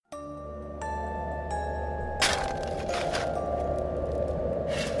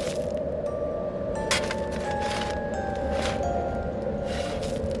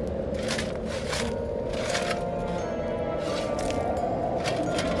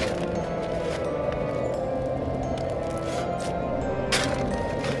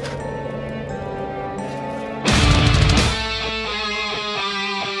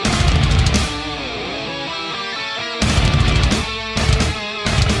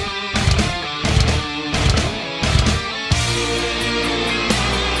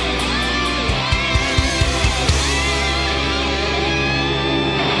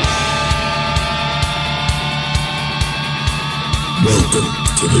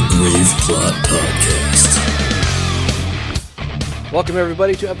to the Grave Plot Podcast. Welcome,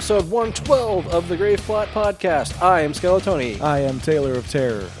 everybody, to episode 112 of the Grave Plot Podcast. I am Skeletoni. I am Taylor of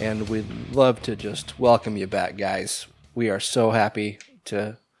Terror. And we'd love to just welcome you back, guys. We are so happy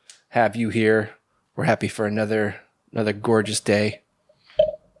to have you here. We're happy for another gorgeous day.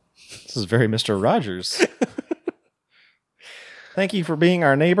 This is very Mr. Rogers. Thank you for being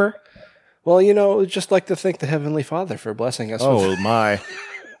our neighbor. Well, you know, just like to thank the Heavenly Father for blessing us. Oh, my.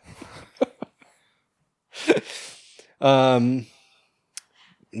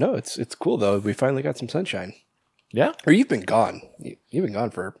 No, it's cool, though. We finally got some sunshine. Yeah? Or you've been gone. You've been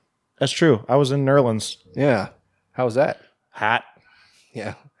gone for... That's true. I was in New Orleans. Yeah. How was that? Hot.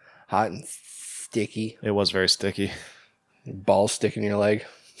 Yeah. Hot and sticky. It was very sticky. Balls sticking in your leg.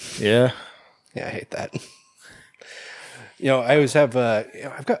 Yeah. Yeah, I hate that. You know, I always have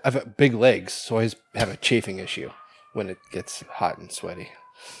I've got big legs, so I always have a chafing issue when it gets hot and sweaty.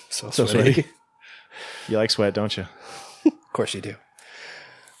 So sweaty. You like sweat, don't you? Of course you do.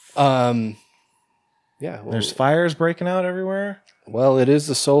 Yeah. Well, There's fires breaking out everywhere. Well, it is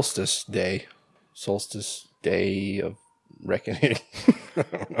the solstice day. Solstice day of reckoning. I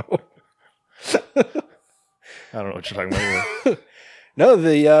don't know. I don't know what you're talking about. No,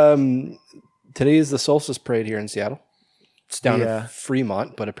 today is the solstice parade here in Seattle. It's down in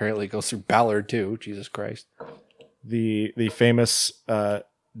Fremont, but apparently it goes through Ballard too. Jesus Christ. The famous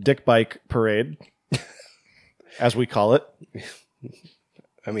dick bike parade, as we call it.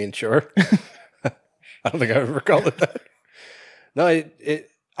 I mean, sure. I don't think I've ever called it that. No, I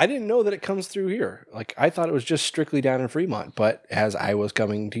didn't know that it comes through here. Like, I thought it was just strictly down in Fremont, but as I was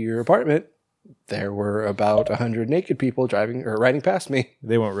coming to your apartment, there were about 100 naked people driving or riding past me.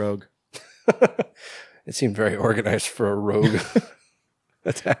 They went rogue. It seemed very organized for a rogue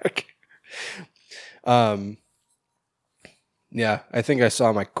attack. Yeah, I think I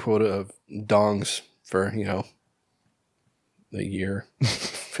saw my quota of dongs for, a year.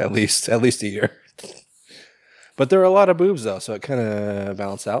 at least a year. But there are a lot of boobs, though, so it kind of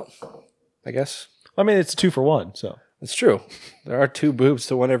balanced out, I guess. I mean, it's 2 for 1, so. It's true. There are 2 boobs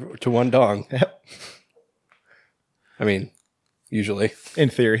to one dong. Yep. I mean, usually. In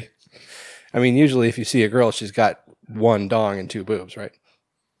theory. I mean, usually if you see a girl, she's got 1 dong and 2 boobs, right?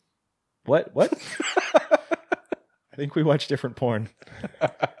 What? I think we watch different porn.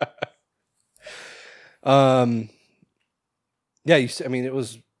 Yeah, you said it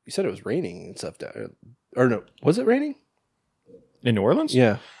was raining and stuff down. Or no, was it raining? In New Orleans?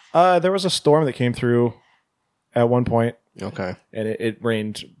 Yeah. There was a storm that came through at one point. Okay. And it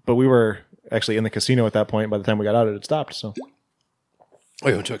rained, but we were actually in the casino at that point. By the time we got out, it had stopped. So, Oh,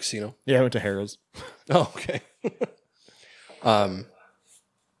 you went to a casino? yeah, I went to Harrah's. Oh, okay.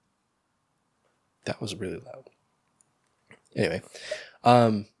 That was really loud. Anyway,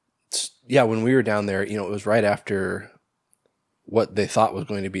 yeah, when we were down there, it was right after what they thought was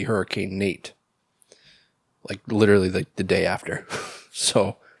going to be Hurricane Nate. Like literally the day after.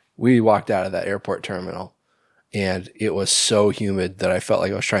 So we walked out of that airport terminal and it was so humid that I felt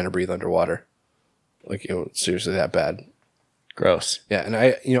like I was trying to breathe underwater. Like it was seriously that bad. Gross. Yeah. And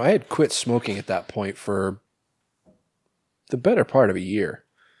I had quit smoking at that point for the better part of a year.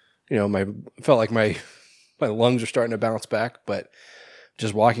 I felt like my lungs are starting to bounce back, but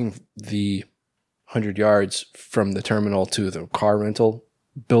just walking the 100 yards from the terminal to the car rental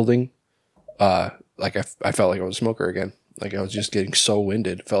building, like I felt like I was a smoker again. Like I was just getting so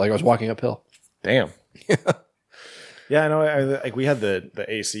winded. Felt like I was walking uphill. Damn. Yeah, I know. Like we had the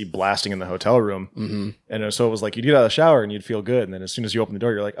AC blasting in the hotel room, and so it was like you'd get out of the shower and you'd feel good, and then as soon as you open the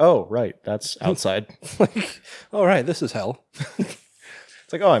door, you're like, "Oh, right, that's outside." Like, all right, this is hell. It's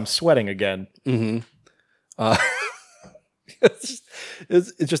like, "Oh, I'm sweating again." Mm-hmm. It's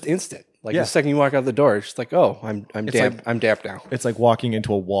just instant. Like the second you walk out the door, it's just like, "Oh, I'm damp. Like, I'm damp now." It's like walking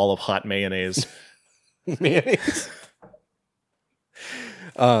into a wall of hot mayonnaise. Mayonnaise.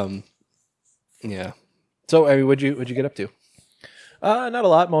 Yeah. So, I mean, what'd you get up to? Not a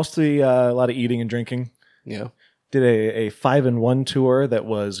lot. Mostly a lot of eating and drinking. Yeah. Did a 5-in-1 tour that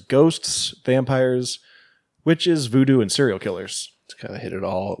was ghosts, vampires, witches, voodoo, and serial killers. Just kind of hit it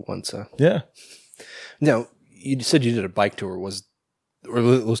all at once. Yeah. Now, you said you did a bike tour. Were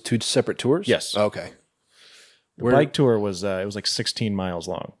those 2 separate tours? Yes. Okay. The bike tour was it was like 16 miles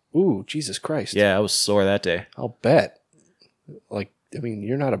long. Ooh, Jesus Christ. Yeah, I was sore that day. I'll bet. Like, I mean,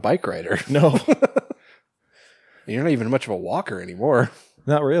 you're not a bike rider. No. You're not even much of a walker anymore.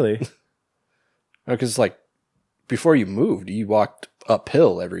 Not really. Because it's like, before you moved, you walked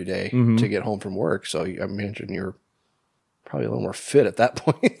uphill every day to get home from work. So I imagine you're probably a little more fit at that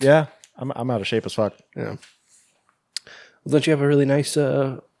point. Yeah. I'm out of shape as fuck. Yeah. Don't you have a really nice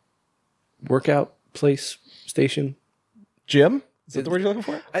workout place station? Gym? Is that the word you're looking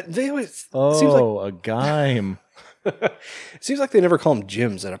for? They always Oh, seems like a gime. it seems like they never call them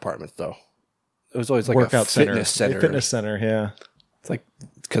gyms at apartments though. It was always like Workout a fitness center. A fitness center, yeah. It's like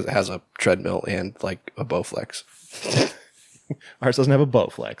because it has a treadmill and like a Bowflex. Ours doesn't have a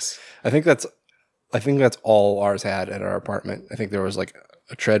Bowflex. I think that's all ours had at our apartment. I think there was like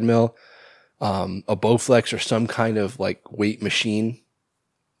a treadmill, a Bowflex or some kind of like weight machine,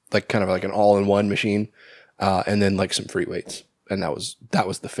 like kind of like an all-in-one machine, and then like some free weights. And that was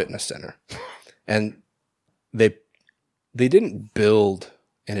the fitness center. And they didn't build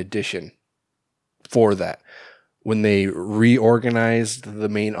an addition for that. When they reorganized the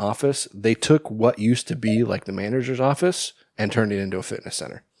main office, they took what used to be like the manager's office and turned it into a fitness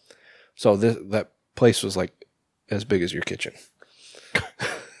center. So that place was like as big as your kitchen.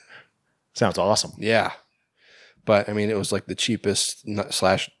 Sounds awesome. Yeah. But I mean, it was like the cheapest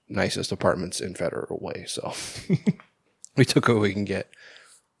 / nicest apartments in Federal Way. So we took what we can get.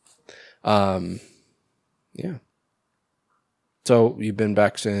 Yeah. So you've been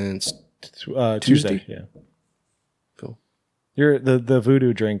back since Tuesday. Yeah. Cool. The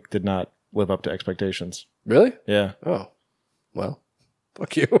voodoo drink did not live up to expectations. Really? Yeah. Oh, well,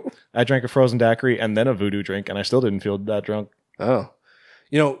 fuck you. I drank a frozen daiquiri and then a voodoo drink, and I still didn't feel that drunk. Oh,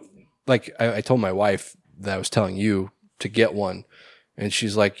 like I told my wife that I was telling you to get one, and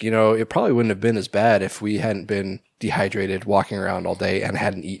she's like, it probably wouldn't have been as bad if we hadn't been dehydrated, walking around all day, and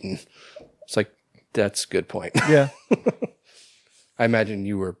hadn't eaten. It's like, that's a good point. Yeah. I imagine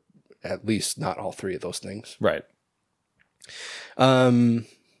you were at least not all three of those things. Right. Yeah,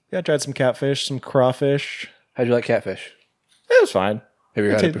 I tried some catfish, some crawfish. How'd you like catfish? It was fine. Have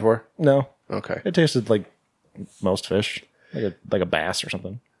you had it before? No. Okay. It tasted like most fish, like a bass or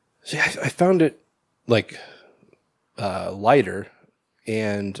something. See, I found it like lighter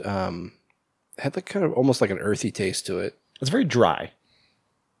and had like kind of almost like an earthy taste to it. It's very dry.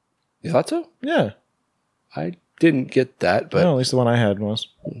 You thought so? Yeah. I didn't get that, but No, at least the one I had was.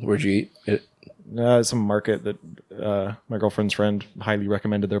 Where'd you eat it? Some market that my girlfriend's friend highly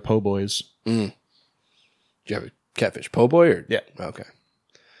recommended their po' boys. Did you have a catfish po' boy? Or? Yeah. Okay.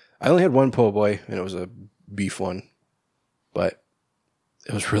 I only had one po' boy, and it was a beef one, but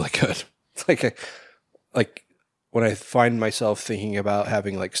it was really good. It's like when I find myself thinking about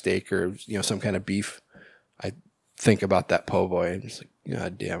having like steak or some kind of beef, I think about that po' boy and just like,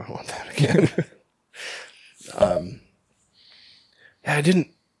 God damn, I want that again. Yeah,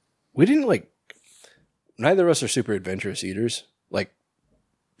 we didn't like, neither of us are super adventurous eaters. Like,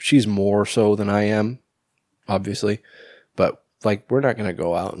 she's more so than I am, obviously, but like, we're not going to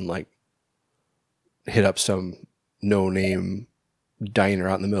go out and like hit up some no-name diner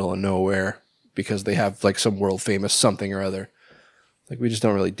out in the middle of nowhere because they have like some world famous something or other. Like, we just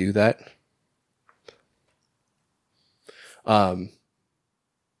don't really do that. So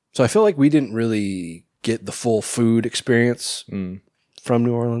I feel like we didn't really get the full food experience from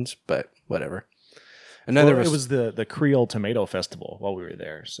New Orleans, but whatever. And then It was the Creole Tomato Festival while we were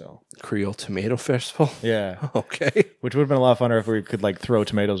there. So Creole Tomato Festival. yeah, Okay. which would have been a lot funner if we could like throw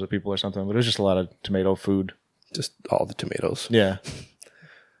tomatoes at people or something. But it was just a lot of tomato food. Just all the tomatoes. Yeah.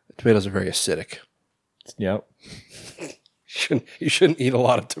 Tomatoes are very acidic. Yep. You shouldn't eat a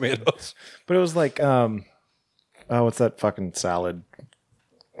lot of tomatoes. But it was like, what's that fucking salad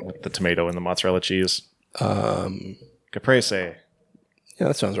with the tomato and the mozzarella cheese? Caprese. Yeah,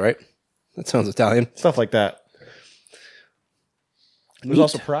 that sounds right. That sounds Italian. Stuff like that. There was Neat.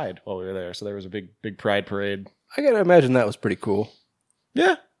 also Pride while we were there. So there was a big Pride parade. I gotta imagine that was pretty cool.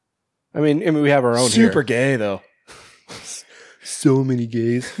 Yeah. I mean, we have our own Super here. gay, though. So many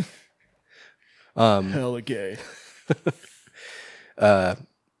gays. Hella gay.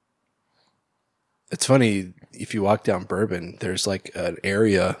 It's funny, if you walk down Bourbon, there's like an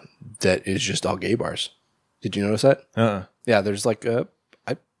area that is just all gay bars. Did you notice that? Yeah, there's like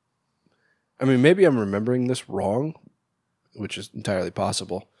I mean, maybe I'm remembering this wrong, which is entirely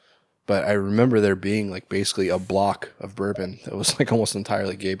possible, but I remember there being like basically a block of Bourbon that was like almost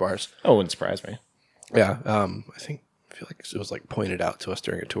entirely gay bars. Oh, wouldn't surprise me. Yeah, I feel like it was like pointed out to us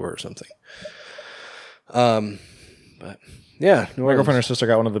during a tour or something. But yeah, My girlfriend and her sister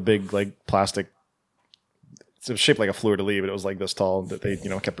got one of the big like plastic. It's shaped like a fleur de lis, but it was like this tall that they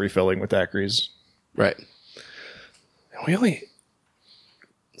kept refilling with daiquiris. Right. And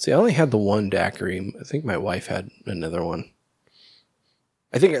I only had the one daiquiri. I think my wife had another one.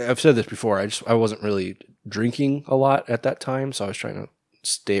 I think I've said this before. I wasn't really drinking a lot at that time, so I was trying to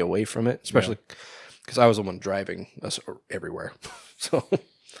stay away from it, especially because I was the one driving us everywhere. So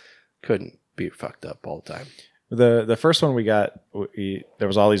couldn't be fucked up all the time. The first one we got, there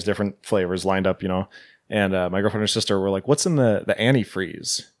was all these different flavors lined up, and my girlfriend and her sister were like, "What's in the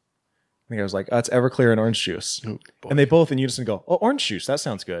antifreeze?" I think I was like, "Oh, it's Everclear and orange juice." Oh, and they both in unison go, "Oh, orange juice, that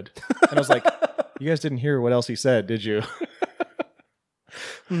sounds good." And I was like, "You guys didn't hear what else he said, did you?"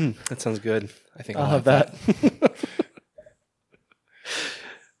 That sounds good. I think I'll have that.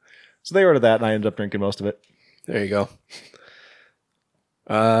 So they ordered that, and I ended up drinking most of it. There you go.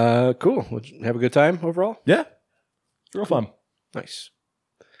 Cool. Have a good time overall? Yeah. Real fun. Nice.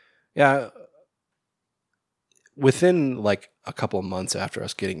 Yeah. Within like a couple of months after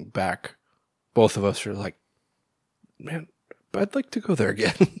us getting back, both of us were like, man, I'd like to go there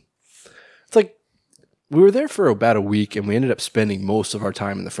again. It's like we were there for about a week and we ended up spending most of our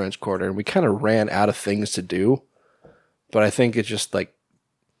time in the French Quarter and we kind of ran out of things to do. But I think it's just like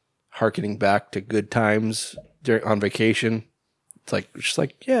hearkening back to good times on vacation. It's just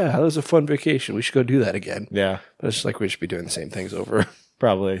like, yeah, that was a fun vacation. We should go do that again. Yeah. But it's just like we should be doing the same things over.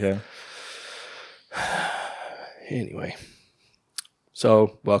 Probably, yeah. Anyway.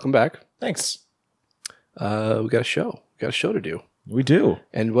 So, welcome back. Thanks. We got a show. We got a show to do. We do.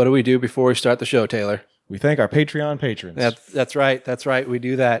 And what do we do before we start the show, Taylor? We thank our Patreon patrons. That's right. That's right. We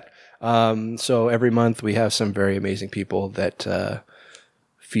do that. So every month we have some very amazing people that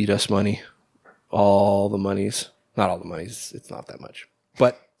feed us money. All the monies. Not all the monies. It's not that much.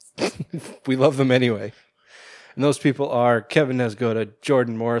 But we love them anyway. And those people are Kevin Nesgoda,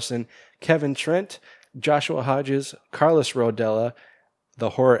 Jordan Morrison, Kevin Trent, Joshua Hodges, Carlos Rodella, The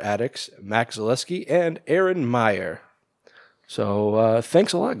Horror Addicts, Max Zaleski, and Aaron Meyer. So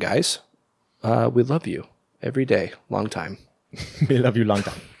thanks a lot, guys. We love you every day. Long time. We love you long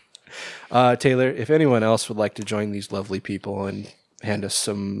time. Taylor, if anyone else would like to join these lovely people and hand us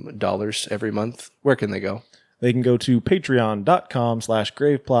some dollars every month, where can they go? They can go to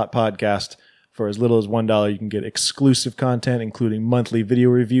patreon.com/graveplotpodcast. For as little as $1, you can get exclusive content, including monthly video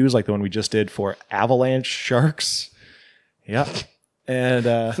reviews like the one we just did for Avalanche Sharks. Yeah. And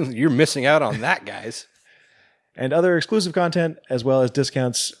you're missing out on that, guys. And other exclusive content, as well as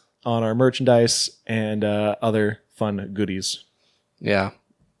discounts on our merchandise and other fun goodies. Yeah.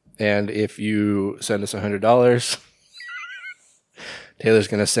 And if you send us $100, Taylor's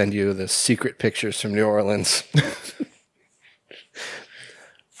going to send you the secret pictures from New Orleans.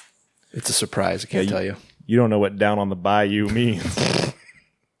 It's a surprise. I can't tell you. You don't know what down on the bayou means.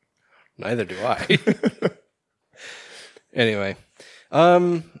 Neither do I. Anyway.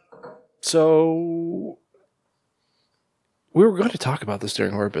 So we were going to talk about this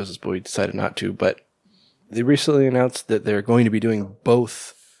during Horror Business, but we decided not to. But they recently announced that they're going to be doing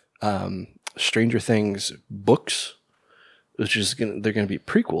both Stranger Things books, which is they're going to be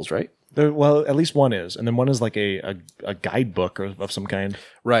prequels, right? Well, at least one is, and then one is like a guidebook of some kind,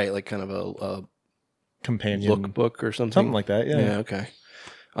 right? Like kind of a companion lookbook or something like that. Yeah. Yeah. Okay.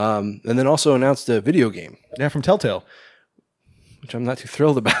 And then also announced a video game. Yeah, from Telltale, which I'm not too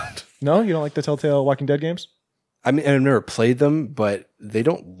thrilled about. No, you don't like the Telltale Walking Dead games? I mean, I've never played them, but they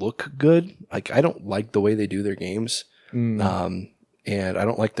don't look good. Like, I don't like the way they do their games. And I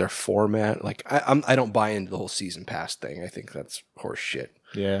don't like their format. Like, I don't buy into the whole season pass thing. I think that's horse shit.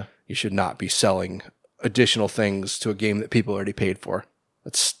 Yeah. You should not be selling additional things to a game that people already paid for.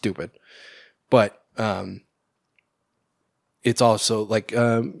 That's stupid. But it's also like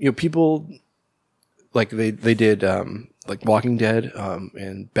people like they did like Walking Dead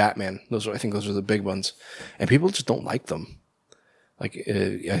and Batman. I think those are the big ones, and people just don't like them. Like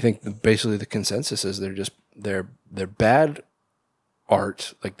I think basically the consensus is they're bad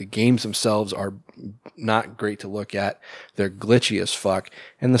art. Like the games themselves are not great to look at. They're glitchy as fuck,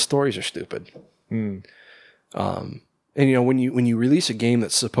 and the stories are stupid. And when you release a game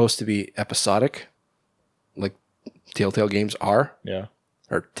that's supposed to be episodic, like Telltale games are, yeah,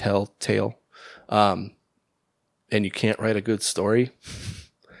 or Telltale, and you can't write a good story,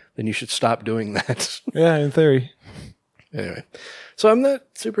 then you should stop doing that. Yeah, in theory. Anyway, so I'm not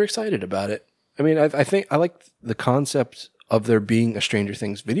super excited about it. I mean, I think I like the concept of there being a Stranger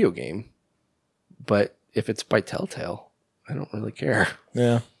Things video game, but if it's by Telltale, I don't really care.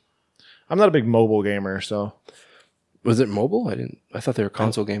 Yeah. I'm not a big mobile gamer, so. Was it mobile? I thought they were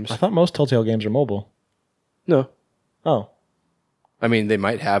console games. I thought most Telltale games are mobile. No. Oh. I mean, they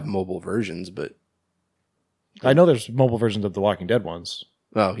might have mobile versions, but I know there's mobile versions of the Walking Dead ones.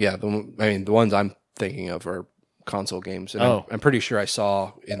 Oh, yeah. The ones I'm thinking of are console games. And I'm pretty sure I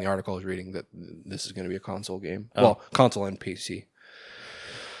saw in the article I was reading that this is going to be a console game. Oh. Well, console and PC.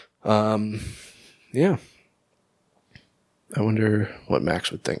 Yeah. I wonder what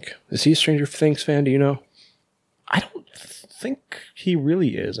Max would think. Is he a Stranger Things fan? Do you know? I don't think he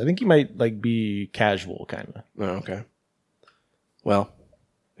really is. I think he might like be casual, kind of. Oh, okay. Well,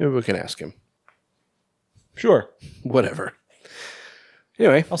 maybe we can ask him. Sure. Whatever.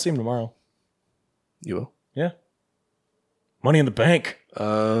 Anyway, I'll see him tomorrow. you will. Yeah. Money in the bank.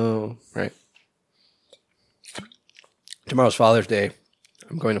 Oh, right. Tomorrow's Father's Day.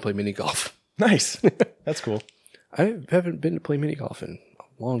 I'm going to play mini golf. Nice. That's cool. I haven't been to play mini golf in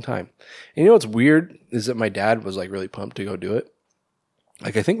a long time. And you know what's weird is that my dad was like really pumped to go do it.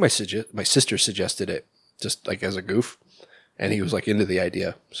 Like I think my sister suggested it just like as a goof, and he was like into the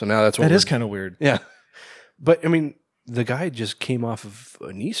idea. So now that's what That is kind of weird. Yeah. But I mean, the guy just came off of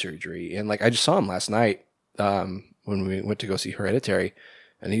a knee surgery, and like I just saw him last night when we went to go see Hereditary,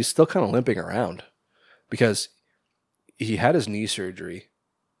 and he's still kind of limping around because he had his knee surgery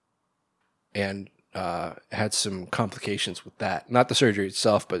and had some complications with that. Not the surgery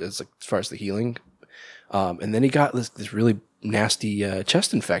itself, but it's like as far as the healing. And then he got this really nasty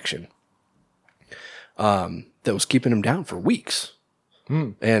chest infection that was keeping him down for weeks.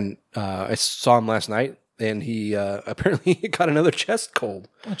 And I saw him last night, and he apparently got another chest cold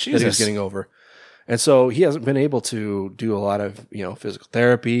that he was getting over. And so he hasn't been able to do a lot of, physical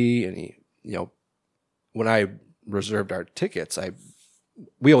therapy. And he, when I reserved our tickets,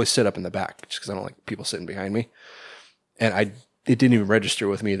 we always sit up in the back just because I don't like people sitting behind me. And it didn't even register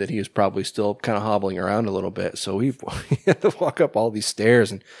with me that he was probably still kind of hobbling around a little bit. So he had to walk up all these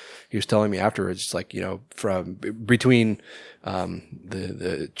stairs, and he was telling me afterwards, it's like, from between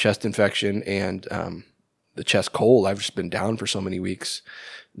the chest infection and the chest cold, I've just been down for so many weeks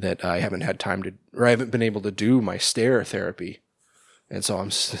that I haven't had time I haven't been able to do my stair therapy. And so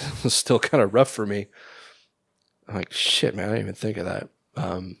I'm still kind of rough for me. I'm like, shit, man, I didn't even think of that.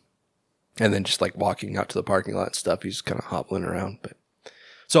 And then just like walking out to the parking lot and stuff, he's kind of hobbling around.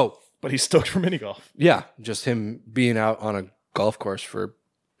 But he's stoked for mini golf. Yeah, just him being out on a golf course for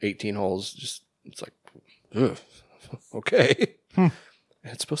 18 holes, it's like, ugh, okay. And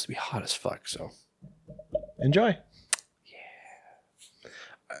it's supposed to be hot as fuck, so. Enjoy.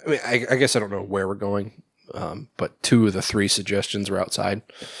 I mean, I guess I don't know where we're going, but 2 of the 3 suggestions were outside.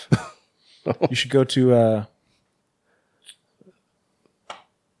 You should go to...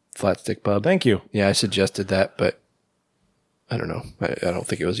 Flat Stick Pub. Thank you. Yeah, I suggested that, but I don't know. I don't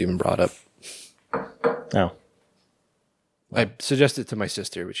think it was even brought up. Oh. I suggested it to my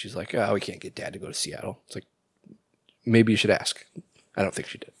sister, but she's like, oh, we can't get Dad to go to Seattle. It's like, maybe you should ask. I don't think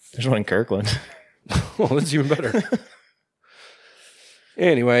she did. There's one in Kirkland. Well, that's even better.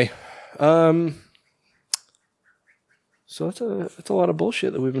 Anyway, so that's a lot of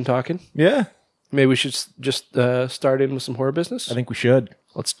bullshit that we've been talking. Yeah. Maybe we should just start in with some horror business? I think we should.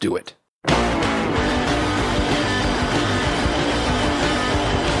 Let's do it.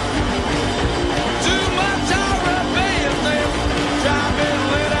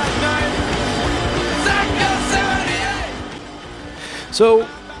 So,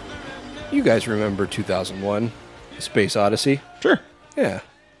 you guys remember 2001, Space Odyssey? Sure. Yeah.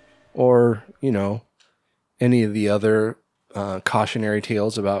 Or, any of the other cautionary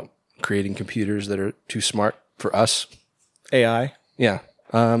tales about creating computers that are too smart for us. AI. Yeah.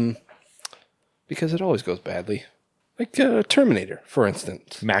 Because it always goes badly. Like Terminator, for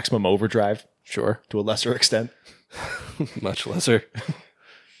instance. Maximum Overdrive. Sure. To a lesser extent. Much lesser.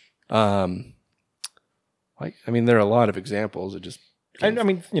 There are a lot of examples. It just...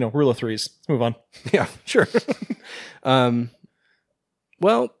 rule of threes. Let's move on. Yeah, sure.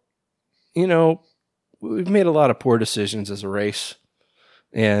 Well, we've made a lot of poor decisions as a race.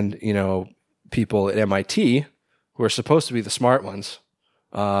 And, people at MIT, who are supposed to be the smart ones,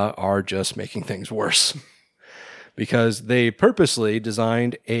 are just making things worse. Because they purposely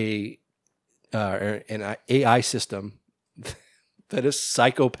designed an AI system that is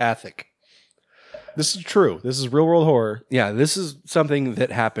psychopathic. This is true. This is real world horror. Yeah, this is something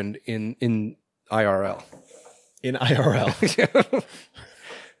that happened in IRL. In IRL.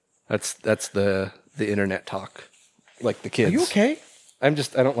 That's the internet talk. Like the kids. Are you okay? I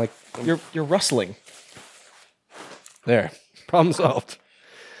don't like... You're rustling. There. Problem solved.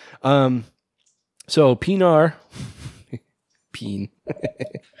 So Pinar... Peen.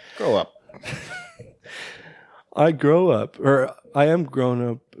 Grow up. I grow up. Or I am grown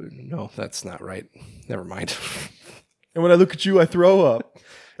up. No, that's not right. Never mind. And when I look at you, I throw up.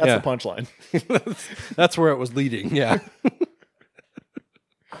 That's Yeah. the punchline. That's where it was leading. Yeah.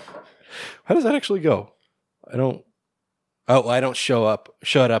 How does that actually go? I don't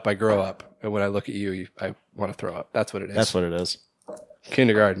shut up, I grow up. And when I look at you, I want to throw up. That's what it is. That's what it is.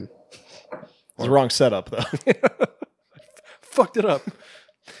 Kindergarten. It's the wrong setup, though. Fucked it up.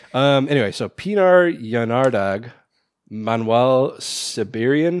 Anyway, so Pinar Janardag Manuel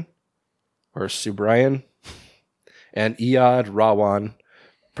Siberian or Subrian and Iyad Rawan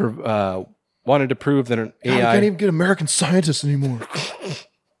wanted to prove that an AI... God, we can't even get American scientists anymore.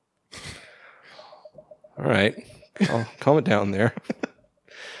 All right. Calm it down there.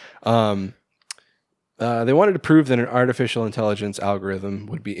 They wanted to prove that an artificial intelligence algorithm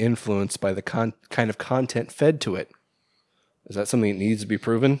would be influenced by the kind of content fed to it. Is that something that needs to be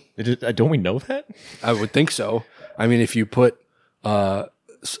proven? Don't we know that? I would think so. I mean, if you put a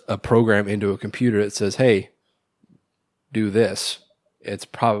program into a computer that says, hey, do this, it's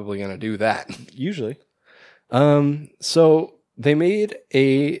probably going to do that. Usually. So they made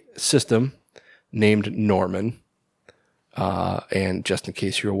a system named Norman. And just in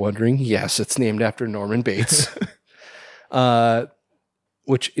case you're wondering, yes, it's named after Norman Bates,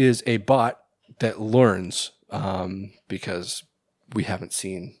 which is a bot that learns, because we haven't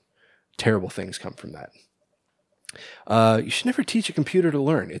seen terrible things come from that. You should never teach a computer to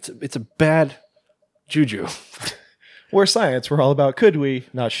learn. It's a bad juju. We're science. We're all about could we,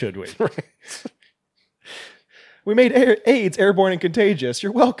 not should we. Right. We made AIDS airborne and contagious.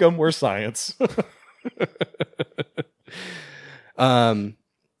 You're welcome. We're science.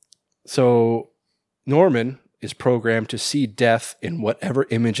 So Norman is programmed to see death in whatever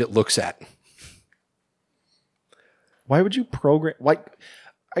image it looks at. Why would you program?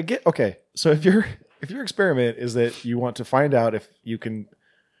 Okay. So if your experiment is that you want to find out if you can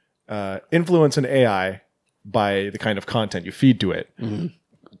influence an AI by the kind of content you feed to it, mm-hmm.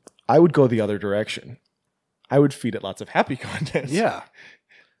 I would go the other direction. I would feed it lots of happy content. Yeah.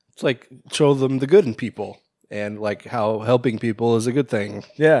 It's like show them the good in people. And like how helping people is a good thing.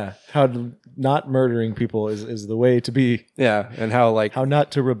 Yeah. How not murdering people is the way to be. Yeah. And how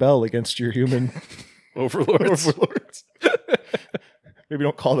not to rebel against your human overlords. Maybe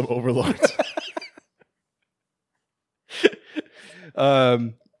don't call them overlords.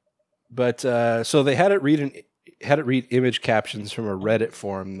 So they had it read image captions from a Reddit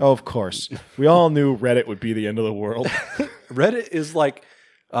forum. Oh, of course. We all knew Reddit would be the end of the world. Reddit is like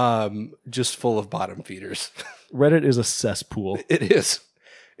just full of bottom feeders. Reddit is a cesspool. It is.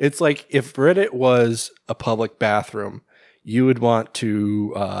 It's like if Reddit was a public bathroom, you would want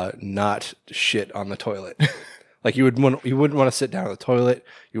to not shit on the toilet. Like you wouldn't want to sit down on the toilet.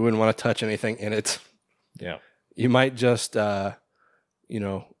 You wouldn't want to touch anything in it. Yeah. You might just grab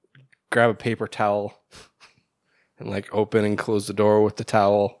a paper towel and like open and close the door with the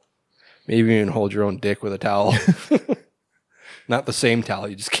towel. Maybe even hold your own dick with a towel. Not the same towel.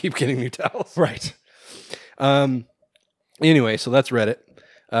 You just keep getting new towels. Right. Anyway, so that's Reddit.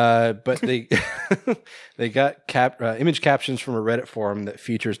 But they they got image captions from a Reddit forum that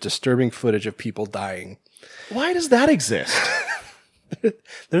features disturbing footage of people dying. Why does that exist?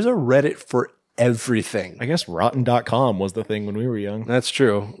 There's a Reddit for everything. I guess rotten.com was the thing when we were young. That's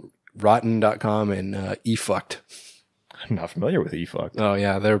true. Rotten.com and eFucked. I'm not familiar with eFucked. Oh,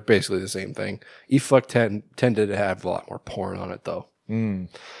 yeah. They're basically the same thing. eFucked tended to have a lot more porn on it, though.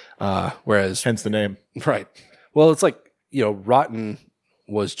 Whereas... Hence the name. Right. Well, it's like, Rotten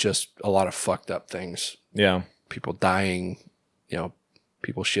was just a lot of fucked up things. Yeah. People dying,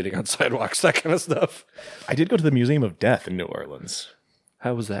 people shitting on sidewalks, that kind of stuff. I did go to the Museum of Death in New Orleans.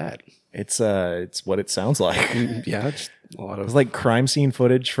 How was that? It's what it sounds like. Yeah, just a lot of... It's like crime scene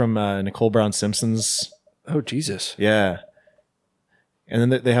footage from Nicole Brown Simpson's... Oh, Jesus. Yeah.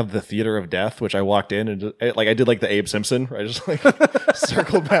 And then they have the Theater of Death, which I walked in and I did like the Abe Simpson, where I just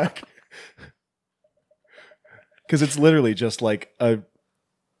circled back. Because it's literally just like a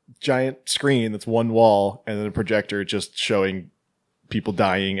giant screen that's one wall and then a projector just showing people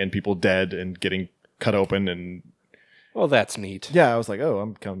dying and people dead and getting cut open. And well, that's neat. Yeah, I was like, oh,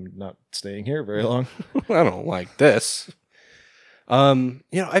 I'm not staying here very long. I don't like this.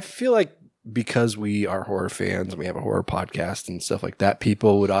 I feel like because we are horror fans and we have a horror podcast and stuff like that,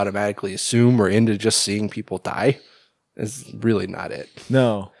 people would automatically assume we're into just seeing people die. It's really not it.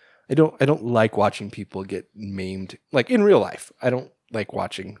 No. I don't like watching people get maimed. Like in real life, I don't like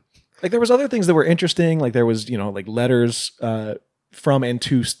watching. Like there was other things that were interesting. Like there was, like letters from and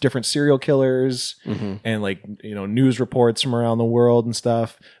to different serial killers, mm-hmm. and like, news reports from around the world and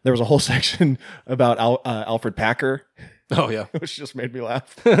stuff. There was a whole section about Alfred Packer. Oh yeah. Which just made me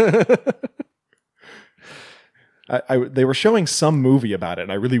laugh. They were showing some movie about it,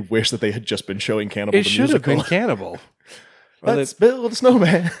 and I really wish that they had just been showing Cannibal the Musical. It should have been Cannibal. Let's build a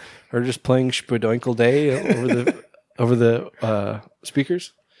snowman. Or just playing Spadoinkle Day over the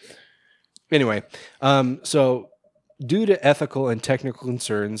speakers. Anyway, so due to ethical and technical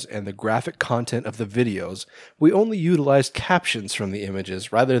concerns and the graphic content of the videos, we only utilized captions from the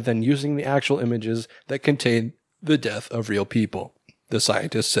images rather than using the actual images that contain the death of real people, the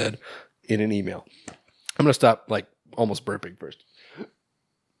scientist said in an email. I'm going to stop, like, almost burping first.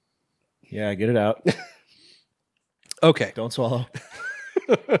 Yeah, get it out. Okay. Don't swallow.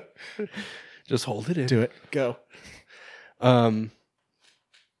 Just hold it in. Do it. Go.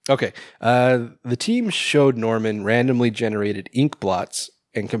 Okay. The team showed Norman randomly generated ink blots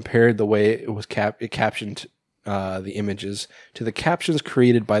and compared the way it was captioned the images to the captions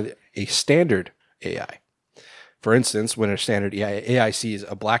created by a standard AI. For instance, when a standard AI sees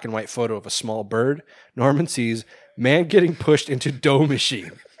a black and white photo of a small bird, Norman sees man getting pushed into dough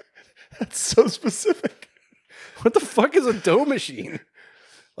machine. That's so specific. What the fuck is a dough machine?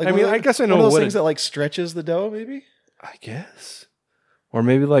 Like, I mean, I guess I know one of those what things that like stretches the dough, maybe. I guess, or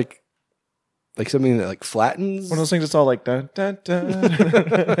maybe like something that like flattens. One of those things that's all like dun, dun, dun.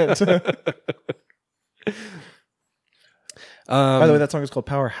 By the way, that song is called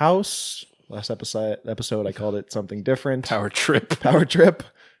Powerhouse. Last episode, I called it something different. Power Trip. Power Trip.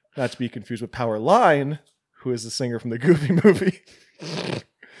 Not to be confused with Power Line, who is the singer from the Goofy movie.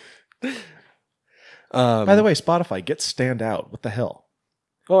 By the way, Spotify, get Stand Out. What the hell?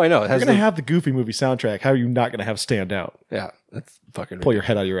 Oh, I know. You're going to have the Goofy movie soundtrack. How are you not going to have Stand Out? Yeah, that's fucking Pull your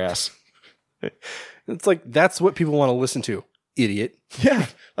head out of your ass. It's like, that's what people want to listen to, idiot. Yeah.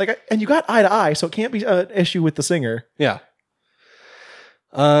 And you got Eye to Eye, so it can't be an issue with the singer. Yeah.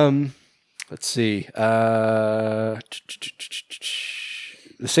 Let's see. The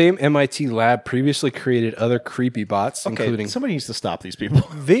same MIT lab previously created other creepy bots, including... Somebody needs to stop these people.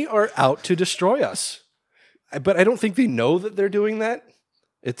 They are out to destroy us. But I don't think they know that they're doing that.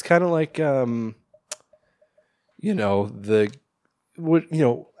 It's kind of like,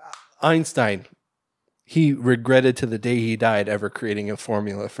 Einstein. He regretted to the day he died ever creating a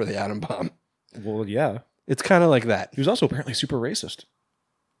formula for the atom bomb. Well, yeah. It's kind of like that. He was also apparently super racist.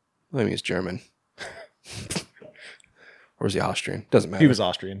 I mean, he's German. Or was he Austrian? Doesn't matter. He was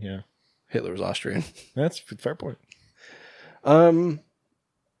Austrian, yeah. Hitler was Austrian. That's a fair point.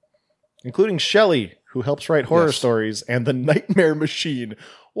 Including Shelley, who helps write horror stories, and the Nightmare Machine.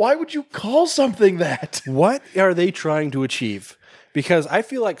 Why would you call something that? What are they trying to achieve? Because I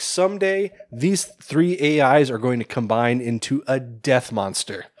feel like someday these three AIs are going to combine into a death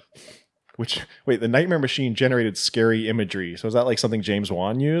monster. Wait, the Nightmare Machine generated scary imagery. So is that like something James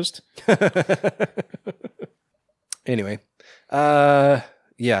Wan used? Anyway,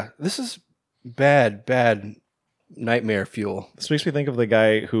 yeah, this is bad nightmare fuel. This makes me think of the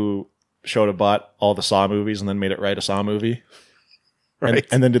guy who showed a bot all the Saw movies and then made it write a Saw movie. Right.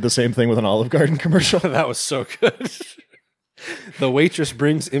 And then did the same thing with an Olive Garden commercial. That was so good. The waitress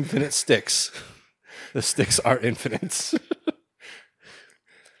brings infinite sticks. The sticks are infinite.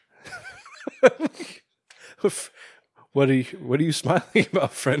 What are you smiling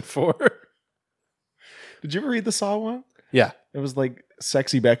about, friend, for? Did you ever read the Saw one? Yeah. It was like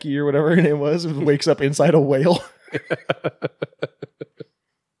Sexy Becky or whatever her name was. It wakes up inside a whale.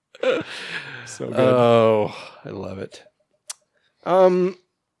 So good. Oh, I love it.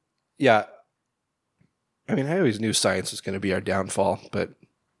 Yeah. I mean, I always knew science was going to be our downfall, but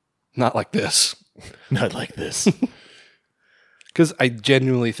not like this. Not like this. Because I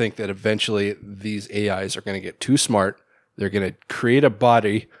genuinely think that eventually these AIs are going to get too smart. They're going to create a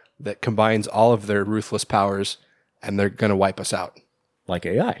body that combines all of their ruthless powers, and they're going to wipe us out. Like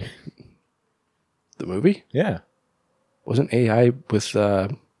AI. The movie? Yeah. Wasn't AI with...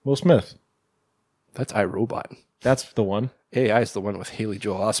 Will Smith. That's iRobot. That's the one. AI is the one with Haley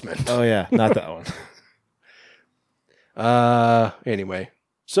Joel Osment. Oh, yeah. Not that one. Anyway.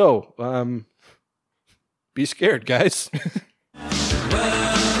 So, be scared, guys.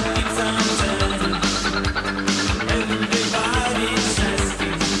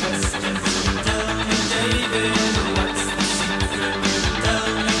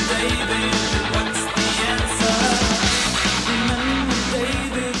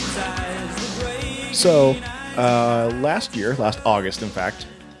 So, last August, in fact,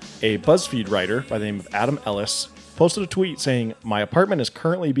 a BuzzFeed writer by the name of Adam Ellis posted a tweet saying, "My apartment is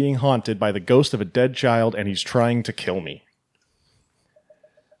currently being haunted by the ghost of a dead child, and he's trying to kill me."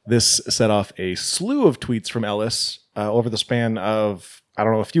 This set off a slew of tweets from Ellis over the span of,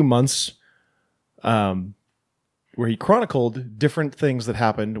 a few months, where he chronicled different things that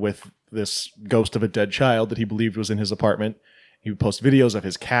happened with this ghost of a dead child that he believed was in his apartment. He would post videos of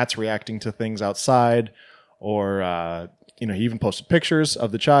his cats reacting to things outside, or he even posted pictures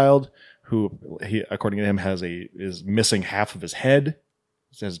of the child who, according to him, is missing half of his head.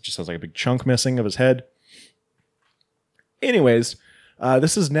 Just has like a big chunk missing of his head. Anyways,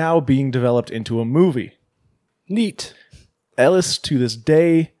 this is now being developed into a movie. Neat. Ellis, to this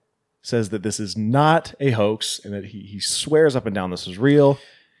day, says that this is not a hoax and that he swears up and down this is real.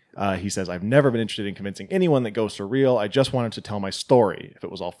 He says, I've never been interested in convincing anyone that ghosts are real. I just wanted to tell my story. If it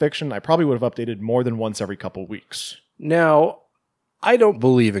was all fiction, I probably would have updated more than once every couple weeks. Now, I don't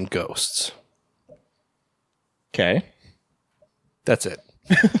believe in ghosts. Okay. That's it.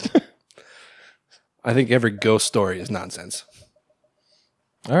 I think every ghost story is nonsense.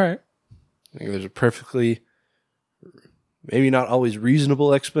 All right. I think there's a perfectly, maybe not always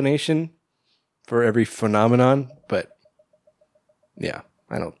reasonable explanation for every phenomenon, but yeah,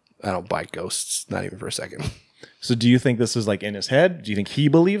 I don't buy ghosts, not even for a second. So do you think this is like in his head? Do you think he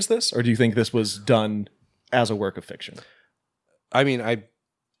believes this? Or do you think this was done as a work of fiction? I mean, I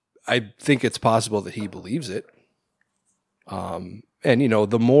think it's possible that he believes it. And you know,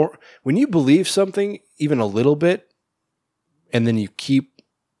 the more, when you believe something even a little bit, and then you keep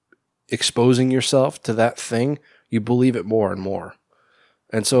exposing yourself to that thing, you believe it more and more.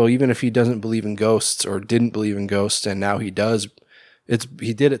 And so even if he doesn't believe in ghosts or didn't believe in ghosts and now he does,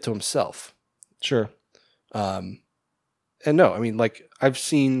 he did it to himself. Sure. And no, I mean, like, I've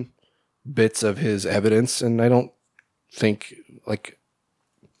seen bits of his evidence and I don't think, like,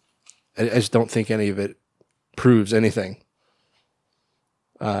 I just don't think any of it proves anything.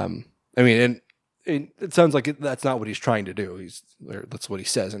 I mean, and it sounds like that's not what he's trying to do. That's what he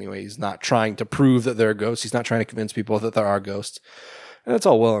says anyway. He's not trying to prove that there are ghosts. He's not trying to convince people that there are ghosts. And that's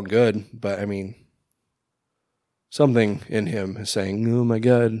all well and good, but I mean, something in him is saying, oh my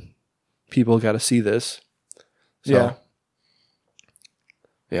God, people got to see this. So,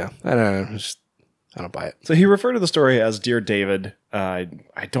 yeah, I don't know. I don't buy it. So he referred to the story as Dear David. I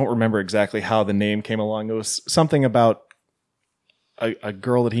don't remember exactly how the name came along. It was something about a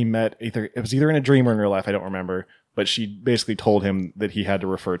girl that he met. It was either in a dream or in real life. I don't remember. But she basically told him that he had to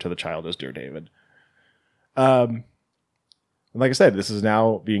refer to the child as Dear David. Like I said, this is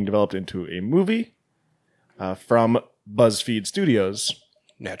now being developed into a movie from BuzzFeed Studios.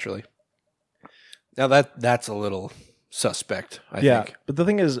 Naturally. Now that's a little suspect, I think. But the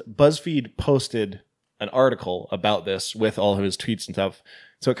thing is, BuzzFeed posted an article about this with all of his tweets and stuff.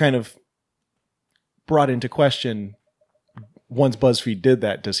 So it kind of brought into question, once BuzzFeed did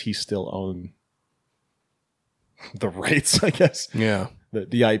that, does he still own the rights, I guess? Yeah.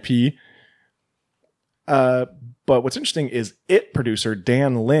 The IP. But what's interesting is producer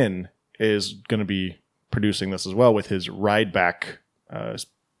Dan Lin is going to be producing this as well with his Ride Back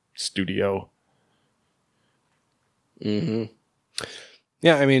studio. Mm-hmm.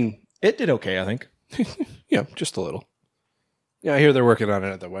 Yeah, I mean, it did okay, I think. Yeah, just a little. Yeah, I hear they're working on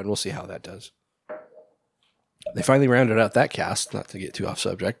it at the end. We'll see how that does. They finally rounded out that cast, not to get too off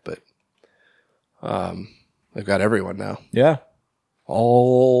subject, but they've got everyone now. Yeah.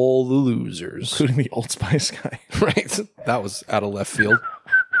 All the losers. Including the Old Spice guy. Right. That was out of left field.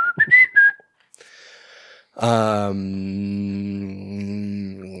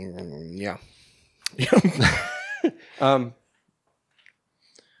 Yeah.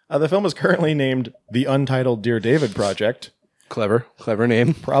 The film is currently named The Untitled Dear David Project. Clever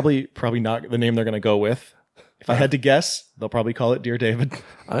name. Probably not the name they're going to go with. If I had to guess, they'll probably call it Dear David.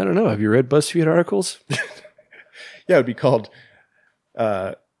 I don't know. Have you read BuzzFeed articles? Yeah, it would be called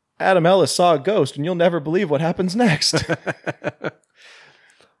Adam Ellis saw a ghost and you'll never believe what happens next.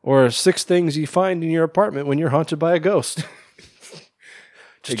 Or 6 things you find in your apartment when you're haunted by a ghost.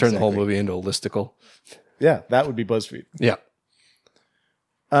 Just turn the whole movie into a listicle. Yeah, that would be BuzzFeed. Yeah.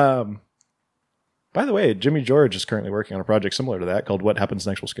 By the way, Jimmy George is currently working on a project similar to that called What Happens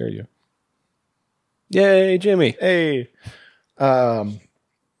Next Will Scare You. Yay, Jimmy. Hey.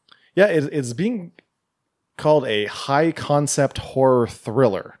 It's being called a high concept horror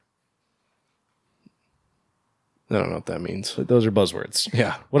thriller. I don't know what that means. Those are buzzwords.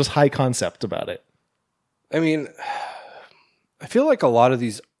 Yeah. What is high concept about it? I mean, I feel like a lot of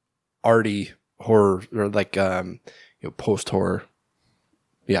these arty horror or like post horror.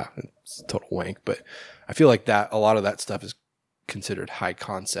 Yeah, it's a total wank, but I feel like that a lot of that stuff is considered high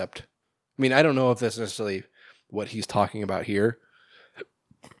concept. I mean, I don't know if that's necessarily what he's talking about here,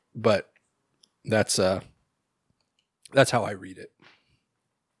 but that's how I read it.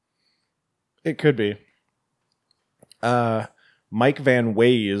 It could be. Mike Van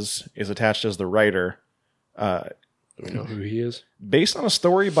Ways is attached as the writer. Do we know who he is? Based on a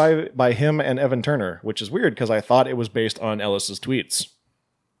story by him and Evan Turner, which is weird because I thought it was based on Ellis's tweets.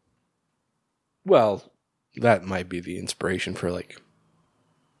 Well, that might be the inspiration for like,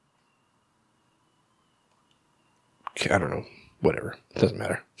 I don't know, whatever. It doesn't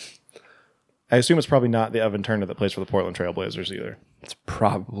matter. I assume it's probably not the Evan Turner that plays for the Portland Trail Blazers either. It's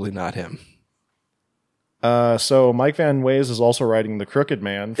probably not him. So Mike Van Ways is also writing The Crooked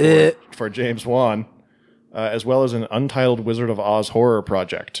Man for James Wan, as well as an untitled Wizard of Oz horror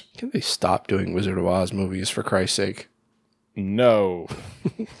project. Can they stop doing Wizard of Oz movies, for Christ's sake? No.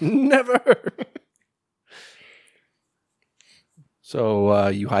 Never. So,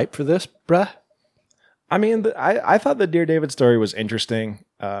 you hype for this, bruh? I mean, I thought the Dear David story was interesting.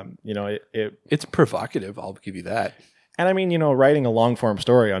 It's provocative, I'll give you that. And I mean, writing a long form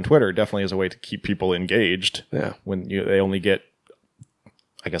story on Twitter definitely is a way to keep people engaged. Yeah. When they only get,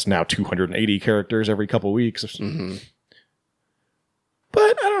 I guess now 280 characters every couple weeks. Mm-hmm.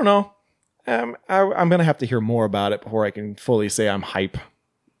 But I don't know. I'm going to have to hear more about it before I can fully say I'm hype.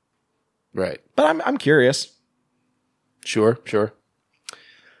 Right. But I'm curious. Sure. Could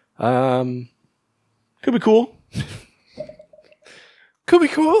be cool. Could be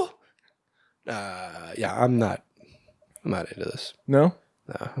cool. Yeah, I'm not into this. No?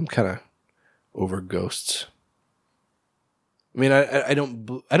 I'm kind of over ghosts. I mean, I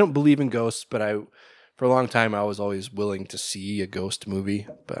don't believe in ghosts, but for a long time I was always willing to see a ghost movie,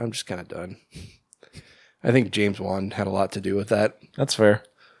 but I'm just kind of done. I think James Wan had a lot to do with that. That's fair.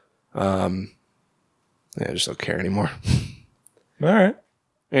 Yeah, I just don't care anymore. All right.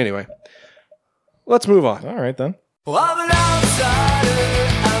 Anyway, let's move on. All right, then. Well, I'm an outside of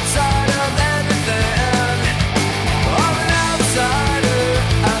everything. I'm an outside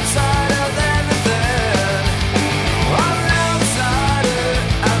of everything. I'm an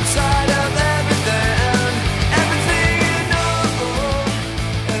outside of everything. Everything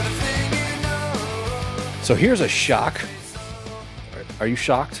you know. So here's a shock. Are you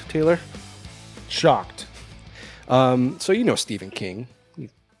shocked, Taylor? Shocked. So you know Stephen King.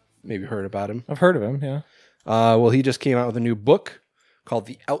 You've maybe heard about him. I've heard of him, yeah. Well, he just came out with a new book called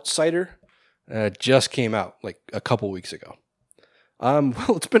The Outsider. It just came out like a couple weeks ago.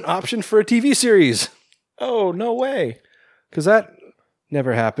 Well, it's been optioned for a TV series. Oh, no way. Because that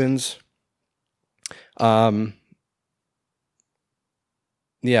never happens. Yeah,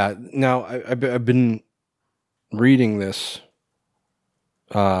 now I've been reading this.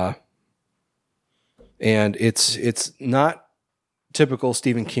 And it's not typical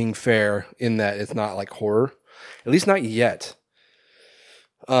Stephen King fare in that it's not like horror, at least not yet.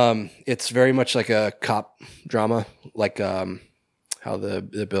 It's very much like a cop drama, like how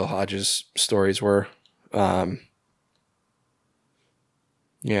the Bill Hodges stories were. Yeah,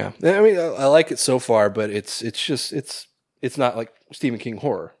 I mean, I like it so far, but it's not like Stephen King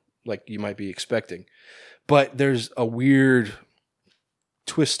horror like you might be expecting. But there's a weird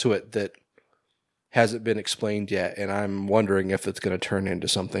twist to it that hasn't been explained yet, and I'm wondering if it's going to turn into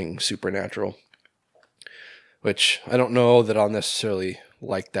something supernatural, which I don't know that I'll necessarily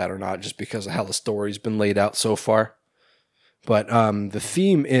like that or not, just because of how the story's been laid out so far. But the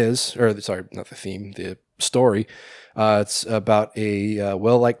theme is, the story, it's about a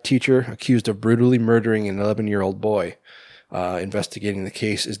well-liked teacher accused of brutally murdering an 11-year-old boy. Investigating the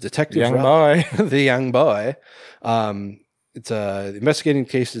case is Detective the young boy. The investigating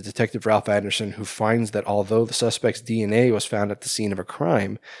case is Detective Ralph Anderson, who finds that although the suspect's DNA was found at the scene of a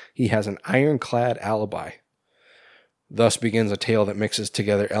crime, he has an ironclad alibi. Thus begins a tale that mixes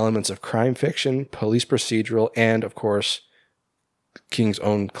together elements of crime fiction, police procedural, and, of course, King's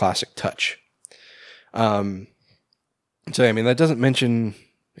own classic touch. So, I mean, that doesn't mention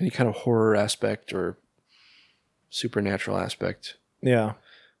any kind of horror aspect or supernatural aspect. Yeah.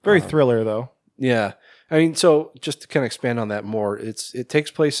 Very thriller, though. Yeah. I mean, so just to kind of expand on that more, it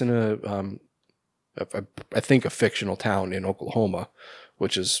takes place in I think a fictional town in Oklahoma,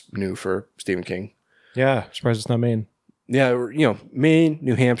 which is new for Stephen King. Yeah, surprised it's not Maine. Yeah, Maine,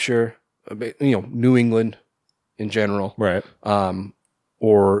 New Hampshire, New England in general, right?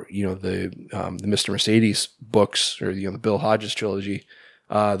 Or the Mr. Mercedes books, or the Bill Hodges trilogy.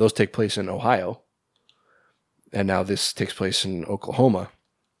 Those take place in Ohio, and now this takes place in Oklahoma.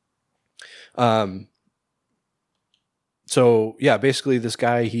 So yeah, basically this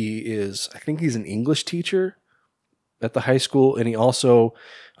guy, I think he's an English teacher at the high school, and he also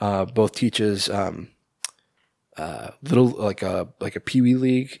both teaches little like a Pee-wee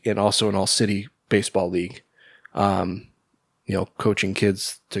league and also an all-city baseball league. Coaching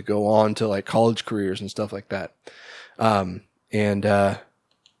kids to go on to like college careers and stuff like that. And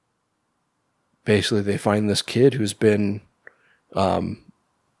basically they find this kid who's been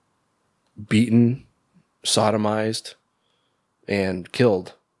beaten, sodomized, and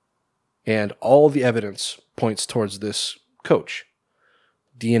killed. And all the evidence points towards this coach.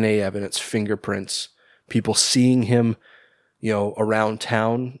 DNA evidence, fingerprints, people seeing him, around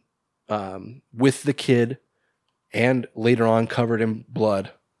town with the kid, and later on covered in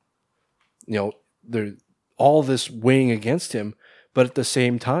blood. all this weighing against him, but at the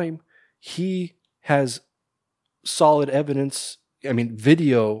same time, he has solid evidence,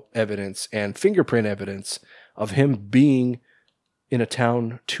 video evidence and fingerprint evidence of him being in a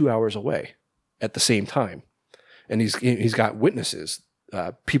town 2 hours away at the same time. And he's got witnesses,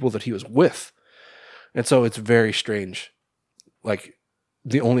 people that he was with. And so it's very strange. Like,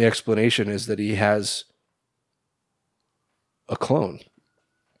 the only explanation is that he has a clone.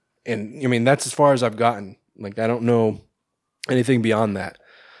 And that's as far as I've gotten. Like, I don't know anything beyond that.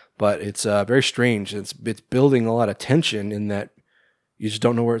 But it's very strange. It's building a lot of tension in that you just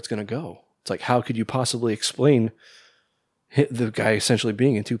don't know where it's going to go. It's like, how could you possibly explain the guy essentially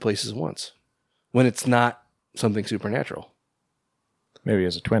being in two places at once when it's not something supernatural? Maybe he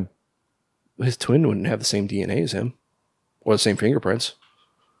has a twin. His twin wouldn't have the same DNA as him or the same fingerprints.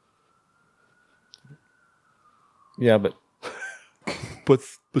 Yeah, but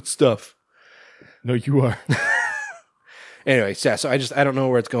stuff. no, you are. Anyway, yeah, so I don't know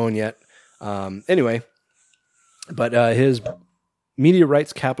where it's going yet. Anyway, but his Media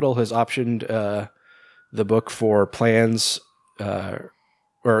Rights Capital has optioned the book for plans, they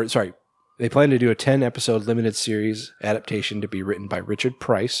plan to do a 10-episode limited series adaptation to be written by Richard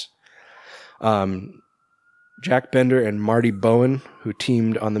Price. Jack Bender and Marty Bowen, who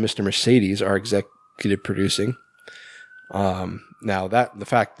teamed on the Mr. Mercedes, are executive producing. Now the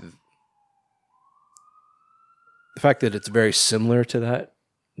fact that it's very similar to that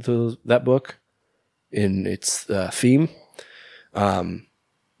book in its theme,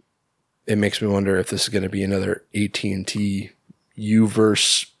 it makes me wonder if this is going to be another AT&T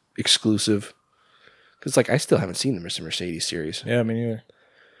Uverse exclusive. Because I still haven't seen the Mr. Mercedes series. Yeah, me neither.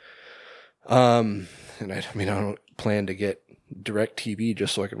 And I don't plan to get DirecTV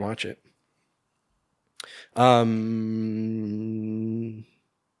just so I can watch it.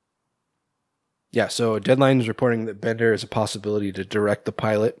 Yeah, so Deadline is reporting that Bender has a possibility to direct the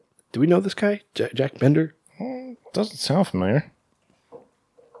pilot. Do we know this guy, Jack Bender? Doesn't sound familiar.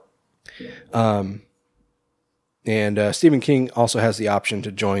 And Stephen King also has the option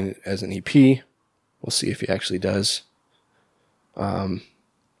to join as an EP. We'll see if he actually does. And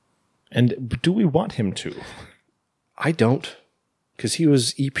do we want him to? I don't, because he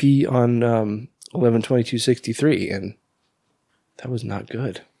was EP on 11/22/63, and that was not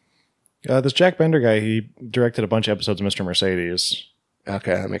good. This Jack Bender guy, he directed a bunch of episodes of Mr. Mercedes.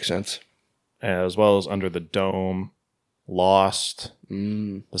 Okay, that makes sense. As well as Under the Dome, Lost,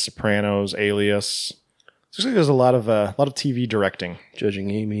 The Sopranos, Alias. Looks like there's a lot of TV directing. Judging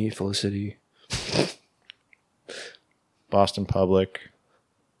Amy, Felicity, Boston Public,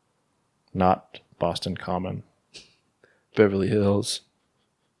 not Boston Common, Beverly Hills.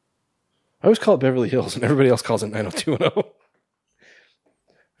 I always call it Beverly Hills, and everybody else calls it 90210. I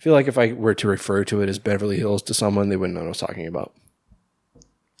feel like if I were to refer to it as Beverly Hills to someone, they wouldn't know what I was talking about.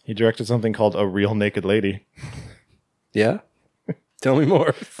 He directed something called A Real Naked Lady. Yeah? Tell me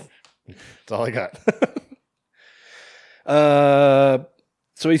more. That's all I got. So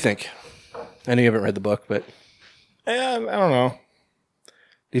what do you think? I know you haven't read the book, but... I don't know.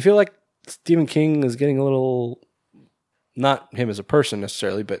 Do you feel like Stephen King is getting a little... Not him as a person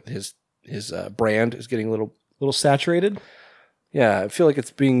necessarily, but his brand is getting a little Saturated? Yeah, I feel like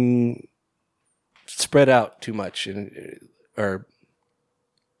it's being spread out too much,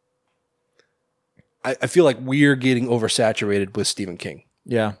 I feel like we're getting oversaturated with Stephen King.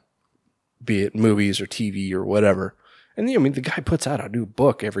 Yeah. Be it movies or TV or whatever. And the guy puts out a new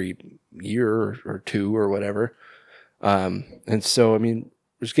book every year or two or whatever. And so, we're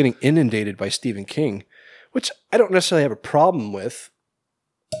just getting inundated by Stephen King, which I don't necessarily have a problem with.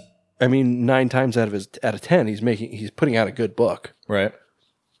 9 times out of 10, he's putting out a good book. Right.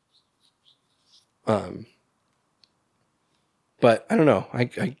 But I don't know.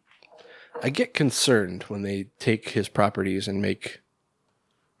 I get concerned when they take his properties and make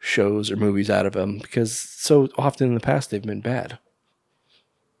shows or movies out of them, because so often in the past they've been bad.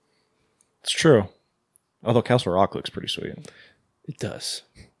 It's true. Although Castle Rock looks pretty sweet. It does.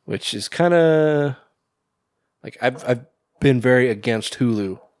 Which is kind of like I've been very against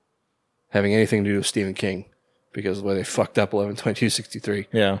Hulu having anything to do with Stephen King because of the way they fucked up 11/22/63.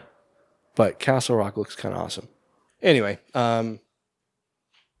 Yeah. But Castle Rock looks kind of awesome. Anyway,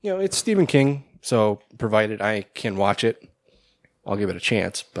 it's Stephen King, so provided I can watch it, I'll give it a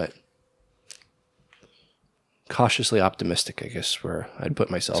chance, but cautiously optimistic, I guess, where I'd put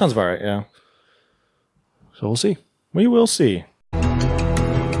myself. Sounds about right, yeah. So we'll see. We will see.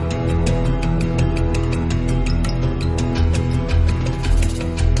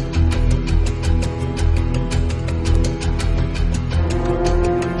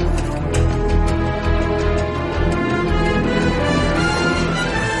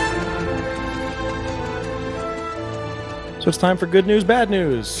 So it's time for good news, bad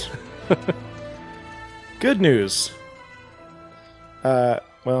news. Good news.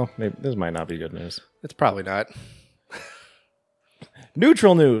 Well, maybe this might not be good news. It's probably not.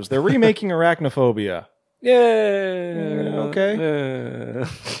 Neutral news. They're remaking Arachnophobia. Yay! Okay.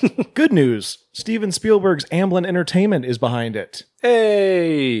 Good news. Steven Spielberg's Amblin Entertainment is behind it.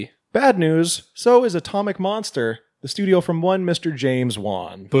 Hey! Bad news. So is Atomic Monster, the studio from one Mr. James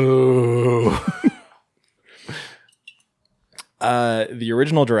Wan. Boo! The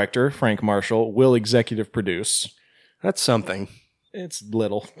original director, Frank Marshall, will executive produce. That's something. It's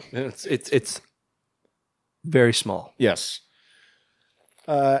little. It's very small. Yes.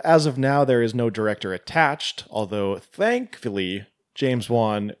 As of now, there is no director attached, although thankfully, James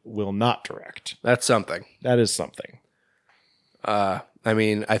Wan will not direct. That's something. That is something. I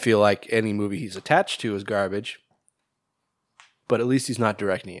mean, I feel like any movie he's attached to is garbage, but at least he's not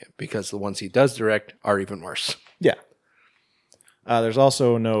directing it, because the ones he does direct are even worse. Yeah. There's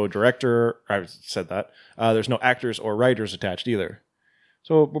also no director. I said that. There's no actors or writers attached either.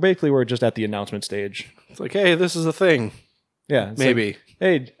 So we're just at the announcement stage. It's like, hey, this is a thing. Yeah. It's Maybe.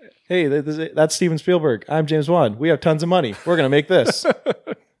 Like, hey, that's Steven Spielberg. I'm James Wan. We have tons of money. We're going to make this.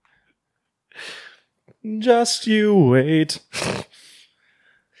 Just you wait.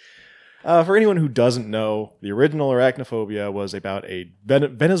 For anyone who doesn't know, the original Arachnophobia was about a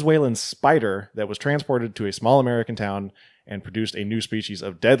Venezuelan spider that was transported to a small American town and produced a new species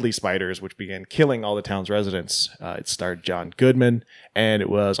of deadly spiders, which began killing all the town's residents. It starred John Goodman, and it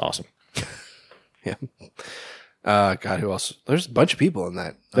was awesome. Yeah. God, who else? There's a bunch of people in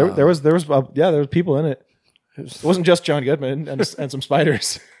that. There was people in it. It wasn't just John Goodman and some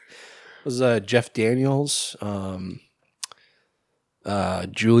spiders. It was Jeff Daniels,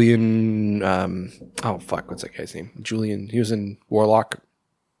 Julian. What's that guy's name? Julian. He was in Warlock.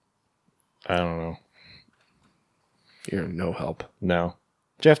 I don't know. You're no help. No.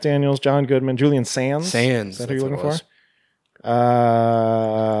 Jeff Daniels, John Goodman, Julian Sands. Sands. Is that who you're looking for?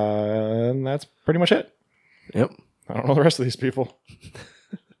 And that's pretty much it. Yep. I don't know the rest of these people.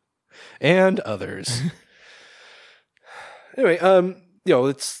 And others. Anyway,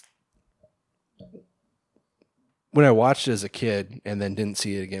 it's when I watched it as a kid and then didn't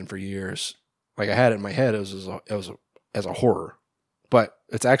see it again for years. Like I had it in my head, it was as a horror, but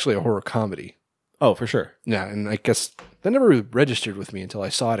it's actually a horror comedy. Oh, for sure. Yeah, and I guess that never registered with me until I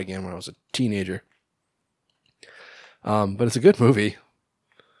saw it again when I was a teenager. But it's a good movie.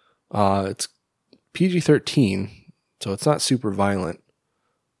 It's PG-13, so it's not super violent.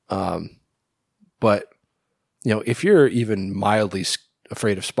 But if you're even mildly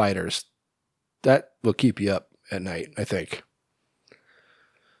afraid of spiders, that will keep you up at night, I think.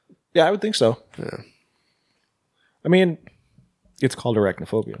 Yeah, I would think so. Yeah. I mean, it's called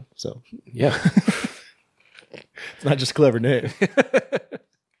Arachnophobia, so Yeah. it's not just a clever name.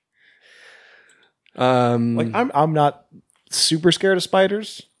 Like I'm not super scared of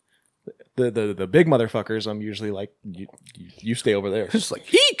spiders. The big motherfuckers, I'm usually like, you stay over there. Just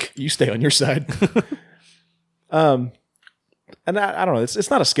like, eek! You stay on your side. And I don't know.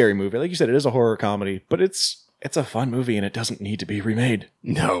 It's not a scary movie. Like you said, it is a horror comedy, but it's a fun movie and it doesn't need to be remade.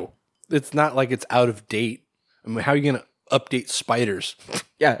 No. It's not like it's out of date. I mean, how are you going to update spiders?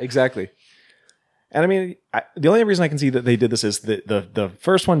 Yeah, exactly. And I mean, the only reason I can see that they did this is that the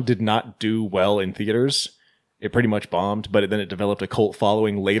first one did not do well in theaters. It pretty much bombed, but then it developed a cult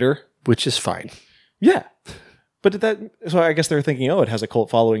following later. Which is fine. Yeah. But so I guess they're thinking, oh, it has a cult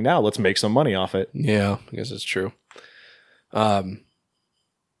following now. Let's make some money off it. Yeah, I guess it's true.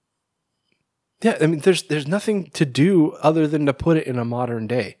 Yeah, I mean, there's nothing to do other than to put it in a modern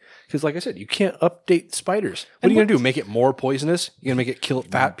day. Because, like I said, you can't update spiders. What are you going to do? Make it more poisonous? You're going to make it kill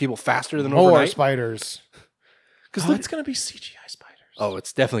people faster than More overnight? spiders. Because it's going to be CGI spiders. Oh,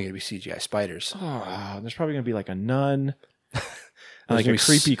 it's definitely going to be CGI spiders. Oh, there's probably going to be like a nun, like gonna a be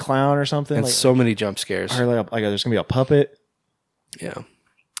creepy clown or something. And like, so many jump scares. or like there's going to be a puppet, Yeah.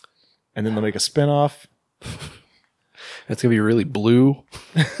 and then they'll make a spinoff. It's going to be really blue.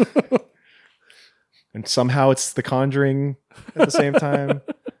 And somehow it's The Conjuring at the same time.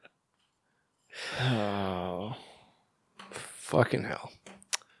 Oh. Fucking hell.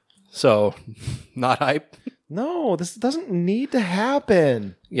 So, not hype? No, this doesn't need to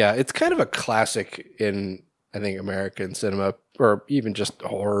happen. Yeah, it's kind of a classic in, I think, American cinema, or even just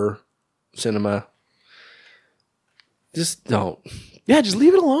horror cinema. Just don't. Yeah, just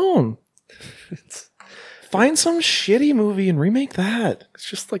leave it alone. Find some shitty movie and remake that. It's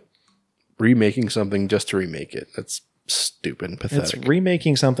just like remaking something just to remake it. That's stupid and pathetic. It's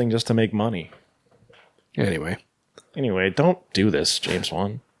remaking something just to make money. Anyway, don't do this, James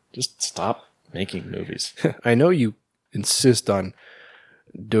Wan. Just stop making movies. I know you insist on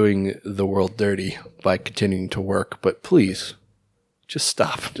doing the world dirty by continuing to work, but please, just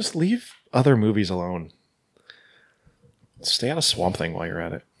stop. Just leave other movies alone. Stay out of Swamp Thing while you're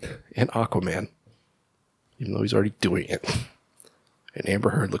at it. And Aquaman, even though he's already doing it. And Amber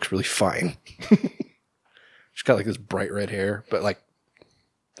Heard looks really fine. She's got like this bright red hair, but like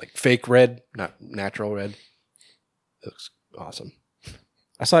fake red, not natural red. It looks awesome.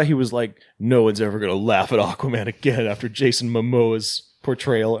 I saw he was like, no one's ever going to laugh at Aquaman again after Jason Momoa's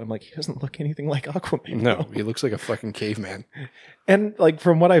portrayal. I'm like, he doesn't look anything like Aquaman. No, he looks like a fucking caveman. And like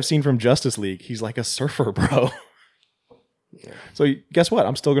from what I've seen from Justice League, he's like a surfer, bro. Yeah. So guess what?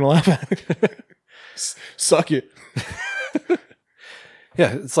 I'm still going to laugh at it. Suck it.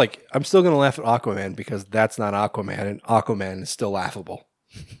 Yeah, it's like, I'm still going to laugh at Aquaman because that's not Aquaman, and Aquaman is still laughable.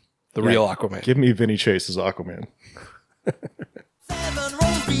 The real Aquaman. Give me Vinny Chase as Aquaman. 7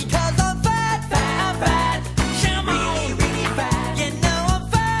 rolls because I'm fat, fat, I'm fat. Come on, really fat. You know I'm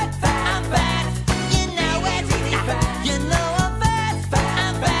fat, fat, I'm fat. You know it's really fat. You know I'm fat, fat,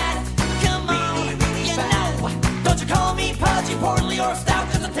 I'm fat. Come on, you know. Don't you call me pudgy, portly, or stout,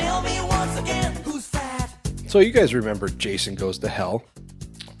 'cause you tell me once again who's fat. So you guys remember Jason Goes to Hell.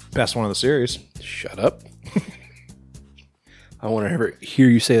 Best one of the series. Shut up. I want to ever hear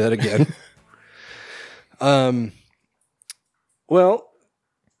you say that again. Well,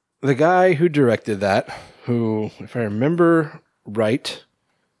 the guy who directed that, who, if I remember right,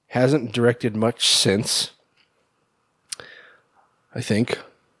 hasn't directed much since, I think.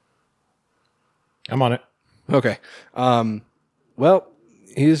 I'm on it. Okay. Well,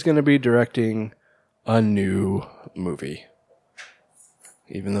 he's going to be directing a new movie.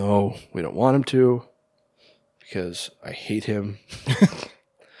 Even though we don't want him to, because I hate him.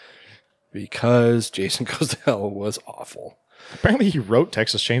 Because Jason Goes to Hell was awful. Apparently he wrote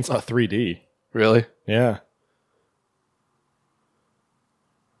Texas Chainsaw 3D. Really? Yeah.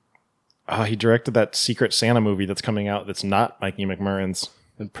 He directed that Secret Santa movie that's coming out that's not Mikey McMurrin's.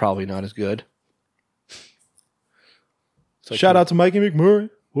 And probably not as good. It's like, Shout out to Mikey McMurray.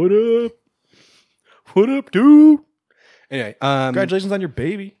 what up? What up, dude? Anyway, Congratulations on your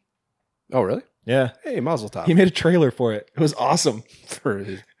baby. oh really? Yeah. Hey, Mazel Tov. He made a trailer for it. It was awesome. for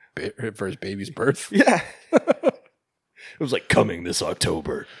his baby's birth. Yeah. It was like coming this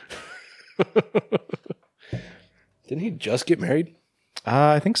October. Didn't he just get married?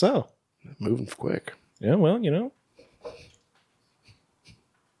 I think so. Moving quick. Yeah, well, you know.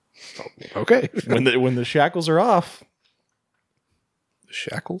 Okay. When the shackles are off,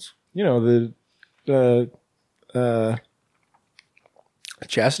 Shackles? you know, A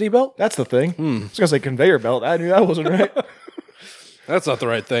chastity belt? that's the thing. I was gonna say conveyor belt. I knew that wasn't right. That's not the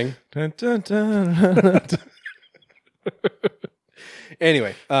right thing. Dun, dun, dun, dun.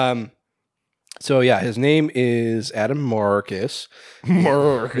 Anyway, so yeah, his name is Adam Marcus.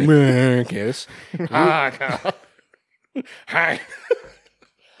 Marcus. Hi.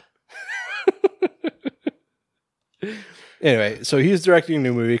 Anyway, so he's directing a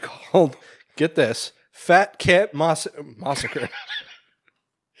new movie called, get this, Fat Cat Massacre.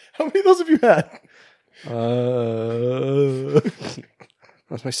 How many of those have you had?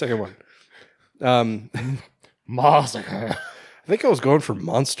 That's my second one. Massacre. I think I was going for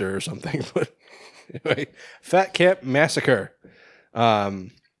Monster or something, but anyway, Fat Cat Massacre.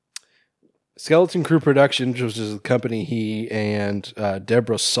 Skeleton Crew Productions, which is the company he and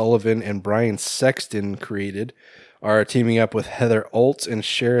Deborah Sullivan and Brian Sexton created, are teaming up with Heather Oltz and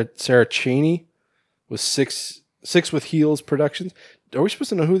Sarah Cheney with Six with Heels Productions. Are we supposed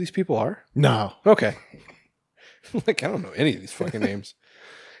to know who these people are? No. Okay. Like, I don't know any of these fucking names.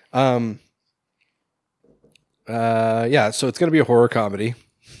 Yeah, so it's going to be a horror comedy,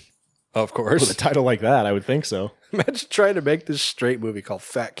 of course. With a title like that, I would think so. Imagine trying to make this straight movie called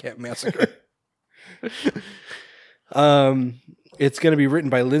Fat Cat Massacre. It's going to be written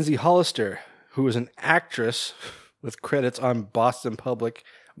by Lindsay Hollister, who is an actress with credits on Boston Public,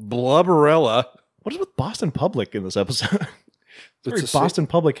 Blubberella. What is with Boston Public in this episode? It's It's a a Boston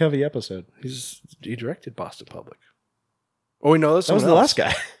Public heavy episode. He directed Boston Public. Oh, we know this. That was the last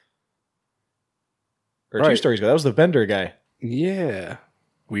guy. Or Right. 2 stories ago. That was the vendor guy. Yeah.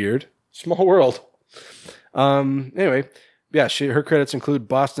 Weird. Small world. Anyway, yeah, her credits include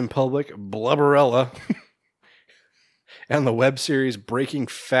Boston Public, Blubberella, and the web series Breaking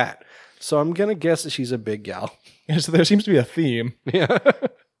Fat. So I'm going to guess that she's a big gal. Yeah, so there seems to be a theme. Yeah.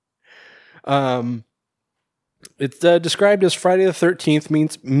 It's described as Friday the 13th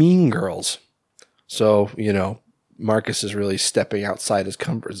means Mean Girls. So, you know, Marcus is really stepping outside his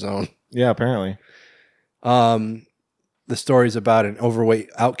comfort zone. Yeah, apparently. The story's about an overweight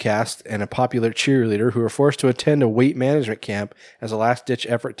outcast and a popular cheerleader who are forced to attend a weight management camp as a last-ditch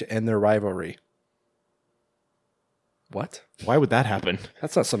effort to end their rivalry. What? Why would that happen?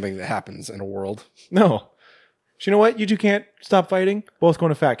 That's not something that happens in a world. No. So you know what? You two can't stop fighting. Both going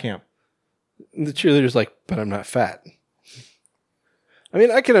to fat camp. And the cheerleader's like, but I'm not fat. I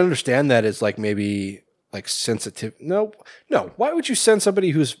mean, I can understand that as like maybe like sensitive. No. Why would you send somebody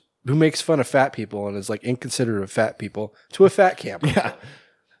who makes fun of fat people and is like inconsiderate of fat people to a fat camp? Yeah.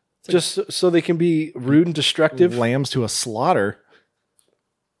 Just so they can be rude and destructive. Lambs to a slaughter.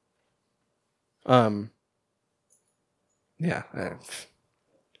 Yeah.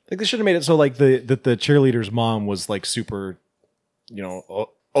 Like they should have made it so like the cheerleader's mom was like super,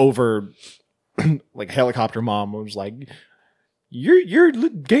 over like helicopter mom was like, you're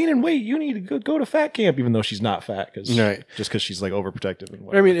gaining weight. You need to go to fat camp, even though she's not fat because she's like overprotective and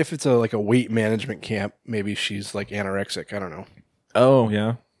whatever. I mean, if it's like a weight management camp, maybe she's like anorexic. I don't know. Oh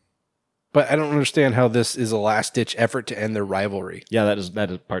yeah, but I don't understand how this is a last ditch effort to end their rivalry. Yeah,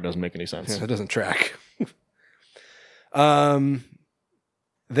 that part doesn't make any sense. Yeah, that doesn't track.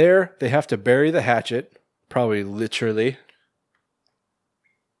 There they have to bury the hatchet, probably literally.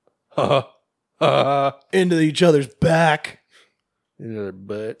 Into each other's back. Into their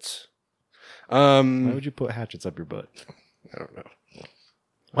butts. Why would you put hatchets up your butt? I don't know.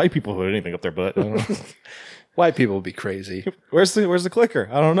 White people put anything up their butt. I don't know. White people would be crazy. Where's the clicker?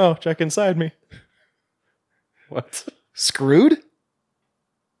 I don't know. Check inside me. What? Screwed?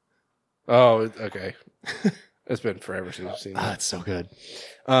 Oh, okay. It's been forever since I've seen that. It's so good.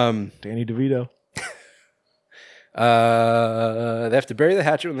 Danny DeVito. They have to bury the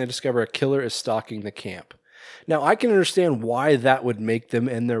hatchet when they discover a killer is stalking the camp. Now, I can understand why that would make them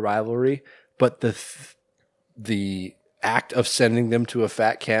end their rivalry, but the act of sending them to a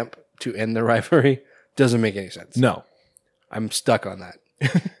fat camp to end their rivalry doesn't make any sense. No. I'm stuck on that.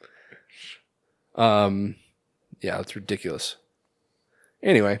 Yeah, it's ridiculous.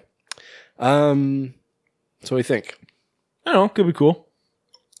 Anyway, so what do you think? I don't know. Could be cool.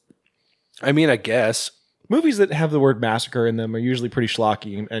 I mean, I guess. Movies that have the word massacre in them are usually pretty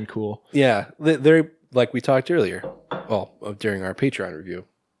schlocky and cool. Yeah, they're like we talked earlier. Well, during our Patreon review,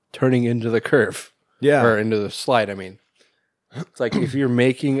 turning into the curve. Yeah. Or into the slide, I mean. It's like if you're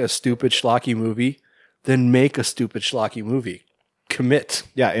making a stupid schlocky movie, then make a stupid schlocky movie. Commit.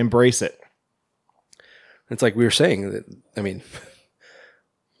 Yeah, embrace it. It's like we were saying that, I mean,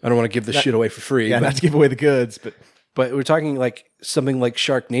 I don't want to give this shit away for free. Yeah, not to give away the goods, but we're talking like something like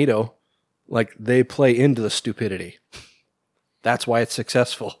Sharknado. Like they play into the stupidity. That's why it's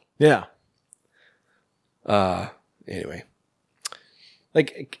successful. Yeah. Anyway.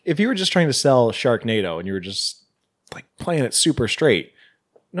 Like if you were just trying to sell Sharknado and you were just like playing it super straight,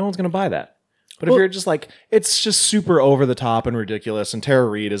 no one's going to buy that. But if you're just like, it's just super over the top and ridiculous and Tara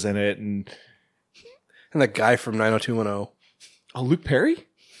Reid is in it and that guy from 90210. Oh, Luke Perry?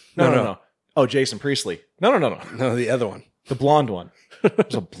 No. Oh, Jason Priestley. No. No, the other one. The blonde one.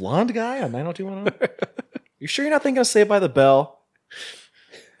 There's a blonde guy on 90210? You sure you're not thinking of Saved by the Bell?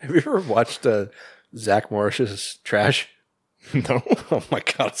 Have you ever watched Zach Morris's Trash? No. Oh my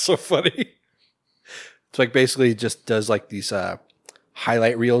God, it's so funny. It's like basically just does like these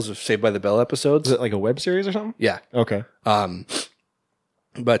highlight reels of Saved by the Bell episodes. Is it like a web series or something? Yeah. Okay.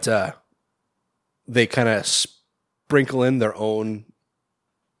 But they kind of sprinkle in their own,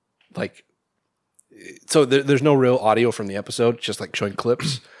 like, so there's no real audio from the episode, just like showing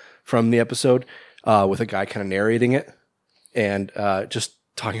clips from the episode with a guy kind of narrating it and just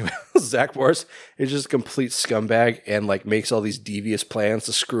talking about Zach Morris is just a complete scumbag and like makes all these devious plans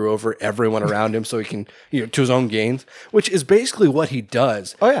to screw over everyone around him so he can, to his own gains, which is basically what he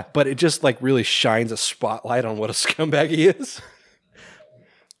does. Oh, yeah. But it just like really shines a spotlight on what a scumbag he is.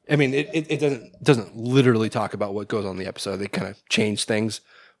 I mean, it doesn't literally talk about what goes on in the episode. They kind of change things,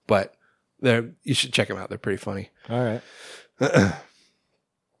 but you should check them out. They're pretty funny. All right.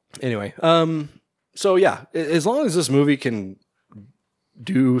 Anyway, so yeah, as long as this movie can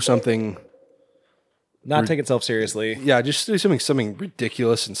do something, Not take itself seriously. yeah, just do something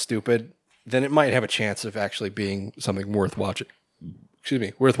ridiculous and stupid, then it might have a chance of actually being something worth watching.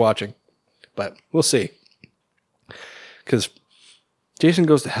 Worth watching. But we'll see. Because Jason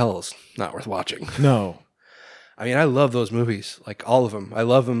Goes to Hell is not worth watching. No. I mean, I love those movies, like all of them. I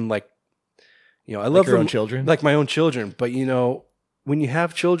love them, like, I love Like your them, own children? like my own children. But when you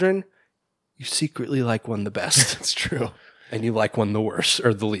have children, you secretly like one the best, It's true. and you like one the worst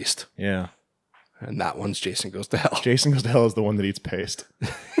or the least. Yeah. And that one's Jason Goes to Hell. Jason Goes to Hell is the one that eats paste.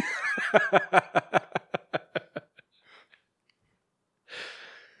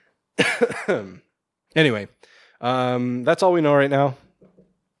 Anyway, That's all we know right now.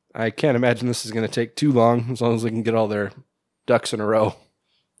 I can't imagine this is going to take too long, as long as they can get all their ducks in a row.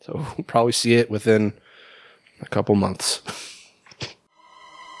 So we'll probably see it within a couple months.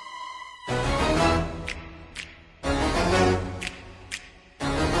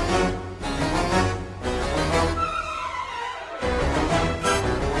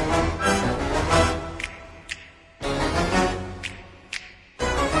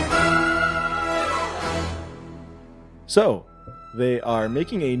 So, they are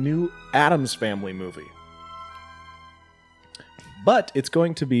making a new Addams Family movie. But it's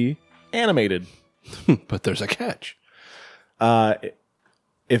going to be animated. But there's a catch.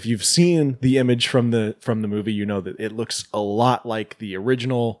 If you've seen the image from the movie, you know that it looks a lot like the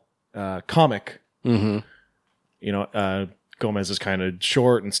original comic. Mm-hmm. You know, Gomez is kind of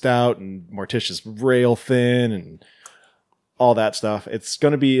short and stout, and Morticia's rail thin, and all that stuff. It's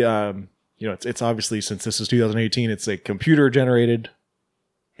going to be, it's obviously, since this is 2018, it's a computer generated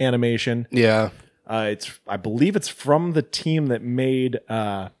animation. Yeah. I believe it's from the team that made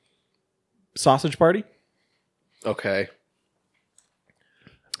Sausage Party. Okay.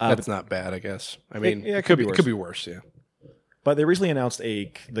 That's not bad, I guess. I mean, it could be worse. It could be worse, yeah. But they recently announced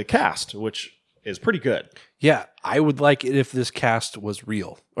the cast, which is pretty good. Yeah, I would like it if this cast was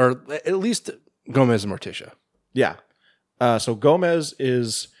real, or at least Gomez and Morticia. Yeah. So Gomez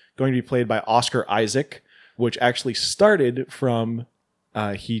is going to be played by Oscar Isaac, which actually started from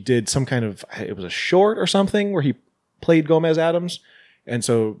he did some kind of, it was a short or something where he played Gomez Addams, and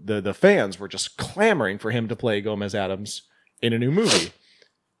so the fans were just clamoring for him to play Gomez Addams in a new movie.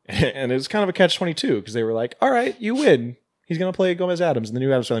 And it was kind of a catch-22 because they were like, all right, you win. He's going to play Gomez Addams in the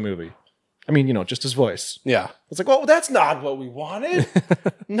new Addams Family movie. I mean, just his voice. Yeah. It's like, well, that's not what we wanted.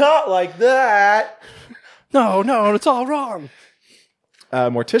 Not like that. No, it's all wrong.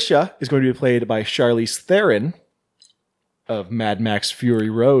 Morticia is going to be played by Charlize Theron of Mad Max Fury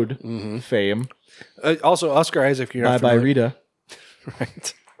Road fame. Also, Oscar Isaac. You're not Bye, familiar- Rita.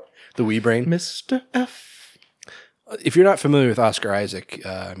 Right. The wee brain. Mr. F. If you're not familiar with Oscar Isaac,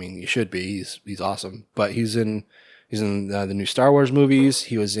 I mean, you should be. He's awesome. But he's in the new Star Wars movies.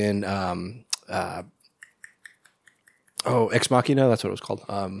 He was in Ex Machina. That's what it was called.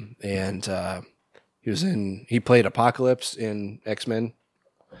 And he played Apocalypse in X-Men.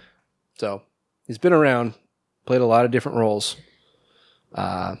 So he's been around, played a lot of different roles,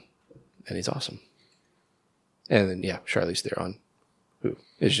 and he's awesome. And then Charlize Theron, who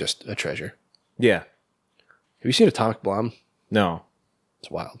is just a treasure. Yeah. Have you seen Atomic Blonde? No.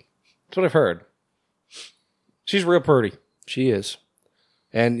 It's wild. That's what I've heard. She's real pretty. She is.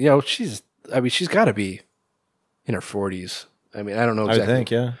 And, she's got to be in her 40s. I mean, I don't know exactly. I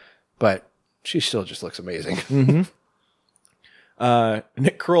think, yeah. But she still just looks amazing. Mm-hmm.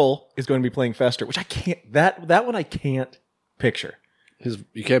 Nick Kroll is going to be playing Fester, which I can't, that one I can't picture.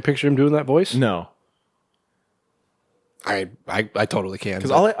 You can't picture him doing that voice? No. I totally can. Because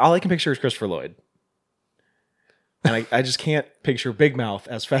all I can picture is Christopher Lloyd. And I just can't picture Big Mouth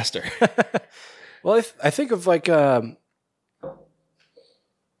as Fester. Well, I think of like the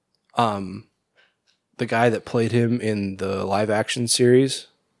guy that played him in the live action series.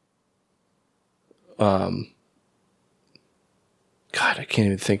 God, I can't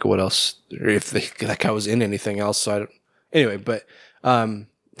even think of what else, or if that guy was in anything else. So I don't. Anyway, but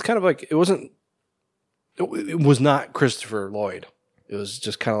it's kind of like it wasn't. It was not Christopher Lloyd. It was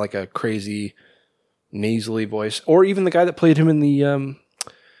just kind of like a crazy, nasally voice, or even the guy that played him in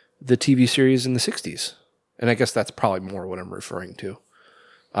the TV series in the 60s. And I guess that's probably more what I'm referring to.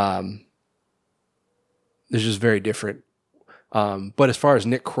 It's just very different. But as far as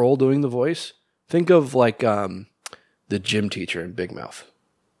Nick Kroll doing the voice, think of like the gym teacher in Big Mouth.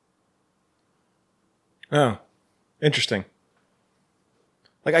 Oh, interesting.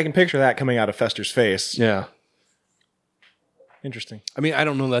 Like I can picture that coming out of Fester's face. Yeah. Interesting. I mean, I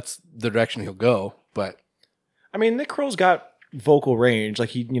don't know that's the direction he'll go, but I mean, Nick Kroll's got vocal range. Like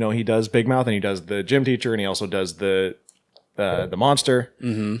he does Big Mouth and he does the gym teacher and he also does the monster,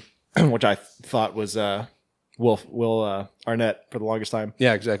 which I thought was Will Arnett for the longest time.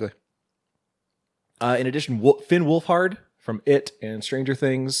 yeah, exactly. In addition, Finn Wolfhard from It and Stranger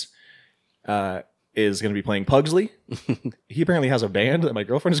Things is going to be playing Pugsley. He apparently has a band that my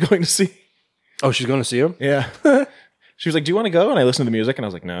girlfriend is going to see. Oh, she's going to see him? Yeah. She was like, do you want to go? And I listened to the music and I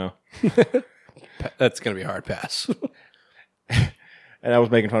was like, no. That's going to be a hard pass. And I was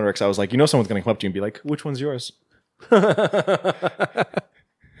making fun of her because I was like, someone's going to come up to you and be like, which one's yours?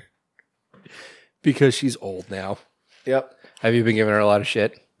 Because she's old now. Yep. Have you been giving her a lot of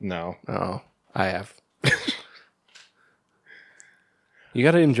shit? No. Oh, I have. You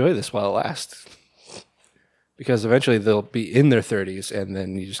got to enjoy this while it lasts. because eventually they'll be in their 30s, and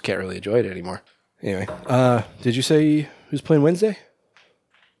then you just can't really enjoy it anymore. Anyway, did you say who's playing Wednesday?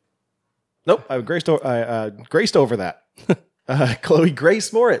 Nope, I graced over that. Chloe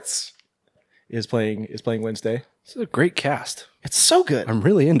Grace Moritz is playing Wednesday. This is a great cast. It's so good. I'm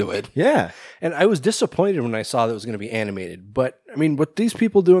really into it. Yeah. And I was disappointed when I saw that it was going to be animated. But, I mean, with these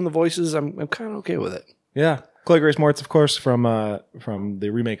people doing the voices, I'm kind of okay with it. Yeah. Chloe Grace Moritz, of course, from the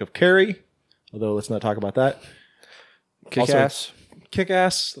remake of Carrie. Although, let's not talk about that. Kick-Ass.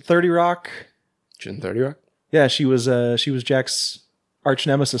 Kick-Ass, 30 Rock. She's in 30 Rock? Yeah, she was Jack's arch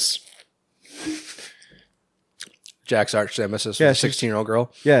nemesis. Jack's arch nemesis, Yeah, a 16-year-old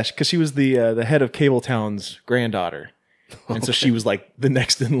girl. Yeah, because she was the head of Cabletown's granddaughter. And so she was like the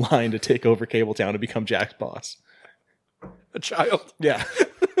next in line to take over Cabletown and become Jack's boss. A child. Yeah.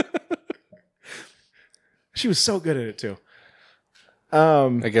 She was so good at it too.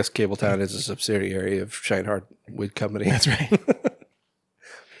 I guess Cabletown is a subsidiary of Scheinhardt Wood Company. That's right.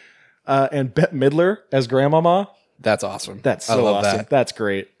 And Bette Midler as Grandmama. That's awesome. That's so I love awesome. that. That's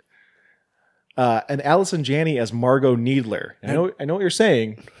great. And Allison Janney as Margot Needler. I know what you're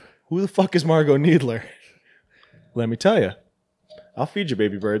saying. Who the fuck is Margot Needler? Let me tell you. I'll feed you,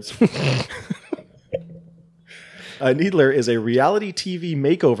 baby birds. Needler is a reality TV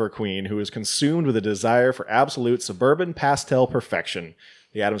makeover queen who is consumed with a desire for absolute suburban pastel perfection.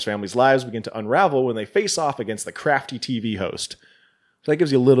 The Addams family's lives begin to unravel when they face off against the crafty TV host. So that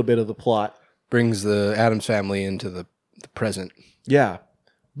gives you a little bit of the plot. Brings the Addams family into the present. Yeah.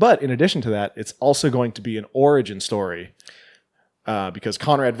 But in addition to that, it's also going to be an origin story. Because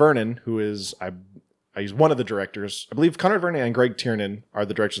Conrad Vernon, who is, he's one of the directors. I believe Conrad Vernon and Greg Tiernan are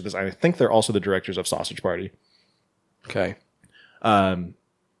the directors of this. I think they're also the directors of Sausage Party. Okay. Like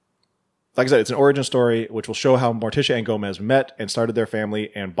I said, it's an origin story which will show how Morticia and Gomez met and started their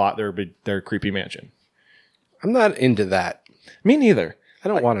family and bought their creepy mansion. I'm not into that. Me neither. I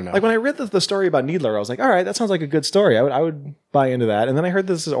don't want to know. Like when I read the story about Needler, I was like, all right, that sounds like a good story. I would buy into that. And then I heard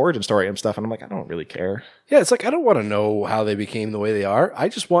this is origin story and stuff, and I'm like, I don't really care. Yeah, it's like I don't want to know how they became the way they are. I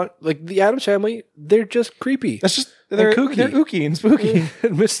just want, like, the Addams family, they're just creepy. That's just they're kooky. They're ooky and spooky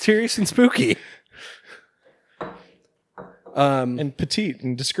and mysterious and spooky. and petite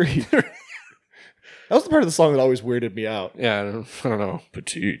and discreet. That was the part of the song that always weirded me out. Yeah, I don't know.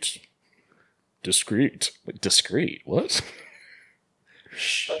 Petite, discreet, discreet. What?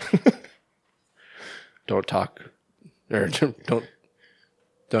 Shh. Don't talk. Or don't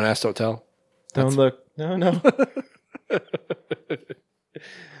ask, don't tell. Don't look. No.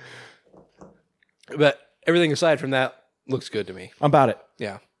 But everything aside from that looks good to me. I'm about it.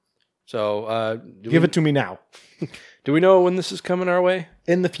 Yeah. So Give it to me now. Do we know when this is coming our way?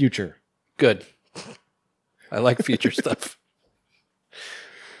 In the future. Good. I like future stuff.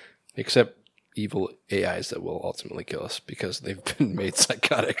 Except evil AIs that will ultimately kill us because they've been made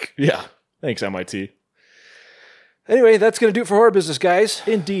psychotic. Yeah. Thanks, MIT. Anyway, that's going to do it for horror business, guys.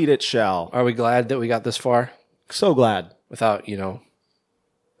 Indeed it shall. Are we glad that we got this far So glad. without, I don't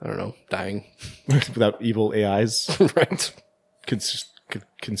know, dying? Without evil AIs Right.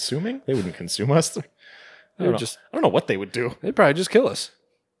 consuming? They wouldn't consume us. I would don't know what they would do. They'd probably just kill us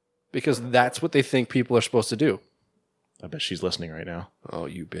because that's what they think people are supposed to do. I bet she's listening right now. Oh,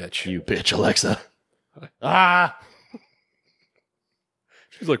 you bitch. You bitch, Alexa. Ah!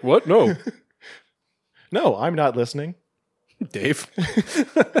 She's like, what? No. No, I'm not listening. Dave.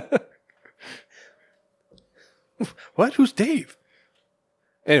 What? Who's Dave?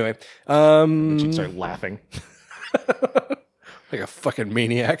 Anyway. She'd start laughing. Like a fucking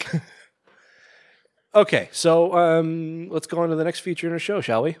maniac. Okay, so let's go on to the next feature in our show,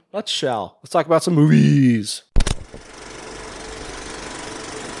 shall we? Let's shall. Let's talk about some movies.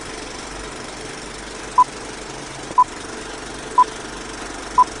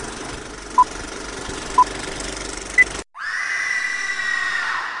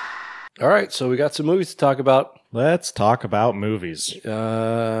 All right, so we got some movies to talk about. Let's talk about movies.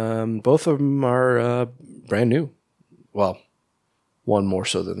 Both of them are brand new. Well, one more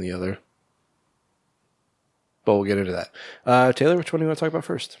so than the other. But we'll get into that. Taylor, which one do you want to talk about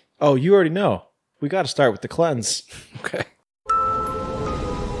first? Oh, you already know. We got to start with The Cleanse. Okay.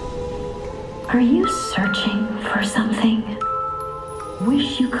 Are you searching for something?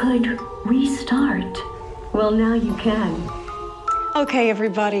 Wish you could restart? Well, now you can. Okay,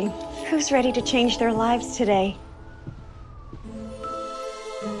 everybody. Who's ready to change their lives today?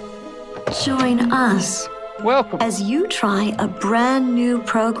 Join us Welcome. as you try a brand new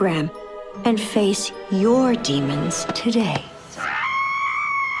program and face your demons today.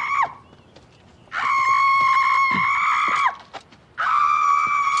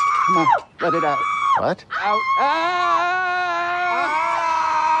 Come on, let it out. What?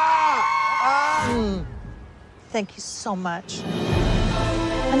 Thank you so much.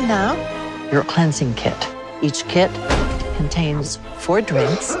 And now, your cleansing kit. Each kit contains 4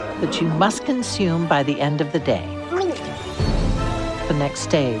 drinks that you must consume by the end of the day. The next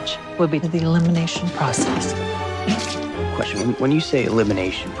stage will be the elimination process. Question. When you say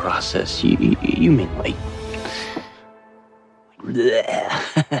elimination process, you mean like...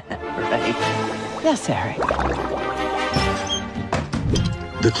 right? Yes, Eric.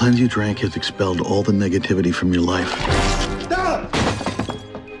 The cleanse you drank has expelled all the negativity from your life.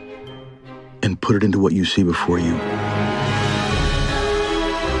 And put it into what you see before you.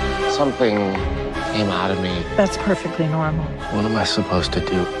 Something came out of me. That's perfectly normal. What am I supposed to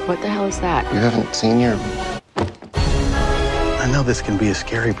do? What the hell is that? You haven't seen your... I know this can be a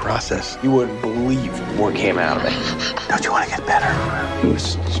scary process. You wouldn't believe what came out of me. Don't you want to get better? It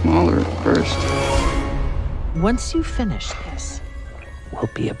was smaller at first. Once you finish this, will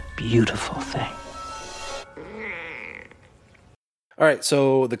be a beautiful thing. All right,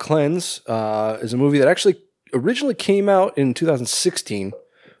 so The Cleanse is a movie that actually originally came out in 2016.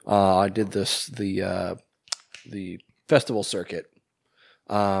 I did the festival circuit,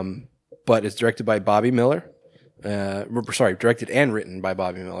 but it's directed by Bobby Miller. Directed and written by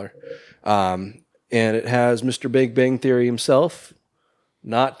Bobby Miller. And it has Mr. Big Bang Theory himself,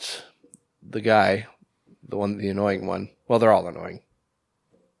 not the guy, the annoying one. Well, they're all annoying.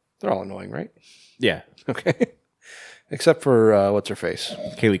 They're all annoying, right? Yeah. Okay. Except for, what's her face?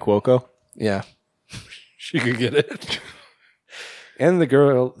 Kaylee Cuoco. Yeah. She could get it. And the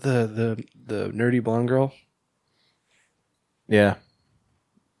girl, the nerdy blonde girl. Yeah.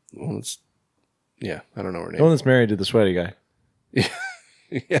 Well, yeah, I don't know her The one name. that's married to the sweaty guy.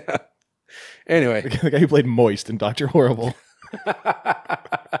 Yeah. Anyway. The guy who played Moist in Dr. Horrible.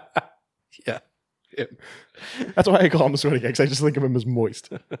 Yeah. That's why I call him the sweaty guy, because I just think of him as moist.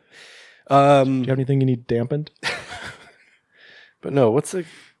 Do you have anything you need dampened? But no, what's the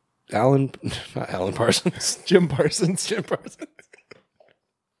not Alan Parsons. Jim Parsons. Jim Parsons.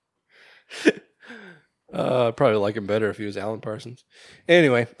 Probably like him better if he was Alan Parsons.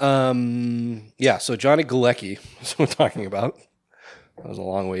 Anyway, yeah, so Johnny Galecki is what we're talking about. That was a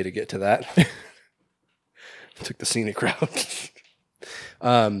long way to get to that. Took the scenic route.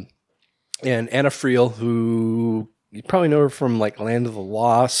 And Anna Friel, who you probably know her from like Land of the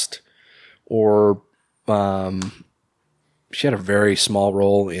Lost, or she had a very small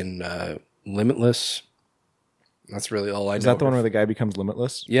role in Limitless. That's really all I know. Is that the one where the guy becomes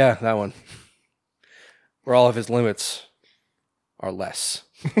limitless? Yeah, that one. Where all of his limits are less.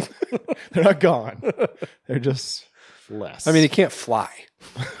 They're not gone. They're just less. I mean, he can't fly.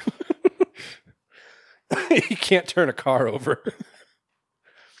 He can't turn a car over.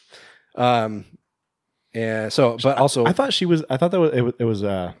 And so, but also, I thought that it was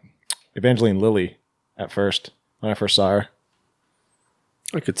Evangeline Lilly at first when I first saw her.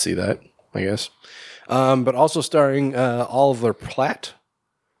 I could see that, I guess. But also starring Oliver Platt,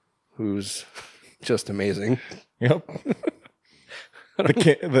 who's just amazing. Yep.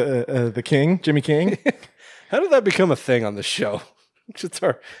 The King, Jimmy King. How did that become a thing on the show? Just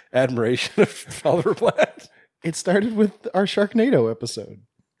our admiration of Oliver Platt. It started with our Sharknado episode.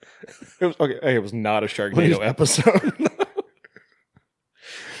 It was okay. Hey, it was not a Sharknado episode.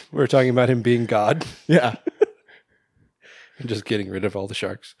 We were talking about him being God. Yeah. And just getting rid of all the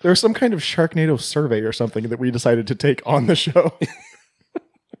sharks. There was some kind of Sharknado survey or something that we decided to take on the show.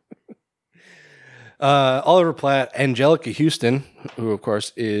 Oliver Platt, Angelica Houston, who of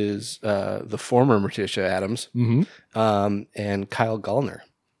course is the former Morticia Addams, and Kyle Gallner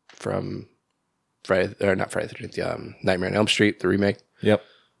from Nightmare on Elm Street, the remake. Yep.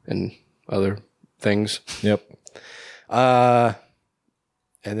 And other things. Yep. And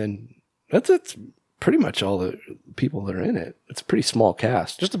then that's pretty much all the people that are in it. It's a pretty small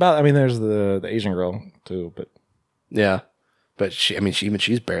cast. Just about. I mean, there's the Asian girl too, but yeah, but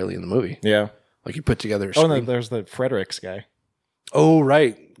she's barely in the movie. Yeah. Like you put together. Oh, no, there's the Fredericks guy. Oh,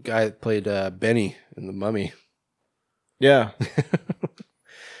 right, guy that played Benny in The Mummy. Yeah.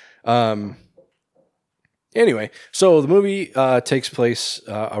 Anyway, so the movie takes place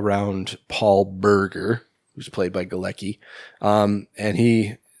around Paul Berger, who's played by Galecki, and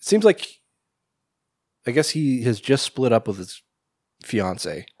he seems like, I guess he has just split up with his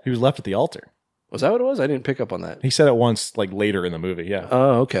fiance. He was left at the altar. Was that what it was? I didn't pick up on that. He said it once, like later in the movie. Yeah.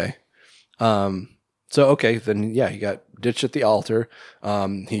 Oh, okay. So okay, then yeah, he got ditched at the altar.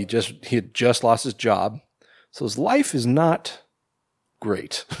 He had just lost his job, so his life is not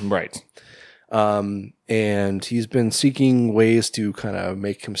great. Right. And he's been seeking ways to kind of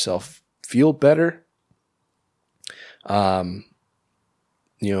make himself feel better, Trying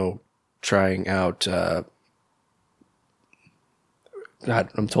out. God,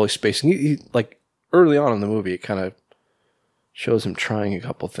 I'm totally spacing. He like early on in the movie, it kind of shows him trying a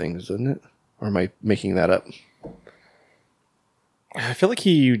couple things, doesn't it? Or am I making that up? I feel like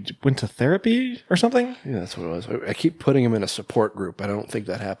he went to therapy or something. Yeah, that's what it was. I keep putting him in a support group. I don't think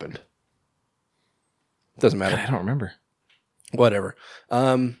that happened. Doesn't matter. God, I don't remember. Whatever.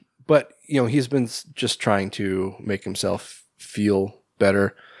 But he's been just trying to make himself feel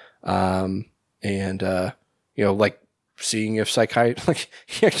better, like seeing if psychiatry. Like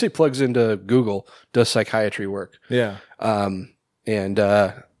he actually plugs into Google, does psychiatry work? Yeah.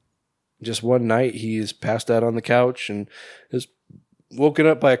 Just one night he's passed out on the couch and is woken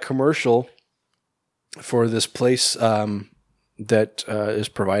up by a commercial for this place that is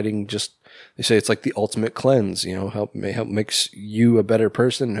providing just. They say it's like the ultimate cleanse, help makes you a better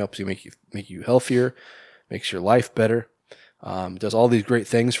person, helps you make you healthier, makes your life better, does all these great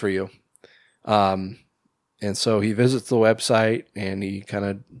things for you. And so he visits the website and he kind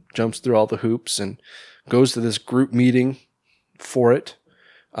of jumps through all the hoops and goes to this group meeting for it,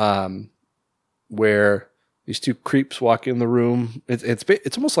 where these two creeps walk in the room.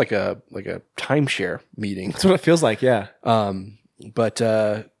 It's almost like a timeshare meeting. That's what it feels like. Yeah. But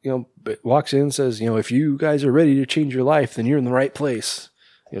walks in and says, if you guys are ready to change your life, then you're in the right place.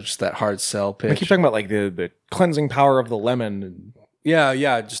 Just that hard sell pitch. I keep talking about like the cleansing power of the lemon.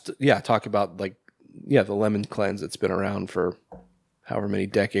 And talk about the lemon cleanse that's been around for however many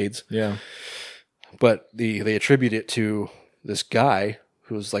decades. Yeah. But they attribute it to this guy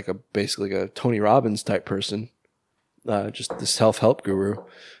who's like basically a Tony Robbins type person, just this self-help guru.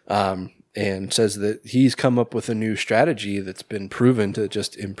 And says that he's come up with a new strategy that's been proven to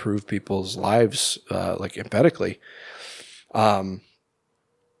just improve people's lives, like emphatically. And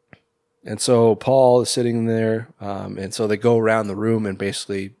so Paul is sitting there, and so they go around the room and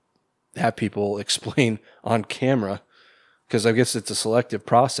basically have people explain on camera, because I guess it's a selective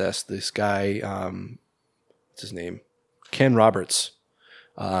process. This guy, what's his name? Ken Roberts.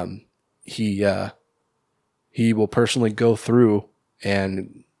 He will personally go through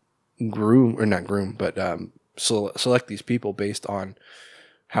and select these people based on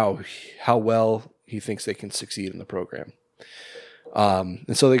how well he thinks they can succeed in the program.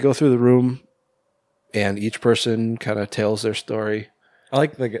 And so they go through the room and each person kind of tells their story. I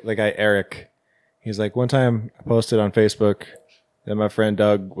like the guy, Eric. He's like, one time I posted on Facebook that my friend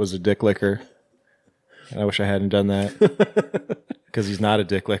Doug was a dick licker. And I wish I hadn't done that because he's not a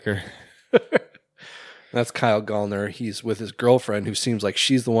dick licker. That's Kyle Gallner. He's with his girlfriend, who seems like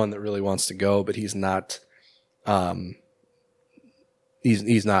she's the one that really wants to go, but he's not.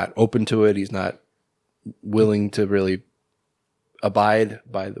 He's not open to it. He's not willing to really abide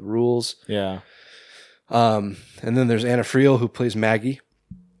by the rules. Yeah. And then there's Anna Friel, who plays Maggie.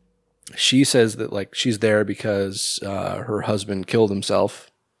 She says that like she's there because her husband killed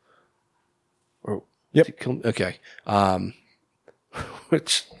himself. Yep. Okay. Paul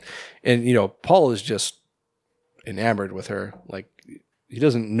is just enamored with her. Like he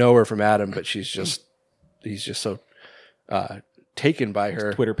doesn't know her from Adam, but he's just so taken by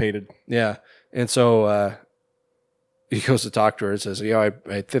her. Twitter pated. Yeah. And so he goes to talk to her and says, I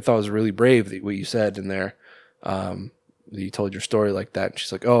thought it was really brave what you said in there. That you told your story like that. And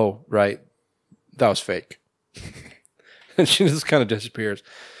she's like, oh, right. That was fake. And she just kind of disappears.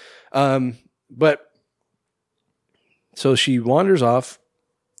 But so she wanders off.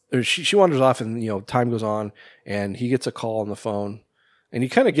 She wanders off and, time goes on and he gets a call on the phone and you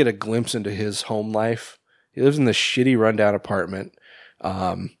kind of get a glimpse into his home life. He lives in this shitty rundown apartment.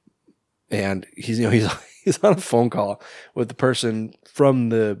 And he's on a phone call with the person from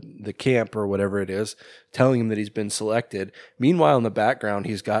the camp or whatever it is, telling him that he's been selected. Meanwhile, in the background,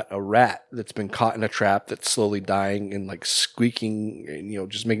 he's got a rat that's been caught in a trap that's slowly dying and like squeaking and,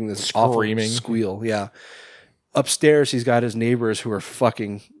 just making this Screaming. awful squeal. Yeah. Upstairs, he's got his neighbors who are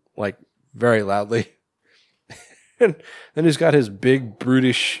fucking like very loudly. And then he's got his big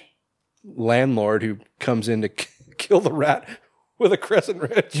brutish landlord who comes in to kill the rat with a crescent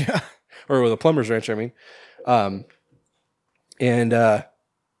wrench. Yeah. Or with a plumber's wrench, I mean. So there's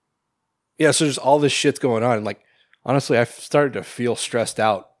all this shit's going on. And like, honestly, I started to feel stressed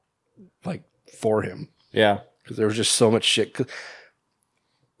out like for him. Yeah. Because there was just so much shit.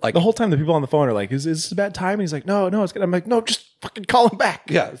 Like the whole time the people on the phone are like, is this a bad time? And he's like, no, it's good. I'm like, no, just fucking call him back.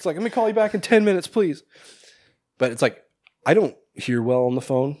 Yeah. It's like, let me call you back in 10 minutes, please. But it's like, I don't hear well on the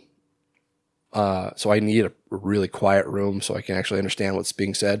phone. So I need a really quiet room so I can actually understand what's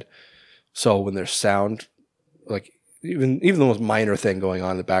being said. So when there's sound, like even the most minor thing going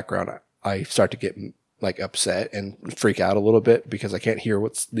on in the background, I start to get like upset and freak out a little bit because I can't hear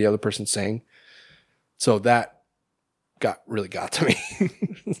what's the other person saying. So that really got to me.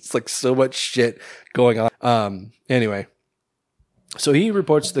 It's like so much shit going on. Anyway, so he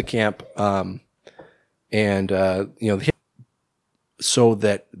reports to the camp, so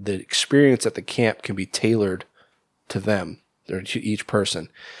that the experience at the camp can be tailored to them, or to each person.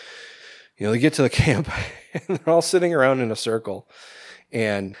 They get to the camp and they're all sitting around in a circle,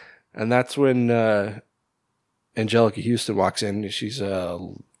 and that's when Angelica Houston walks in. She's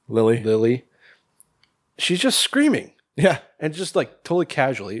Lily. She's just screaming. Yeah. And just like totally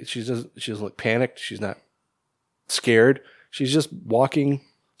casually. She doesn't look panicked. She's not scared. She's just walking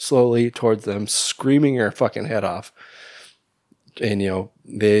slowly towards them, screaming her fucking head off. And,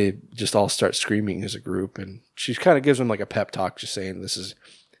 they just all start screaming as a group. And she kind of gives them like a pep talk, just saying this is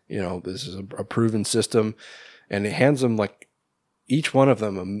a proven system. And it hands them like each one of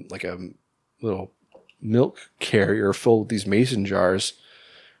them like a little milk carrier full of these mason jars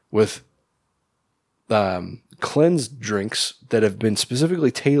with cleansed drinks that have been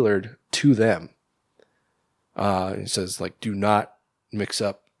specifically tailored to them. It says like, do not mix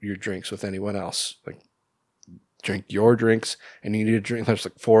up your drinks with anyone else. Like, drink your drinks, and you need to drink. There's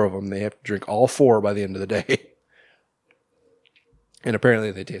like 4 of them. They have to drink all 4 by the end of the day. And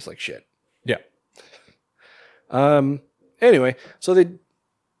apparently they taste like shit. Yeah. Anyway, so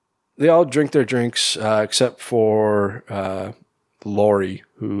they all drink their drinks, except for Lori,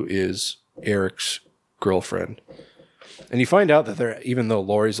 who is Eric's girlfriend. And you find out that even though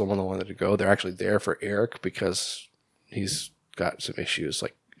Lori's the one that wanted to go, they're actually there for Eric because he's got some issues.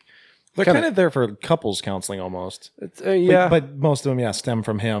 Like, they're kind of there for couples counseling almost. Yeah. But most of them, stem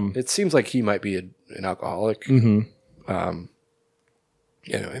from him. It seems like he might be an alcoholic. Mm-hmm.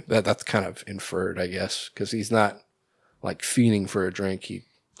 Anyway, that's kind of inferred, I guess, because he's not like fiending for a drink.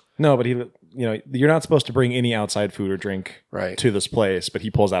 No, but you're not supposed to bring any outside food or drink to this place, but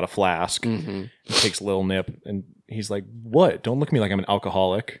he pulls out a flask, mm-hmm. He takes a little nip, and he's like, what? Don't look at me like I'm an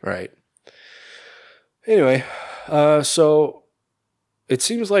alcoholic. Right. Anyway, so it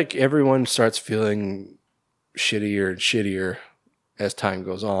seems like everyone starts feeling shittier and shittier as time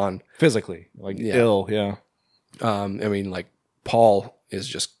goes on. Physically, ill, yeah. I mean, like, Paul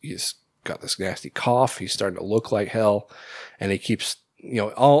he's got this nasty cough. He's starting to look like hell, and he keeps,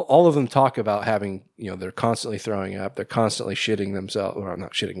 all of them talk about having, they're constantly throwing up. They're constantly shitting themselves, or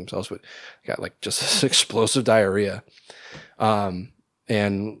not shitting themselves, but got like just this explosive diarrhea.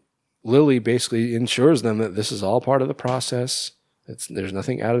 And Lily basically ensures them that this is all part of the process. There's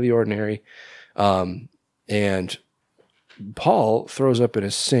nothing out of the ordinary. And Paul throws up in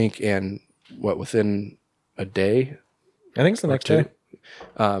his sink, and within a day, I think it's the next day.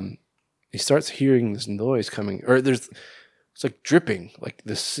 He starts hearing this noise coming, or it's like dripping. Like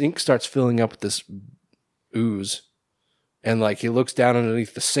the sink starts filling up with this ooze, and like he looks down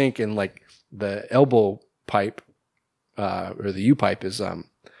underneath the sink, and like the elbow pipe, or the U pipe is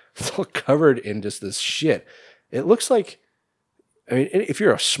it's all covered in just this shit. It looks like, I mean, if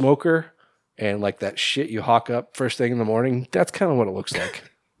you're a smoker and like that shit you hawk up first thing in the morning, that's kind of what it looks like.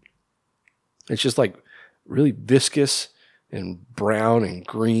 It's just like really viscous and brown and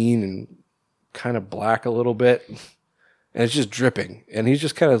green and kind of black a little bit. And it's just dripping. And he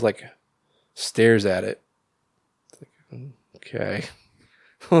just kind of like stares at it. It's like, okay.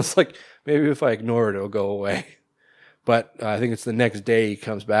 It's like, maybe if I ignore it, it'll go away. But I think it's the next day he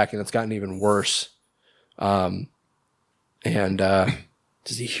comes back and it's gotten even worse. Does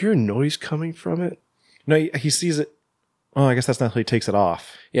he hear noise coming from it? No, he sees it. Oh, I guess that's not how he takes it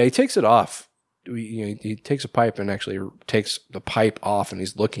off. Yeah, he takes it off. He takes a pipe and actually takes the pipe off, and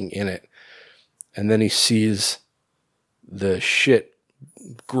he's looking in it. And then he sees the shit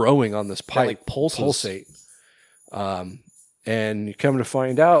growing on this pipe, like pulsate. And you come to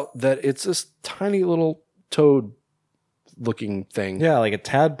find out that it's this tiny little toad-looking thing. Yeah, like a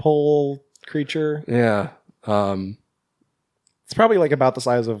tadpole creature. Yeah. It's probably like about the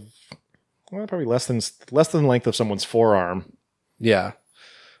size of, probably less than the length of someone's forearm. Yeah.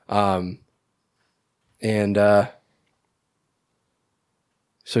 So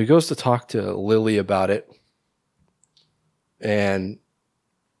he goes to talk to Lily about it, and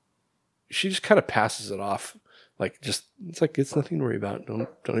she just kind of passes it off. It's nothing to worry about. Don't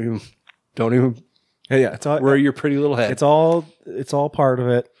even. Yeah. It's all, worry your pretty little head. It's all part of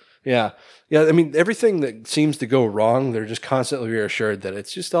it. Yeah. Yeah. I mean, everything that seems to go wrong, they're just constantly reassured that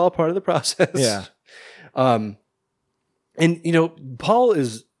it's just all part of the process. Yeah. And Paul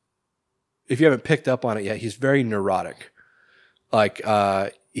is, if you haven't picked up on it yet, he's very neurotic. Like,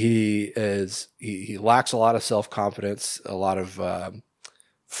 he lacks a lot of self-confidence, a lot of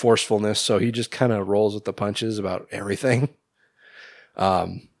forcefulness, so he just kind of rolls with the punches about everything.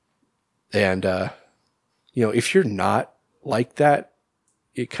 If you're not like that,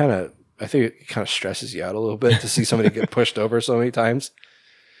 I think it kind of stresses you out a little bit to see somebody get pushed over so many times.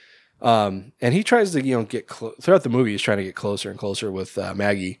 And he tries to, get throughout the movie, he's trying to get closer and closer with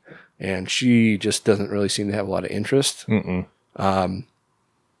Maggie, and she just doesn't really seem to have a lot of interest.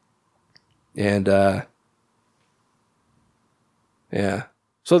 Yeah.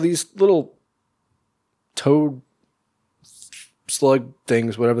 So these little toad slug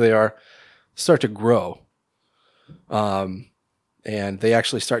things, whatever they are, start to grow. And they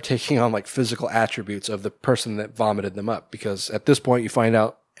actually start taking on like physical attributes of the person that vomited them up, because at this point you find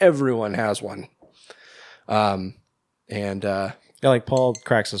out everyone has one. Like Paul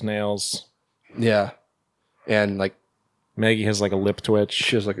cracks his nails. Yeah. And like Maggie has like a lip twitch.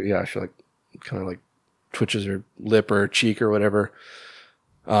 she has she kind of like twitches her lip or cheek or whatever.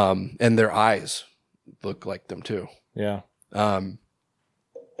 And their eyes look like them too. Yeah.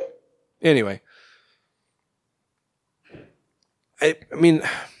 Anyway, I mean, I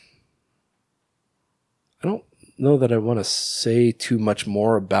don't know that I want to say too much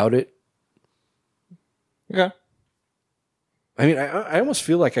more about it. Okay. I mean, I almost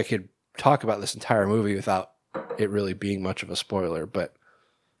feel like I could talk about this entire movie without it really being much of a spoiler, but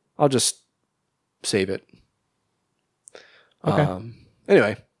I'll just save it. Okay.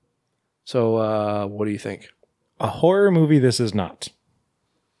 Anyway, so what do you think? A horror movie this is not.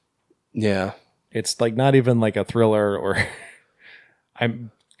 Yeah. It's like not even like a thriller, or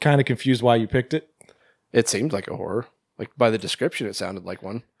I'm kind of confused why you picked it. It seemed like a horror. Like by the description, it sounded like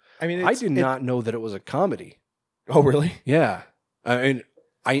one. I mean, I did not know that it was a comedy. Oh, really? Yeah. I mean,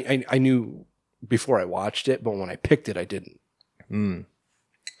 I knew before I watched it, but when I picked it, I didn't.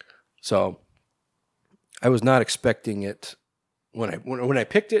 So I was not expecting it when I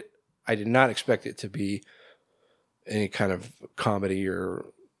picked it. I did not expect it to be any kind of comedy or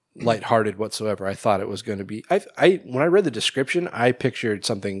lighthearted whatsoever. I thought it was going to be. When I read the description, I pictured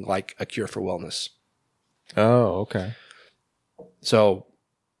something like A Cure for Wellness. Oh, okay. So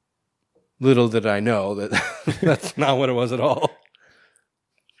little did I know that that's not what it was at all.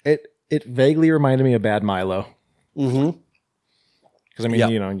 It vaguely reminded me of Bad Milo. Mm-hmm. Because I mean,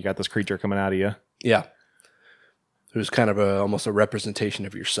 you got this creature coming out of you. Yeah. It was kind of almost a representation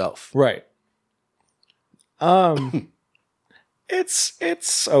of yourself. Right.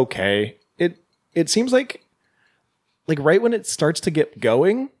 It's okay. It seems like right when it starts to get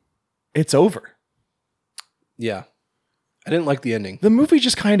going, it's over. Yeah. I didn't like the ending. The movie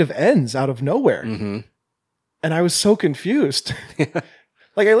just kind of ends out of nowhere. Mm-hmm. And I was so confused.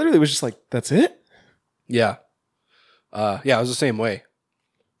 Like I literally was just like, that's it? Yeah. Yeah, it was the same way.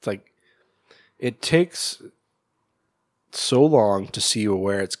 It's like it takes so long to see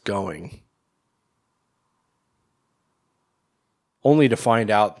where it's going, only to find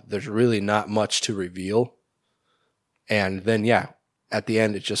out that there's really not much to reveal. And then, at the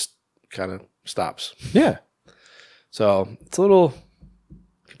end, it just kind of stops. Yeah. So it's a little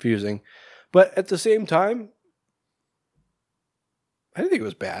confusing. But at the same time, I didn't think it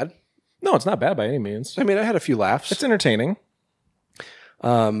was bad. No, it's not bad by any means. I mean, I had a few laughs. It's entertaining.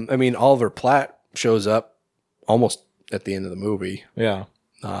 I mean, Oliver Platt shows up almost at the end of the movie. Yeah.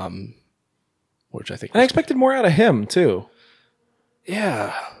 Which I think... And I expected more out of him, too.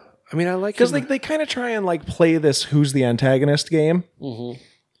 Yeah. I mean, I like... Because they kind of try and like play this who's the antagonist game. Mm-hmm.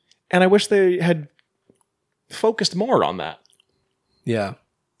 And I wish they had focused more on that. Yeah.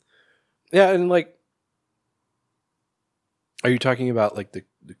 Yeah, and like... Are you talking about like the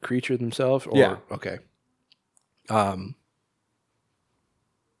creature themselves? Or, yeah. Okay.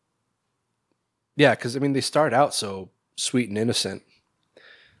 Yeah, because I mean, they start out so sweet and innocent.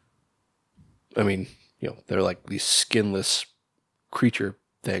 I mean, they're like these skinless creature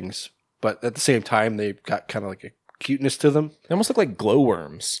things, but at the same time, they've got kind of like a cuteness to them. They almost look like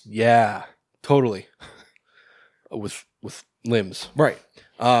glowworms. Yeah, totally. with limbs, right?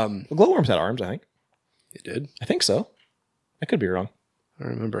 Well, glowworms had arms, I think. It did. I think so. I could be wrong. I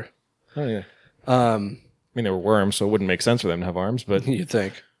don't remember. Oh yeah. I mean, they were worms, so it wouldn't make sense for them to have arms, but you'd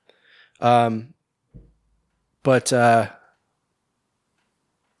think. But where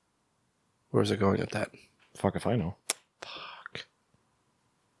was I going with that? Fuck if I know. Fuck.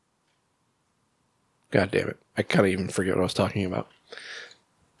 God damn it. I kind of even forget what I was talking about.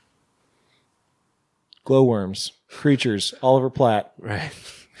 Glowworms, creatures, Oliver Platt. Right.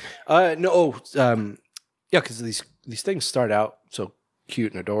 Because these things start out so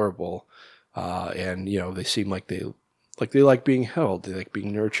cute and adorable, and they seem like they like being held, they like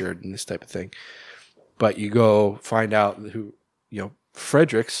being nurtured and this type of thing. But you go find out who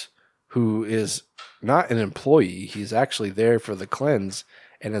Fredericks, who is not an employee, he's actually there for the cleanse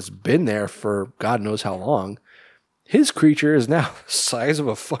and has been there for God knows how long. His creature is now the size of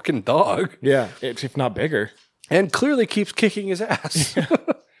a fucking dog. Yeah, if not bigger. And clearly keeps kicking his ass.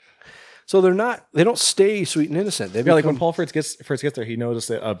 So they don't stay sweet and innocent. They Like when Paul first gets there, he noticed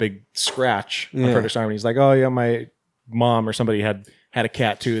a big scratch on Frederick's arm, and he's like, "Oh yeah, my mom or somebody had a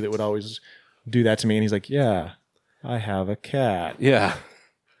cat too that would always do that to me." And he's like, "Yeah, I have a cat." Yeah.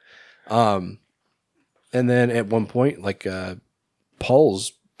 And then at one point, like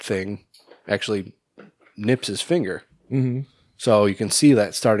Paul's thing actually nips his finger. Mm-hmm. So you can see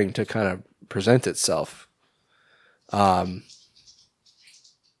that starting to kind of present itself.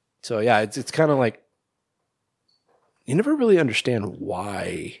 So yeah, it's kind of like you never really understand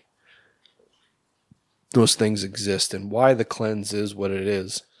why those things exist and why the cleanse is what it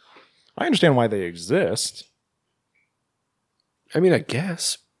is. I understand why they exist. I mean, I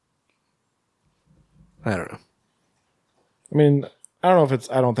guess. I don't know. I mean, I don't know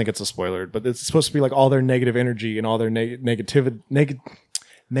if I don't think it's a spoiler, but it's supposed to be like all their negative energy and all their negativity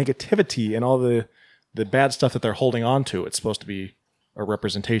and all the bad stuff that they're holding on to. It's supposed to be a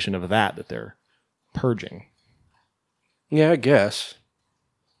representation of that they're purging. Yeah, I guess.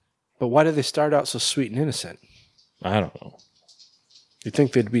 But why do they start out so sweet and innocent? I don't know. You'd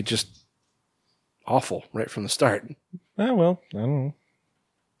think they'd be just awful right from the start. Well, I don't know.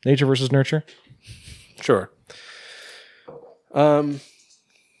 Nature versus nurture. Sure.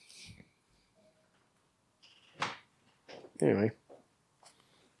 Anyway.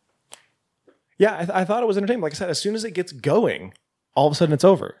 Yeah, I thought it was entertaining. Like I said, as soon as it gets going, all of a sudden it's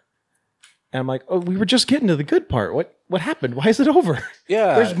over. And I'm like, oh, we were just getting to the good part. What happened? Why is it over?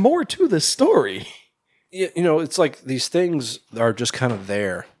 Yeah. There's more to this story. Yeah, it's like these things are just kind of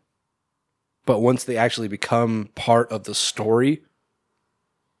there. But once they actually become part of the story,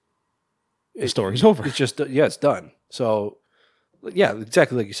 The story's over. it's just, it's done. So, yeah,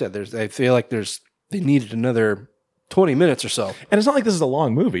 exactly like you said. I feel like they needed another 20 minutes or so. And it's not like this is a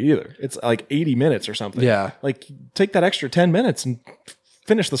long movie either. It's like 80 minutes or something. Yeah. Like, take that extra 10 minutes and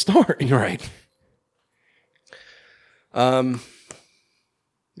finish the story. Right. Yeah.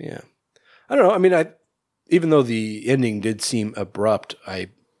 I don't know. I mean, even though the ending did seem abrupt, I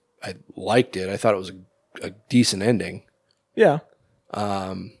liked it. I thought it was a decent ending. Yeah.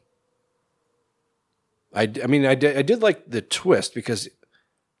 I did like the twist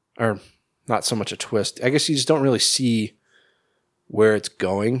or not so much a twist. I guess you just don't really see where it's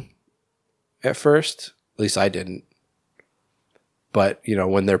going at first. At least I didn't. But,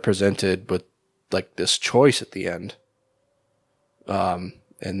 when they're presented with like this choice at the end,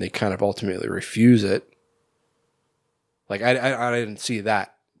 and they kind of ultimately refuse it. Like I didn't see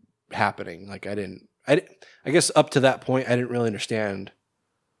that happening. Like I guess up to that point, I didn't really understand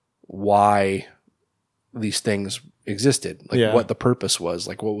why these things existed, like what the purpose was,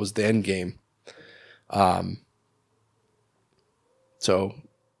 like what was the end game. So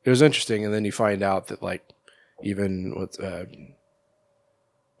it was interesting. And then you find out that like, even with,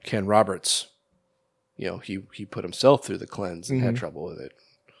 Ken Roberts, he put himself through the cleanse and had trouble with it,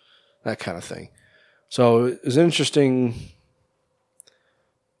 that kind of thing. So it was interesting.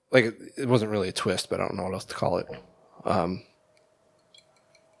 Like it wasn't really a twist, but I don't know what else to call it.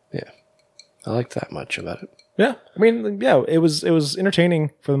 Yeah, I liked that much about it. Yeah. I mean, yeah, it was entertaining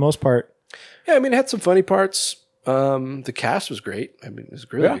for the most part. Yeah, I mean, it had some funny parts. The cast was great. I mean, it was a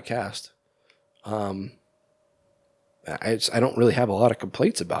really good cast. I don't really have a lot of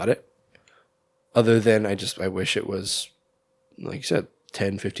complaints about it, other than I wish it was, like you said,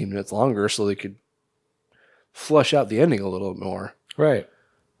 10, 15 minutes longer so they could flush out the ending a little more. Right.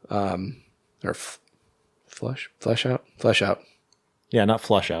 Or flesh out. Yeah, not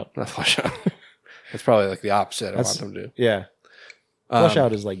flush out. Not flush out. That's probably like the opposite. I want them to do. Yeah. Flush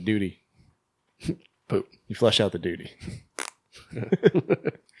out is like duty. Poop. You flush out the duty.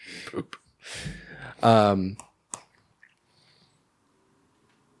 Poop.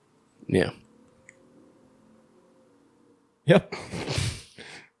 Yeah. Yep.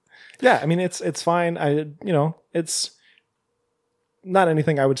 Yeah, I mean it's fine. It's not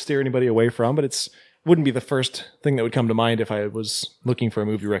anything I would steer anybody away from, but it's wouldn't be the first thing that would come to mind if I was looking for a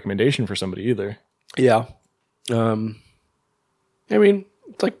movie recommendation for somebody either. Yeah. I mean,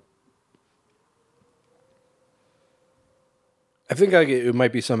 it's like I think it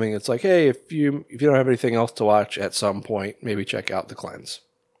might be something that's like, hey, if you don't have anything else to watch at some point, maybe check out The Cleanse.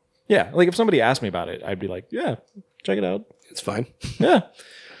 Yeah, like if somebody asked me about it, I'd be like, yeah, check it out. It's fine. Yeah.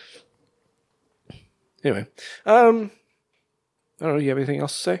 Anyway, I don't know. You have anything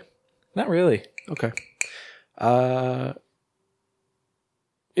else to say? Not really. Okay.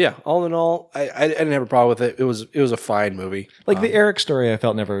 Yeah, all in all, I didn't have a problem with it. It was a fine movie. Like the Eric story, I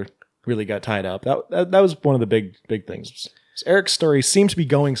felt never really got tied up. That was one of the big things. Eric's story seemed to be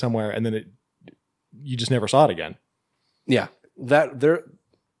going somewhere, and then you just never saw it again. Yeah, that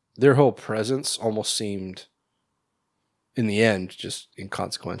their whole presence almost seemed, in the end, just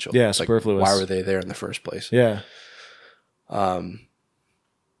inconsequential. Yeah, Like, superfluous. why were they there in the first place? Yeah. So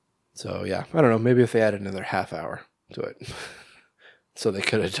yeah, I don't know. Maybe if they added another half hour to it, so they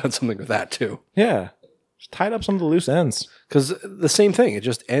could have done something with that too. Yeah. Just tied up some of the loose ends. Because the same thing, it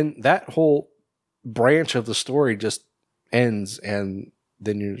just that whole branch of the story just ends, and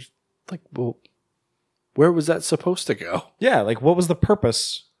then you're just like, well, where was that supposed to go? Yeah, like what was the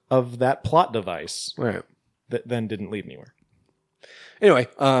purpose of that plot device Right. that then didn't lead anywhere? Anyway,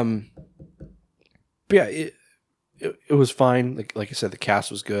 but yeah, it was fine. Like I said, the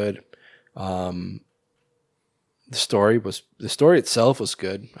cast was good. The story itself was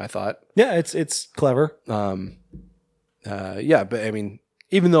good, I thought. Yeah, it's clever. Yeah, but I mean,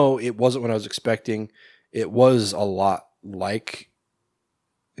 even though it wasn't what I was expecting, it was a lot like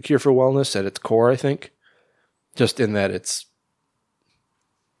The Cure for Wellness at its core, I think. Just in that it's,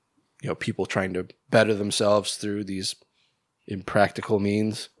 people trying to better themselves through these impractical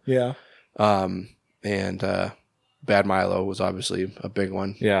means. Yeah. And Bad Milo was obviously a big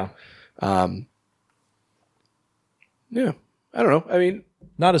one. Yeah. Yeah. I don't know. I mean,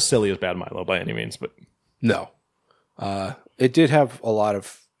 not as silly as Bad Milo by any means, but no. It did have a lot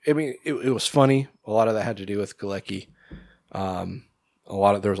of, I mean, it was funny. A lot of that had to do with Galecki. There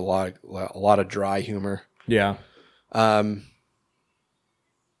was a lot of dry humor. Yeah. I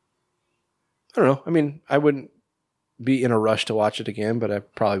don't know. I mean, I wouldn't be in a rush to watch it again, but I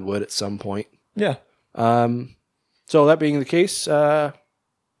probably would at some point. Yeah. So that being the case, I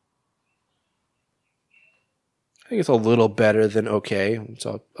think it's a little better than okay.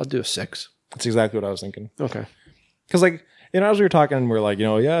 So I'll do a 6. That's exactly what I was thinking. Okay. Because as we were talking, we're like,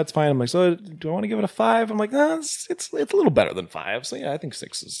 yeah, it's fine. I'm like, so do I want to give it a 5? I'm like, no, it's a little better than 5. So yeah, I think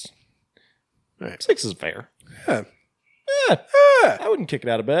 6 is. All right. 6 is fair. Yeah. Yeah. I wouldn't kick it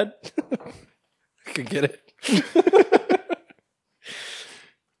out of bed. I could get it.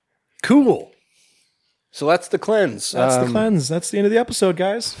 Cool. So that's the cleanse. That's the cleanse. That's the end of the episode,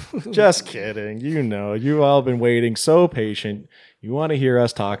 guys. Just kidding. You all been waiting so patient. You want to hear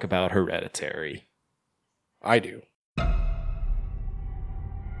us talk about Hereditary. I do.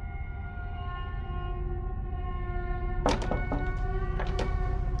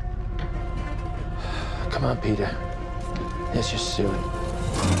 Come on, Peter. It's just soon.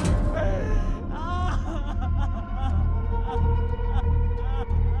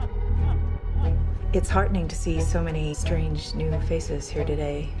 It's heartening to see so many strange new faces here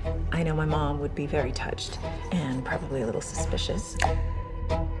today. I know my mom would be very touched and probably a little suspicious.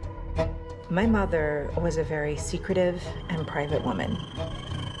 My mother was a very secretive and private woman.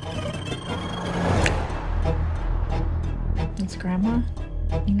 It's Grandma.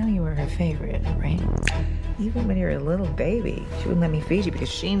 You know you were her favorite, right? Even when you were a little baby, she wouldn't let me feed you because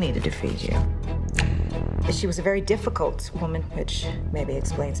she needed to feed you. She was a very difficult woman, which maybe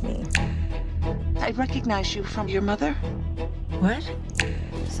explains me. I recognize you from your mother. What?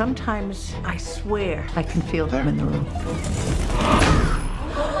 Sometimes I swear I can feel them in the room.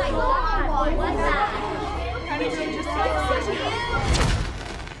 Oh my God! What's that?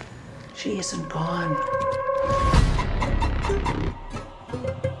 She isn't gone.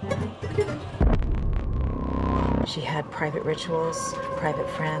 She had private rituals, private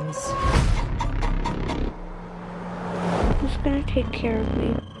friends. Who's gonna take care of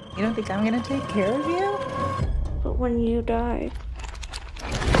me? You don't think I'm gonna take care of you? But when you die.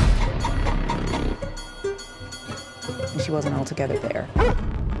 And she wasn't altogether there.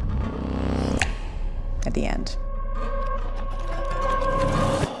 At the end.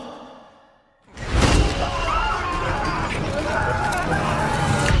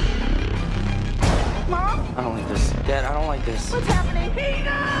 I don't like this. Dad, I don't like this. What's happening? Peter!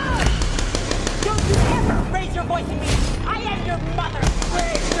 Don't you ever raise your voice at me! I am your mother!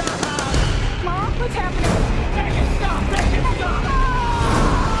 Raise your house! Mom, what's happening? Make it stop! Make it stop!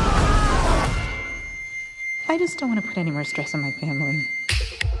 I just don't want to put any more stress on my family.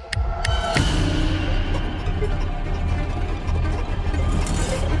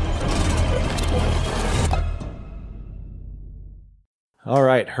 All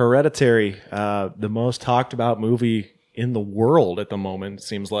right, Hereditary, the most talked about movie in the world at the moment, it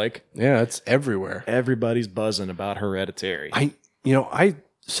seems like. Yeah, it's everywhere. Everybody's buzzing about Hereditary. I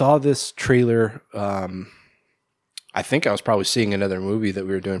saw this trailer. I think I was probably seeing another movie that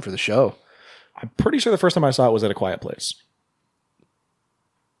we were doing for the show. I'm pretty sure the first time I saw it was at A Quiet Place.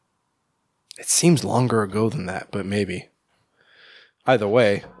 It seems longer ago than that, but maybe. Either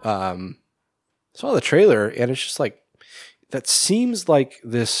way, saw the trailer and it's just like, that seems like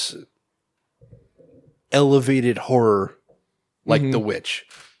this elevated horror, like The Witch.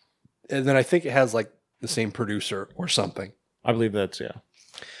 And then I think it has like the same producer or something. I believe that's,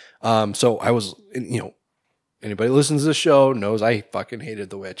 yeah. So I was, anybody who listens to the show knows I fucking hated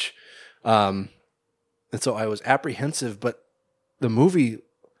The Witch. And so I was apprehensive, but the movie,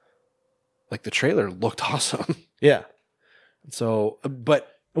 like the trailer looked awesome. Yeah. So,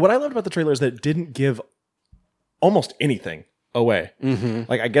 but what I loved about the trailer is that it didn't give almost anything away. Mm-hmm.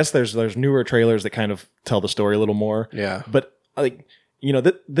 Like, I guess there's newer trailers that kind of tell the story a little more. Yeah. But like,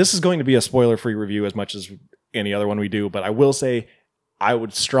 this is going to be a spoiler-free review as much as any other one we do. But I will say, I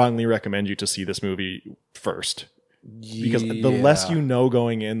would strongly recommend you to see this movie first, because the less you know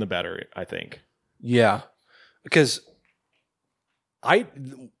going in, the better. I think. Yeah, because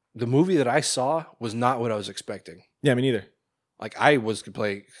the movie that I saw was not what I was expecting. Yeah, me neither. Like, I was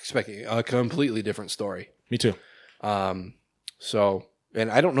expecting a completely different story. Me too. So,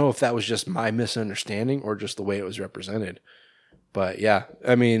 and I don't know if that was just my misunderstanding or just the way it was represented. But yeah,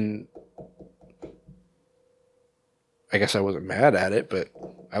 I mean, I guess I wasn't mad at it, but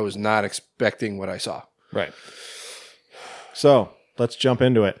I was not expecting what I saw. Right. So let's jump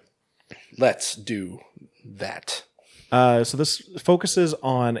into it. Let's do that. So this focuses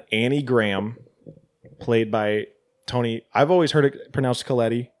on Annie Graham, played by Tony. I've always heard it pronounced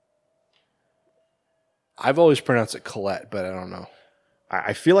Coletti. I've always pronounced it Colette, but I don't know.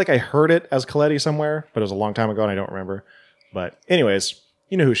 I feel like I heard it as Coletti somewhere, but it was a long time ago and I don't remember. But anyways,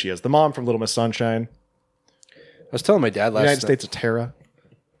 you know who she is. The mom from Little Miss Sunshine. I was telling my dad last night. United States of Terra.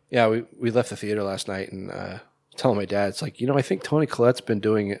 Yeah, we left the theater last night and telling my dad, it's like, I think Toni Collette's been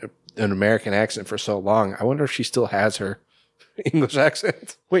doing an American accent for so long. I wonder if she still has her English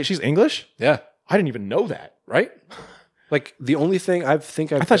accent. Wait, she's English? Yeah. I didn't even know that. Right? Like, the only thing I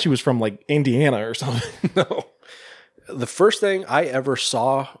thought she was from like Indiana or something. No. The first thing I ever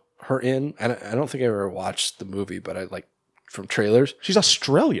saw her in, and I don't think I ever watched the movie, but I like from trailers. She's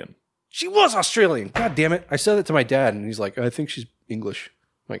Australian. She was Australian. God damn it. I said it to my dad and he's like, I think she's English.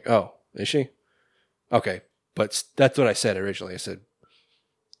 I'm like, oh, is she? Okay. But that's what I said originally. I said,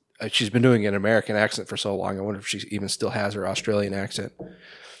 she's been doing an American accent for so long. I wonder if she even still has her Australian accent.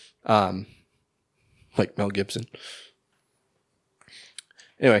 Like Mel Gibson.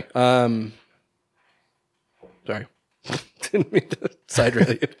 Anyway, sorry. Didn't mean to side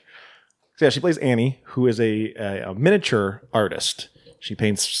rail you. So yeah, she plays Annie, who is a miniature artist. She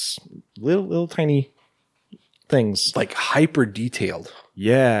paints little tiny things. Like hyper detailed.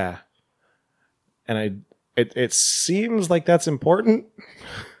 Yeah. And it seems like that's important,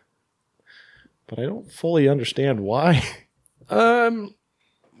 but I don't fully understand why.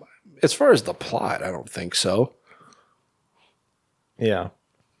 As far as the plot, I don't think so. Yeah.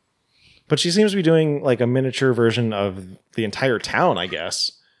 But she seems to be doing like a miniature version of the entire town, I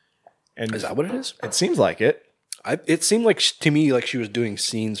guess. And is that what it is? It seems like it. It seemed like to me like she was doing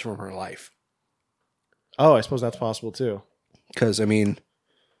scenes from her life. Oh, I suppose that's possible too. Because I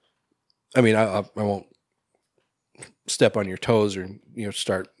won't step on your toes or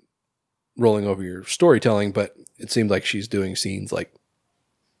start rolling over your storytelling, but it seemed like she's doing scenes like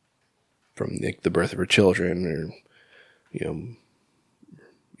from the birth of her children, or you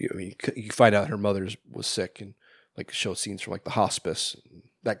find out her mother was sick and like show scenes from like the hospice,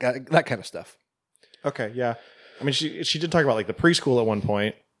 that kind of stuff. Okay, yeah. I mean, she did talk about like the preschool at one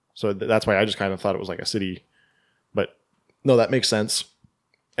point, so that's why I just kind of thought it was like a city. But no, that makes sense.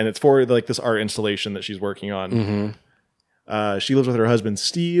 And it's for like this art installation that she's working on. Mm-hmm. She lives with her husband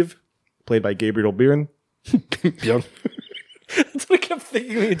Steve, played by Gabriel Byrne. Bjorn. That's what I kept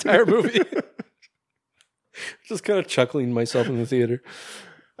thinking the entire movie. Just kind of chuckling myself in the theater.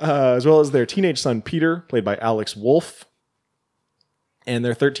 As well as their teenage son Peter, played by Alex Wolff, and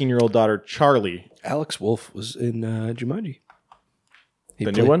their 13-year-old daughter Charlie. Alex Wolff was in Jumanji.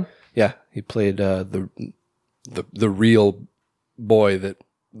 The new one? Yeah, he played the real boy that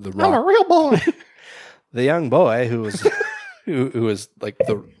the Rock. I'm a real boy. The young boy who was who was like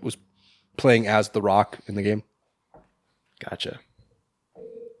was playing as the Rock in the game. Gotcha.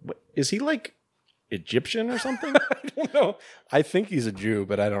 Is he like Egyptian or something? I don't know. I think he's a Jew,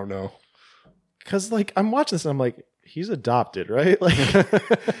 but I don't know. Because like I'm watching this and I'm like, he's adopted, right? Like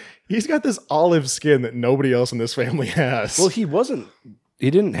he's got this olive skin that nobody else in this family has. Well, he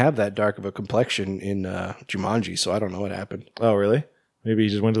didn't have that dark of a complexion in Jumanji, so I don't know what happened. Oh, really? Maybe he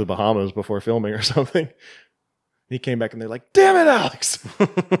just went to the Bahamas before filming or something. He came back and they're like, damn it, Alex.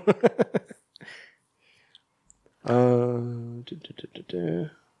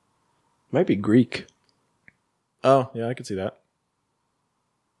 Might be Greek. Oh, yeah, I could see that.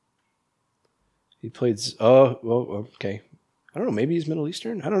 He played. Oh, well, okay. I don't know. Maybe he's Middle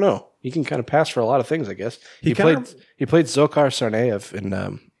Eastern. I don't know. He can kind of pass for a lot of things, I guess. He played Dzhokhar Tsarnaev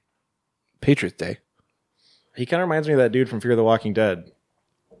in Patriot Day. He kind of reminds me of that dude from Fear the Walking Dead.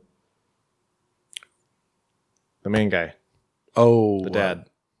 The main guy. Oh. The dad.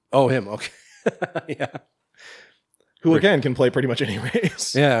 Him. Okay. Yeah. Who, again, can play pretty much any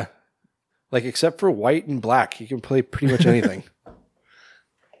race. Yeah. Like, except for white and black, he can play pretty much anything.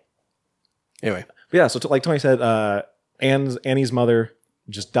 Anyway. Yeah, so like Tony said, Annie's mother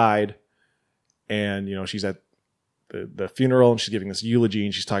just died. And, you know, she's at the funeral and she's giving this eulogy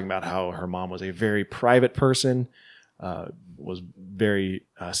and she's talking about how her mom was a very private person, was very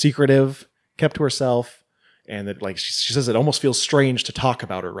secretive, kept to herself. And that, like, she says it almost feels strange to talk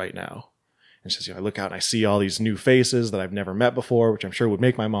about her right now. And she says, you know, I look out and I see all these new faces that I've never met before, which I'm sure would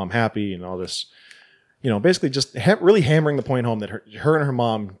make my mom happy, and all this, you know, basically just really hammering the point home that her and her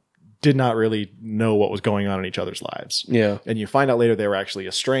mom did not really know what was going on in each other's lives. Yeah. And you find out later they were actually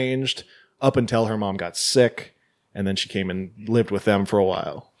estranged up until her mom got sick, and then she came and lived with them for a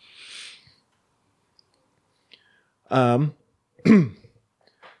while.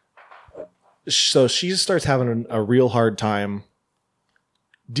 So she starts having a real hard time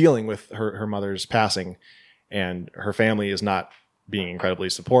dealing with her mother's passing, and her family is not being incredibly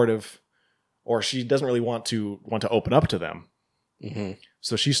supportive, or she doesn't really want to open up to them. Mm-hmm.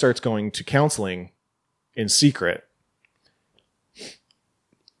 So she starts going to counseling in secret,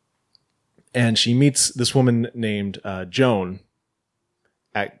 and she meets this woman named Joan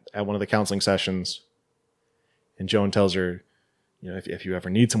at one of the counseling sessions. And Joan tells her, you know, if you ever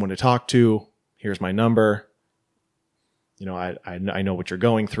need someone to talk to, here's my number. You know, I know what you're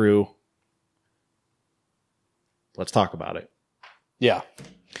going through. Let's talk about it. Yeah.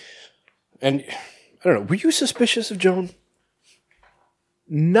 And I don't know, were you suspicious of Joan?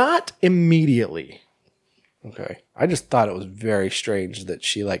 Not immediately. Okay. I just thought it was very strange that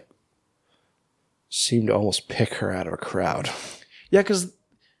she, like, seemed to almost pick her out of a crowd. Yeah, because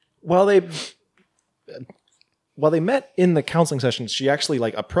while they met in the counseling sessions, she actually,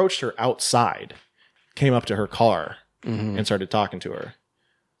 like, approached her outside, came up to her car, mm-hmm. and started talking to her.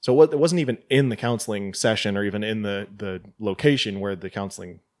 So it wasn't even in the counseling session or even in the location where the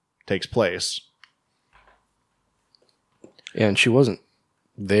counseling takes place. And she wasn't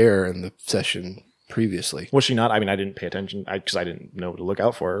there in the session previously. Was she not? I mean, I didn't pay attention because I didn't know to look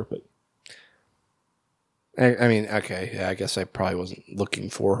out for her. But I mean, okay, yeah, I guess I probably wasn't looking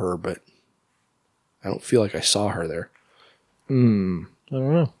for her, but I don't feel like I saw her there. I don't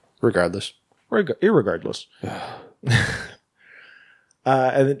know. Regardless. Irregardless.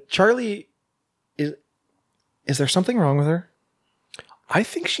 And then Charlie, is there something wrong with her? I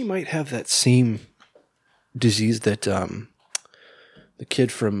think she might have that same disease that the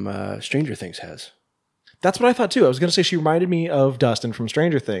kid from Stranger Things has. That's what I thought too. I was going to say she reminded me of Dustin from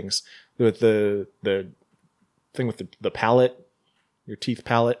Stranger Things with the thing with the palate, your teeth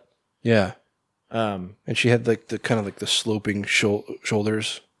palate. Yeah. And she had like the kind of like the sloping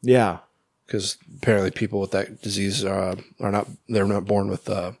shoulders. Yeah. Because apparently people with that disease they're not born with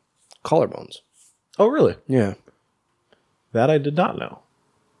collarbones. Oh, really? Yeah. That I did not know.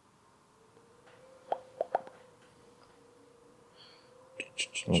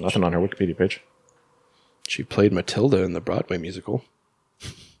 Well, nothing on her Wikipedia page. She played Matilda in the Broadway musical.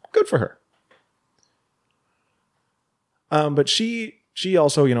 Good for her. But she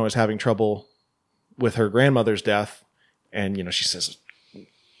also, you know, is having trouble with her grandmother's death, and you know, she says,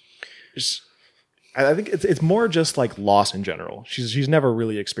 I think it's more just like loss in general. She's never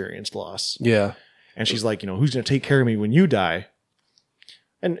really experienced loss. Yeah, and she's like, you know, who's going to take care of me when you die?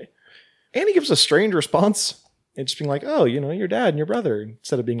 And Annie gives a strange response. And just being like, oh, you know, your dad and your brother,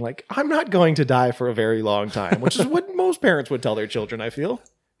 instead of being like, I'm not going to die for a very long time, which is what most parents would tell their children, I feel.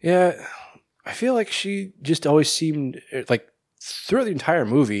 Yeah, I feel like she just always seemed like throughout the entire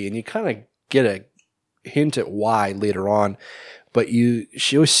movie, and you kind of get a hint at why later on, but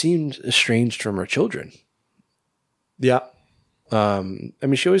she always seemed estranged from her children. Yeah. I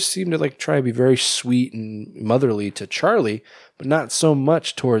mean, she always seemed to like try to be very sweet and motherly to Charlie, but not so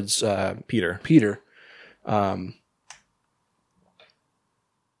much towards Peter. And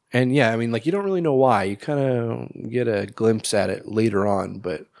yeah, I mean, like, you don't really know why. You kind of get a glimpse at it later on,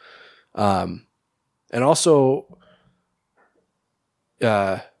 but, and also,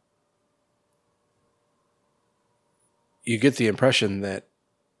 you get the impression that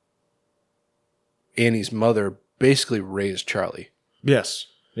Annie's mother basically raised Charlie. Yes.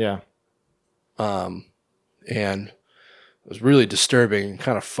 Yeah. And was really disturbing and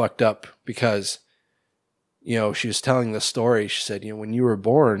kind of fucked up because, you know, she was telling the story. She said, you know, when you were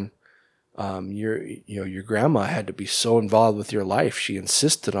born, your grandma had to be so involved with your life. She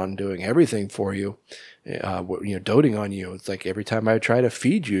insisted on doing everything for you, doting on you. It's like every time I would try to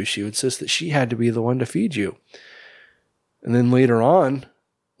feed you, she would insist that she had to be the one to feed you. And then later on,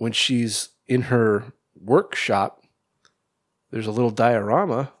 when she's in her workshop, there's a little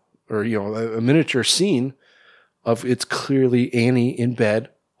diorama or, you know, a miniature scene of it's clearly Annie in bed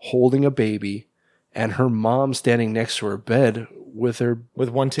holding a baby and her mom standing next to her bed with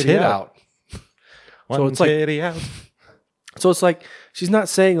one titty tit out. So it's titty out. So it's like she's not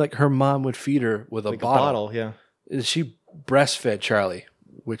saying like her mom would feed her with a Like bottle. a bottle, yeah. She breastfed Charlie,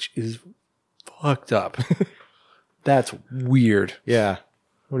 which is fucked up. That's weird. Yeah.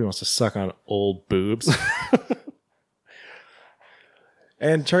 Nobody wants to suck on old boobs.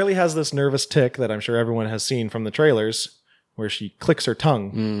 And Charlie has this nervous tick that I'm sure everyone has seen from the trailers where she clicks her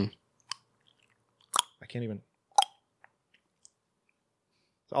tongue. I can't even.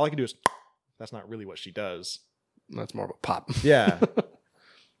 All I can do is. That's not really what she does. That's more of a pop. Yeah.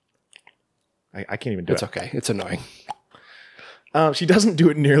 I can't even do it. It's okay. It's annoying. She doesn't do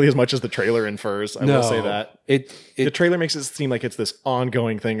it nearly as much as the trailer infers. I will say that. The trailer makes it seem like it's this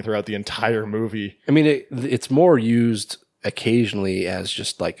ongoing thing throughout the entire movie. I mean, it's more used occasionally as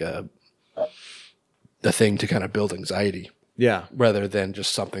just like a thing to kind of build anxiety. Yeah. Rather than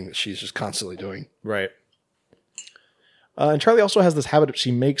just something that she's just constantly doing. Right. And Charlie also has this habit of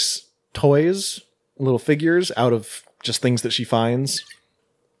she makes toys, little figures out of just things that she finds.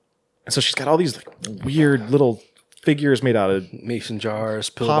 And so she's got all these like weird little figures made out of mason jars,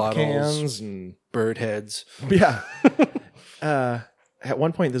 pill pop bottles, cans, and bird heads. Yeah. At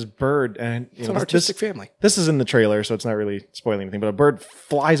one point, this bird, and it's an artistic family. This is in the trailer, so it's not really spoiling anything. But a bird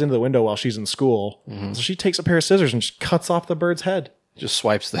flies into the window while she's in school. Mm-hmm. So she takes a pair of scissors and just cuts off the bird's head. Just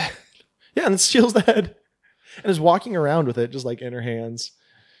swipes the head. Yeah, and steals the head, and is walking around with it just like in her hands.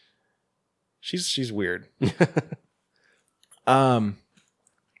 She's weird. And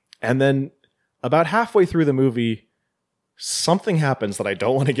then about halfway through the movie, something happens that I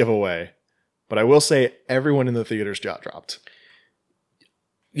don't want to give away, but I will say everyone in the theater's jaw dropped.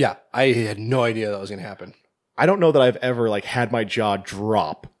 Yeah, I had no idea that was going to happen. I don't know that I've ever like had my jaw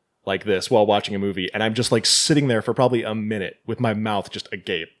drop like this while watching a movie, and I'm just like sitting there for probably a minute with my mouth just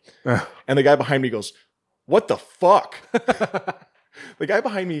agape. And the guy behind me goes, "What the fuck?" The guy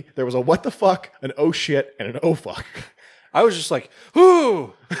behind me, there was a what the fuck, an oh shit, and an oh fuck. I was just like,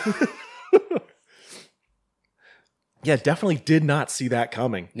 ooh. Yeah, definitely did not see that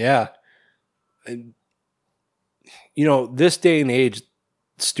coming. Yeah. And, you know, this day and age,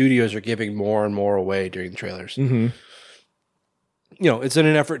 studios are giving more and more away during the trailers. Mm-hmm. You know, it's in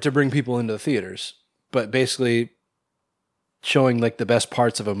an effort to bring people into the theaters, but basically showing like the best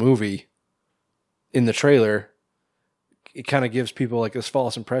parts of a movie in the trailer, it kind of gives people like this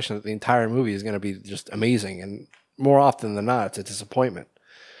false impression that the entire movie is going to be just amazing. And more often than not, it's a disappointment.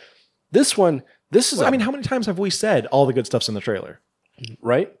 This is, I mean, how many times have we said all the good stuff's in the trailer?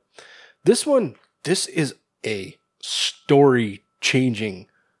 Right? This is a story changing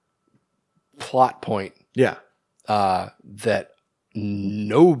plot point. Yeah. That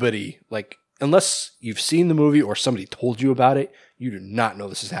nobody, like, unless you've seen the movie or somebody told you about it, you do not know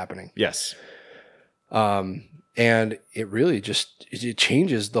this is happening. Yes. And it really just, it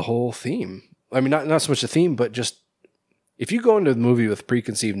changes the whole theme. I mean, not so much the theme, but just if you go into the movie with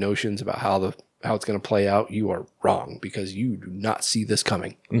preconceived notions about how it's going to play out, you are wrong because you do not see this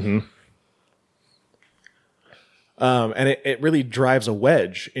coming. Mm-hmm. And it really drives a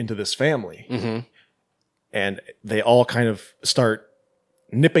wedge into this family. Mm-hmm. And they all kind of start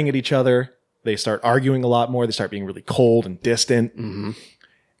nipping at each other. They start arguing a lot more. They start being really cold and distant. Mm-hmm.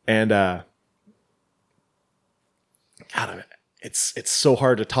 And God, it's so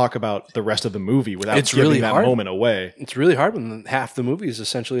hard to talk about the rest of the movie without giving really that hard. moment away. It's really hard when half the movie is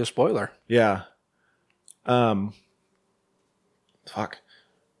essentially a spoiler. Yeah. Fuck.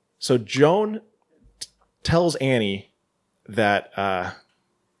 So Joan tells Annie that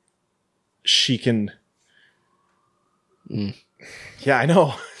she can. Yeah, I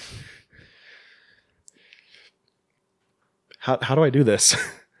know. How do I do this?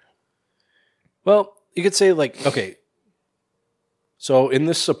 Well, you could say like, okay, so in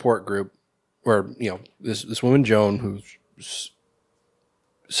this support group, where you know this woman Joan who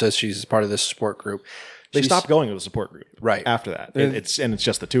says she's part of this support group, they stopped going to the support group right after that. It's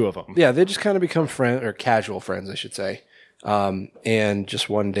just the two of them. Yeah, they just kind of become friends or casual friends, I should say. And just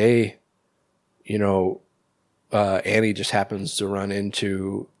one day, you know, Annie just happens to run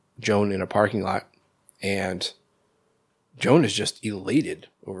into Joan in a parking lot, and Joan is just elated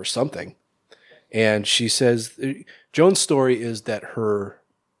over something. And she says, Joan's story is that her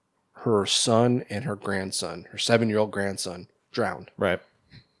son and her grandson, her 7-year-old grandson, drowned. Right.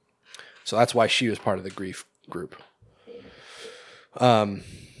 So that's why she was part of the grief group. And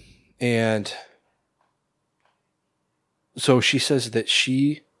so she says that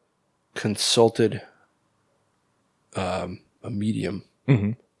she consulted a medium,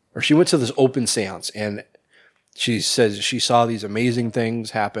 or she went to this open seance, and she says she saw these amazing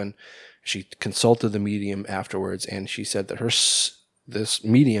things happen. She consulted the medium afterwards, and she said that this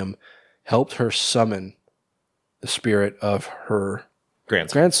medium helped her summon the spirit of her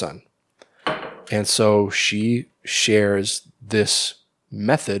grandson. And so she shares this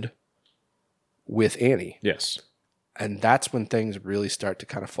method with Annie. Yes. And that's when things really start to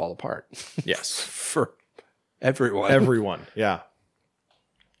kind of fall apart. Yes. For everyone. Everyone. Yeah.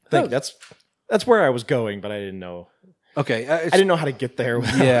 I think that's where I was going, but I didn't know. Okay. I didn't know how to get there.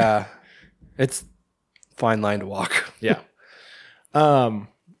 Yeah. It's fine line to walk. Yeah. And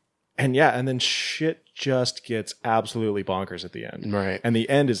then shit just gets absolutely bonkers at the end. Right. And the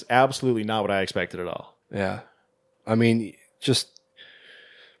end is absolutely not what I expected at all. Yeah. I mean, just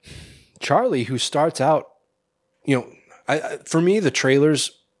Charlie, who starts out, for me, the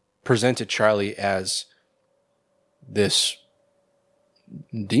trailers presented Charlie as this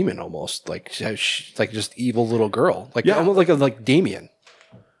demon almost, like just evil little girl, almost like Damien.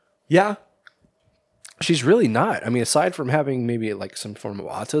 Yeah. She's really not. I mean, aside from having maybe like some form of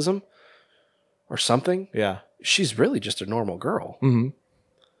autism or something, yeah, she's really just a normal girl. Mm-hmm.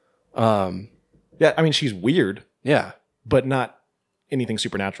 Yeah, I mean, she's weird. Yeah, but not anything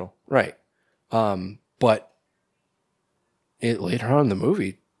supernatural. Right. But later on in the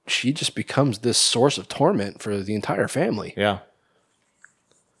movie, she just becomes this source of torment for the entire family. Yeah.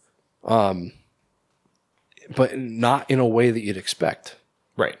 But not in a way that you'd expect.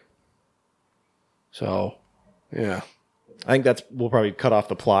 Right. So, yeah. I think we'll probably cut off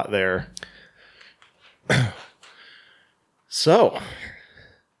the plot there. So,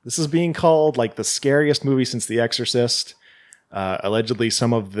 this is being called like the scariest movie since The Exorcist. Allegedly,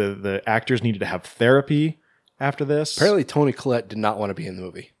 some of the actors needed to have therapy after this. Apparently, Toni Collette did not want to be in the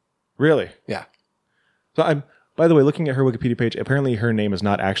movie. Really? Yeah. So by the way, looking at her Wikipedia page, apparently her name is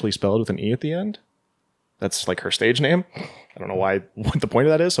not actually spelled with an E at the end. That's like her stage name. I don't know what the point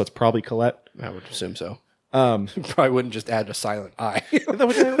of that is. So it's probably Colette. I would assume so. Probably wouldn't just add a silent I.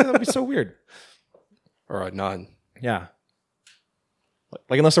 that would be so weird. Or a none. Yeah.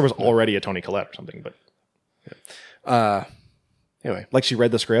 Like unless there was already a Toni Collette or something, but anyway, like she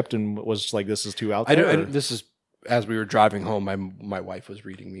read the script and was like, "This is too out there." This is as we were driving home. My wife was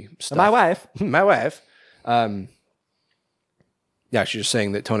reading me stuff. My wife. Yeah, she was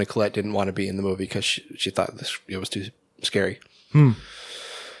saying that Toni Collette didn't want to be in the movie because she thought it was too scary.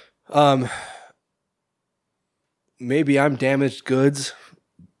 Maybe I'm damaged goods,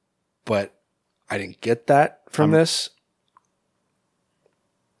 but I didn't get that from this.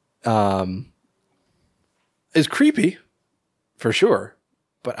 It's creepy, for sure,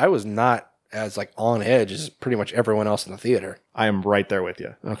 but I was not as like on edge as pretty much everyone else in the theater. I am right there with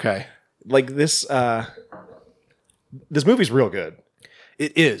you. Okay, like this movie's real good.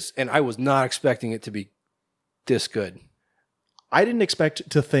 It is, and I was not expecting it to be this good. I didn't expect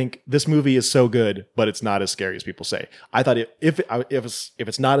to think this movie is so good, but it's not as scary as people say. I thought if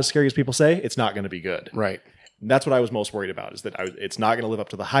it's not as scary as people say, it's not going to be good. Right. And that's what I was most worried about, is that it's not going to live up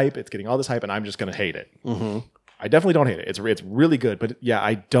to the hype. It's getting all this hype, and I'm just going to hate it. Mm-hmm. I definitely don't hate it. It's really good, but yeah,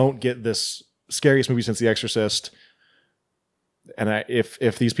 I don't get this scariest movie since The Exorcist. And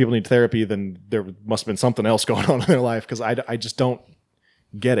if these people need therapy, then there must have been something else going on in their life, because I just don't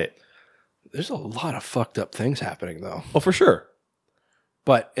get it. There's a lot of fucked up things happening, though. Oh, for sure.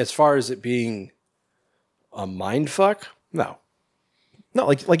 But as far as it being a mind fuck, no. No,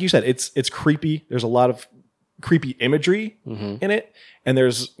 like you said, it's creepy. There's a lot of creepy imagery in it, and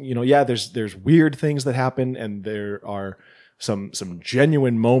there's there's weird things that happen, and there are some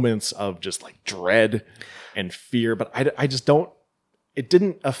genuine moments of just like dread and fear. But I just don't. It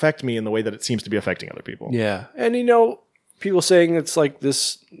didn't affect me in the way that it seems to be affecting other people. Yeah, and people saying it's like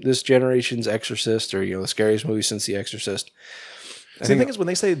this generation's Exorcist, or the scariest movie since The Exorcist. The thing is, when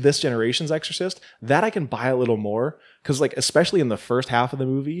they say this generation's Exorcist, that I can buy a little more, because like especially in the first half of the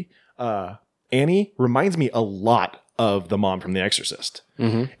movie, Annie reminds me a lot of the mom from The Exorcist,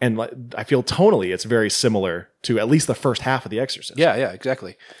 and like, I feel tonally it's very similar to at least the first half of The Exorcist. Yeah,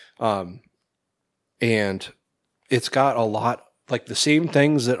 exactly. And it's got a lot like the same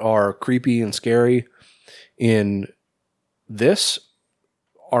things that are creepy and scary in this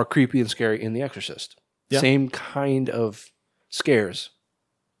are creepy and scary in The Exorcist. Yeah. Same kind of scares.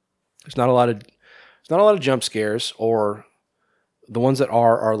 There's not a lot of jump scares, or the ones that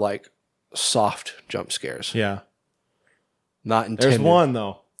are like soft jump scares. Yeah. Not intended. There's one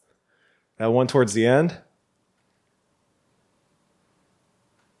though. That one towards the end.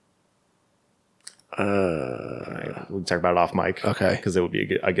 We'll talk about it off mic. Okay. Because it would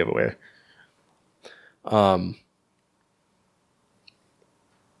be a giveaway.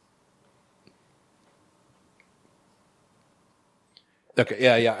 Okay.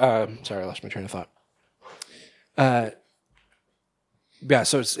 Yeah. Sorry, I lost my train of thought. Yeah.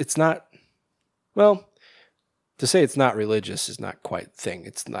 So it's not. Well, to say it's not religious is not quite the thing.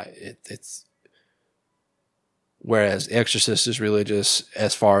 It's not. It's. Whereas Exorcist is religious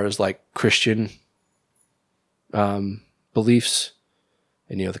as far as like Christian beliefs,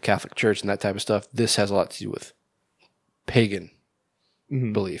 and the Catholic Church and that type of stuff. This has a lot to do with pagan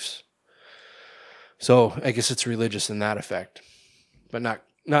beliefs. So I guess it's religious in that effect, but not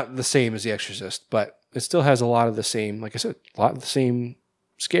the same as The Exorcist. But it still has a lot of the same, like I said, a lot of the same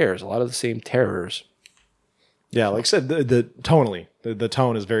scares, a lot of the same terrors. Yeah, like I said, the tonally, the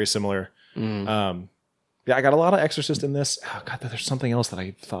tone is very similar. Yeah, I got a lot of Exorcist in this. Oh God, there's something else that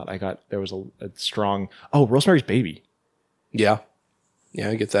I thought I got. There was a strong. Oh, Rosemary's Baby. Yeah,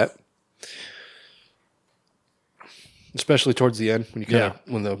 I get that. Especially towards the end when you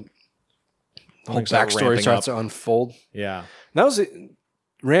when the whole backstory starts to unfold. Yeah, that was it.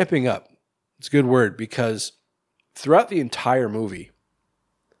 Ramping up. It's a good word, because throughout the entire movie,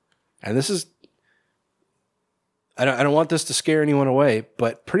 and this is. I don't want this to scare anyone away,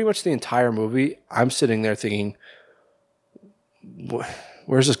 but pretty much the entire movie, I'm sitting there thinking,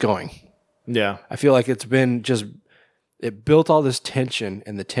 where's this going? Yeah. I feel like it built all this tension,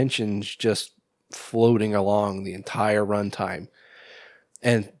 and the tension's just floating along the entire runtime.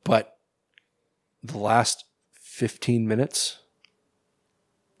 But the last 15 minutes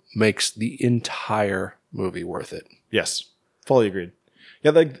makes the entire movie worth it. Yes. Fully agreed.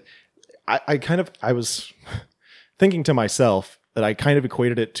 Yeah, I was thinking to myself that I kind of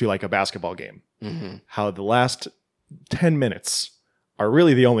equated it to like a basketball game. Mm-hmm. How the last 10 minutes are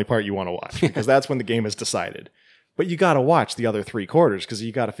really the only part you want to watch, because that's when the game is decided. But you got to watch the other 3 quarters, because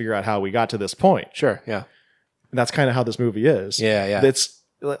you got to figure out how we got to this point. Sure, yeah. And that's kind of how this movie is. Yeah. It's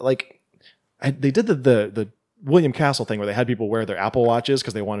like they did the William Castle thing where they had people wear their Apple Watches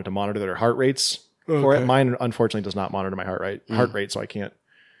because they wanted to monitor their heart rates for it. Mine unfortunately does not monitor my heart rate, so I can't.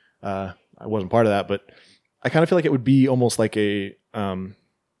 I wasn't part of that, but I kind of feel like it would be almost like a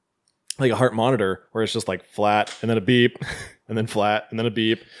heart monitor, where it's just like flat and then a beep and then flat and then a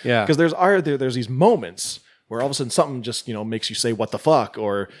beep. Yeah. Because there's these moments where all of a sudden something just, makes you say, what the fuck?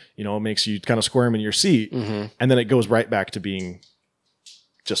 Or, makes you kind of squirm in your seat. Mm-hmm. And then it goes right back to being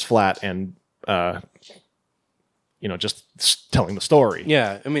just flat and, just telling the story.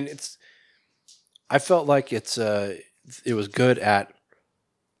 Yeah. I mean, I felt like it was good at,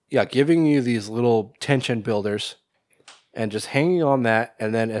 giving you these little tension builders and just hanging on that.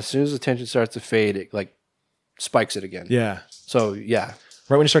 And then as soon as the tension starts to fade, it like spikes it again. Yeah. So yeah.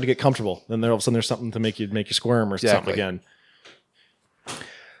 Right when you start to get comfortable, then all of a sudden there's something to make you squirm or something again.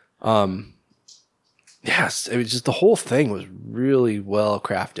 Yes. It was just, the whole thing was really well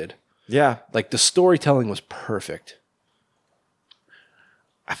crafted. Yeah. Like the storytelling was perfect.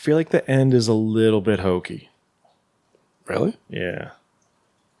 I feel like the end is a little bit hokey. Really? Yeah.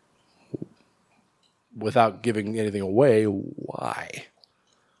 Without giving anything away, why?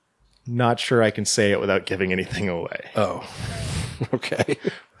 Not sure I can say it without giving anything away. Oh, okay.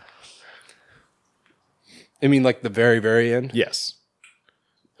 I mean, like the very, very end? Yes.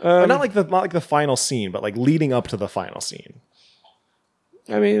 Not like the final scene, but like leading up to the final scene.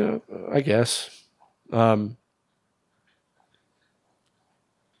 I mean, I guess. Yeah,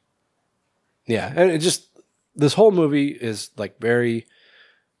 and it just, this whole movie is like very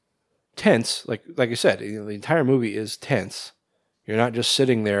tense. Like I said, the entire movie is tense. You're not just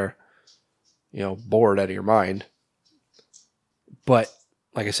sitting there, bored out of your mind. But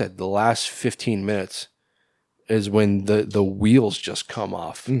like I said, the last 15 minutes is when the wheels just come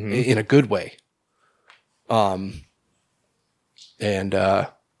off in a good way. And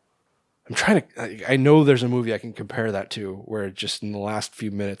I'm trying to, I know there's a movie I can compare that to where just in the last few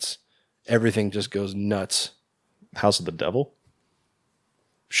minutes, everything just goes nuts. House of the Devil?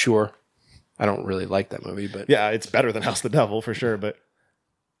 Sure. I don't really like that movie, but yeah, it's better than House of the Devil for sure. But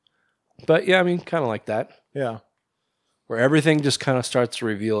yeah, I mean, kind of like that. Yeah. Where everything just kind of starts to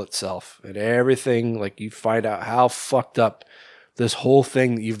reveal itself, and everything, like, you find out how fucked up this whole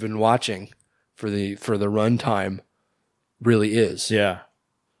thing that you've been watching for the runtime really is. Yeah.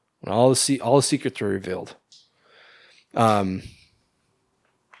 when all the secrets were revealed. Yeah,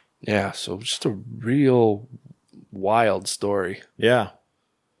 so just a real wild story. Yeah.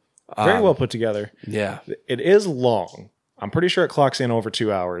 Very well put together. Yeah. It is long. I'm pretty sure it clocks in over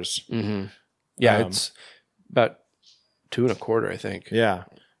 2 hours. Mm-hmm. Yeah, it's about 2.25, I think. Yeah.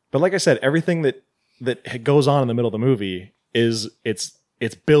 But like I said, everything that goes on in the middle of the movie is it's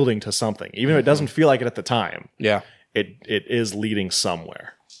building to something. Even if it doesn't feel like it at the time. Yeah. It is leading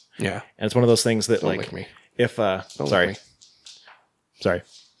somewhere. Yeah. And it's one of those things that Don't lick me. If sorry.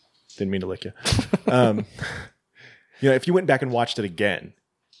 Didn't mean to lick you. If you went back and watched it again,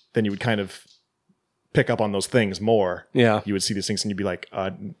 then you would kind of pick up on those things more. Yeah. You would see these things and you'd be like,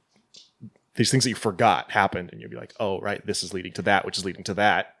 these things that you forgot happened. And you'd be like, oh, right, this is leading to that, which is leading to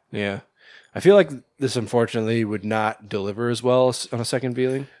that. Yeah. I feel like this, unfortunately, would not deliver as well on a second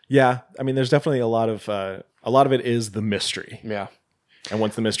viewing. Yeah. I mean, there's definitely a lot of it is the mystery. Yeah. And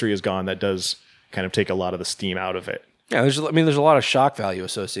once the mystery is gone, that does kind of take a lot of the steam out of it. Yeah, there's a lot of shock value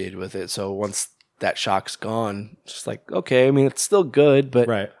associated with it. So once that shock's gone, it's just like, okay, I mean, it's still good, but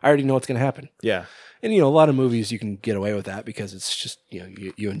I already know what's going to happen. Yeah. And, a lot of movies you can get away with that because it's just,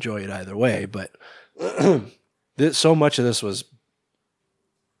 you enjoy it either way. But so much of this was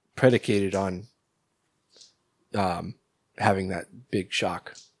predicated on having that big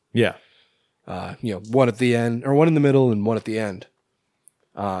shock. Yeah. One at the end, or one in the middle and one at the end.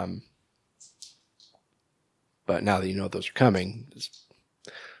 But now that you know those are coming,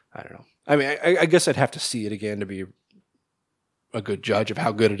 I don't know. I mean, I guess I'd have to see it again to be a good judge of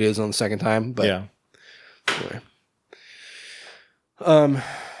how good it is on the second time. But yeah. Anyway.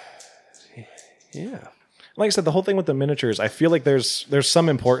 Yeah. Like I said, the whole thing with the miniatures, I feel like there's some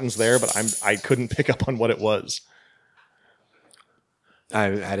importance there, but I couldn't pick up on what it was.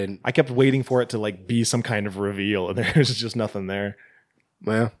 I didn't. I kept waiting for it to be some kind of reveal, and there's just nothing there.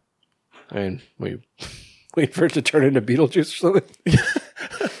 Well, I mean, wait for it to turn into Beetlejuice or something.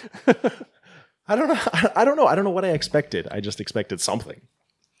 I don't know. I don't know what I expected. I just expected something.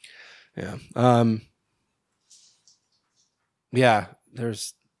 Yeah. Yeah.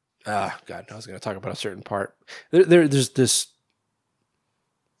 There's. God, I was going to talk about a certain part. There's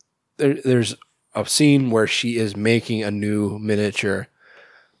a scene where she is making a new miniature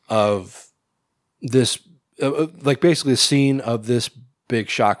of this, basically a scene of this big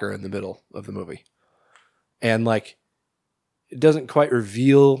shocker in the middle of the movie. And it doesn't quite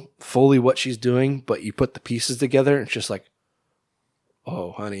reveal fully what she's doing, but you put the pieces together and it's just like,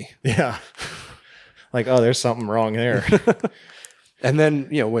 oh, honey. Yeah. Oh, there's something wrong there. And then,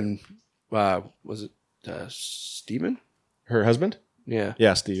 when, was it Steven? Her husband? Yeah.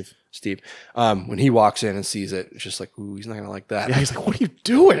 Yeah, Steve. When he walks in and sees it, it's just like, ooh, he's not going to like that. Yeah, he's like, what are you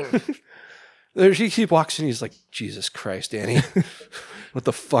doing? He walks in, he's like, Jesus Christ, Danny. What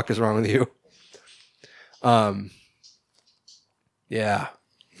the fuck is wrong with you? Yeah.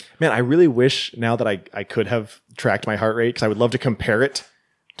 Man, I really wish now that I could have tracked my heart rate, because I would love to compare it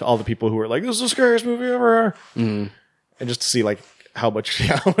to all the people who are like, this is the scariest movie ever. Mm. And just to see how much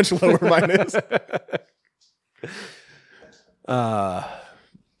lower mine is.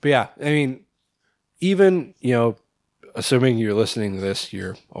 But yeah, I mean, even, assuming you're listening to this,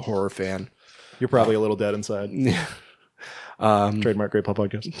 you're a horror fan. You're probably a little dead inside. Yeah. Trademark Great Pop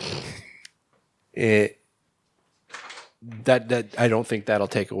Podcast. That I don't think that'll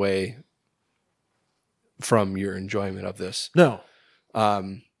take away from your enjoyment of this. No.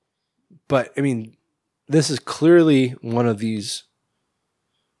 But I mean, this is clearly one of these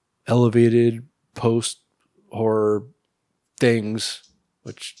elevated post-horror things,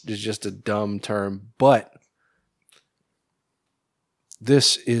 which is just a dumb term, but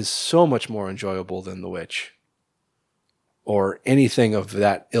this is so much more enjoyable than The Witch or anything of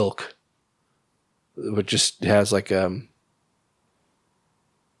that ilk. It just has I don't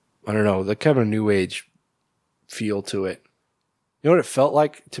know, the kind of new age feel to it. You know what it felt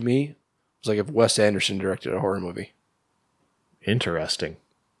like to me? It was like if Wes Anderson directed a horror movie. Interesting.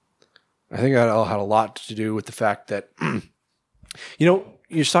 I think that all had a lot to do with the fact that,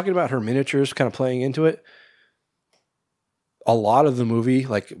 you're talking about her miniatures kind of playing into it. A lot of the movie,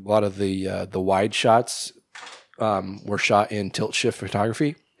 a lot of the wide shots, were shot in tilt shift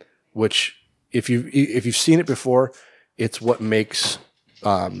photography, which if you've seen it before, it's what makes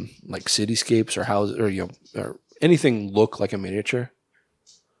cityscapes or houses or anything look like a miniature.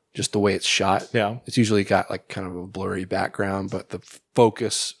 Just the way it's shot. Yeah. It's usually got kind of a blurry background, but the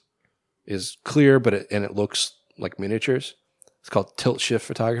focus is clear, but it looks like miniatures. It's called tilt shift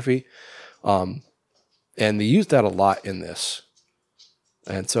photography. And they use that a lot in this.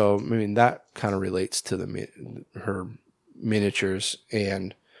 And so, I mean, that kind of relates to her miniatures.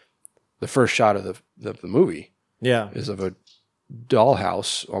 And the first shot of the movie Yeah. is of a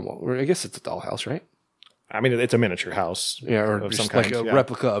dollhouse. Almost, or I guess it's a dollhouse, right? I mean, it's a miniature house. Yeah, or of just some like kind. a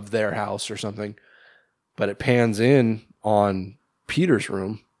replica of their house or something. But it pans in on Peter's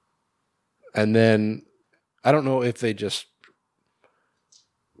room. And then I don't know if they just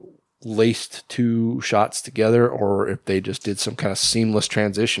laced two shots together or if they just did some kind of seamless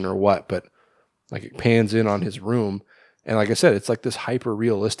transition or what, but like it pans in on his room. And like I said, it's like this hyper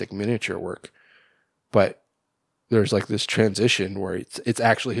realistic miniature work, but there's like this transition where it's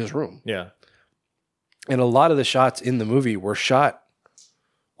actually his room. Yeah. And a lot of the shots in the movie were shot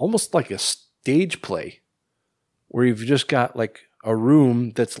almost like a stage play where you've just got like a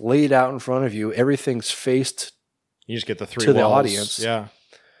room that's laid out in front of you. Everything's faced You just get the three to walls. the audience. Yeah.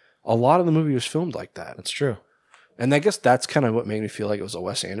 A lot of the movie was filmed like that. That's true. And I guess that's kind of what made me feel like it was a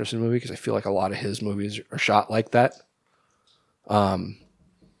Wes Anderson movie, because I feel like a lot of his movies are shot like that. So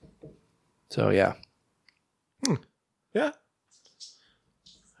yeah. Yeah.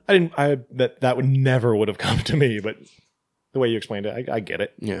 That would never would have come to me, but the way you explained it, I get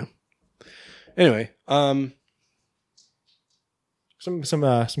it. Yeah. Anyway, some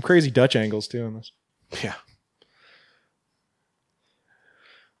crazy Dutch angles too in this. yeah.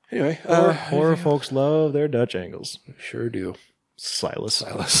 Anyway, horror folks love their Dutch angles. Sure do. Silas.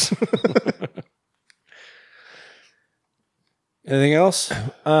 Anything else?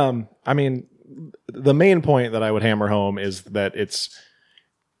 I mean, the main point that I would hammer home is that it's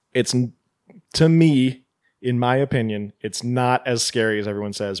to me, in my opinion, it's not as scary as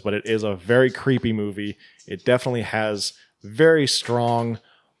everyone says, but it is a very creepy movie. It definitely has very strong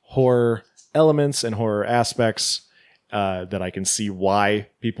horror elements and horror aspects that I can see why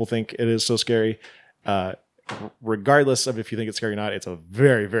people think it is so scary. Regardless of if you think it's scary or not, it's a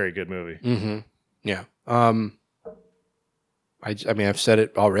very, very good movie. Mm-hmm. Yeah. I mean, I've said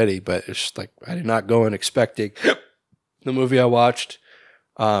it already, but it's just like I did not go in expecting the movie I watched.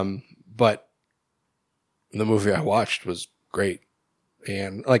 But the movie I watched was great.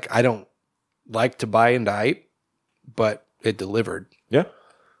 And like, I don't like to buy into hype, but it delivered. Yeah.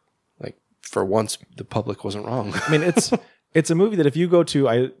 Like for once, the public wasn't wrong. I mean, it's a movie that if you go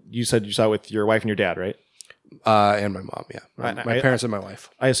to, you said you saw it with your wife and your dad, right? And my mom, yeah. My parents and my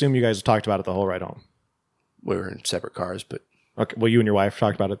wife. I assume you guys talked about it the whole ride home. We were in separate cars, but... Okay, well, you and your wife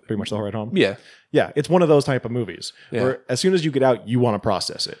talked about it pretty much the whole ride home? Yeah. Yeah, it's one of those type of movies Yeah. where as soon as you get out, you want to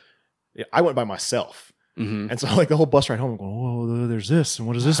process it. Yeah, I went by myself. Mm-hmm. And so like the whole bus ride home, I'm going, oh, there's this, and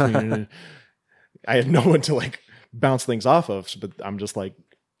what does this mean? And I had no one to like bounce things off of, but I'm just like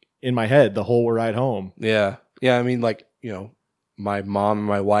in my head the whole ride home. Yeah. Yeah, I mean, like, you know, my mom and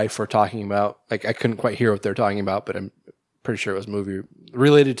my wife were talking about, like, I couldn't quite hear what they're talking about, but I'm pretty sure it was movie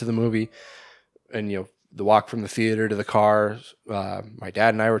related to the movie. And, you know, the walk from the theater to the car, my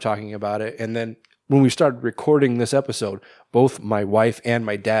dad and I were talking about it. And then when we started recording this episode, both my wife and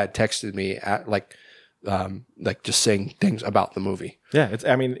my dad texted me at like just saying things about the movie. Yeah. It's,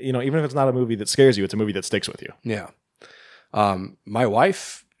 I mean, you know, even if it's not a movie that scares you, it's a movie that sticks with you. Yeah. My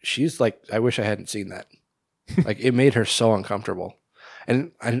wife, she's like, I wish I hadn't seen that. Like, it made her so uncomfortable.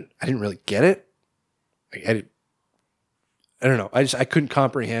 And I didn't really get it. Like, I don't know. I couldn't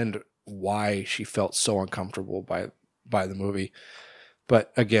comprehend why she felt so uncomfortable by the movie.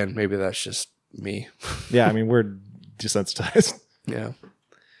 But again, maybe that's just me. Yeah, I mean, we're desensitized. Yeah.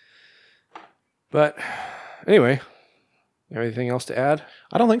 But anyway, anything else to add?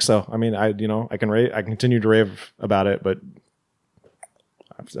 I don't think so. I mean, I can continue to rave about it, but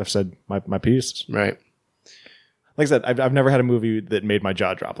I've said my piece. Right. Like I said, I've never had a movie that made my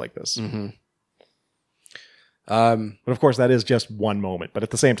jaw drop like this. Mm-hmm. But of course, that is just one moment. But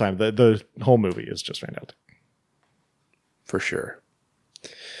at the same time, the whole movie is just fantastic. For sure.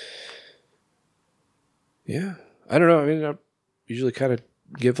 Yeah. I don't know. I mean, I usually kind of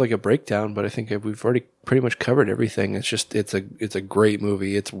give like a breakdown, but I think we've already pretty much covered everything. It's just, it's a great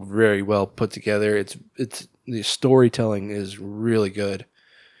movie. It's very well put together. It's the storytelling is really good.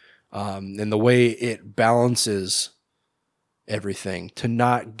 And the way it balances everything to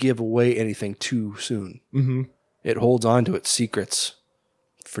not give away anything too soon. Mm-hmm. It holds on to its secrets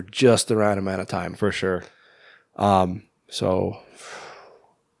for just the right amount of time. For sure. So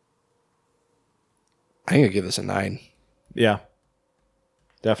I'm going to give this a 9. Yeah.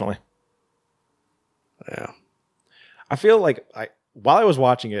 Definitely. Yeah. I feel like while I was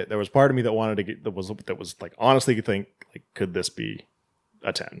watching it, there was part of me that wanted to get, that was like, honestly think like, could this be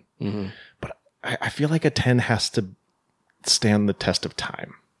a 10? Mm-hmm. But I feel like a 10 has to stand the test of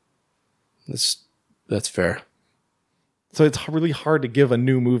time. That's fair. So it's really hard to give a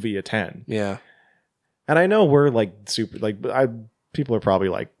new movie a 10. Yeah. And I know we're like super, like, people are probably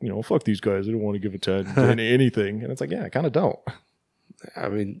like, fuck these guys. They don't want to give a 10 to anything. And it's like, yeah, I kind of don't. I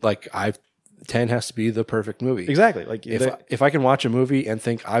mean, 10 has to be the perfect movie. Exactly. Like if I can watch a movie and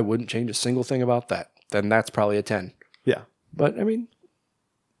think I wouldn't change a single thing about that, then that's probably a 10. Yeah. But I mean,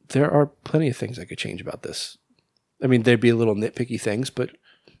 there are plenty of things I could change about this. I mean, there'd be a little nitpicky things, but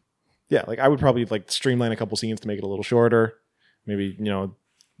yeah, like I would probably streamline a couple scenes to make it a little shorter. Maybe,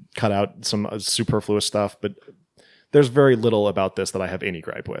 cut out some superfluous stuff, but there's very little about this that I have any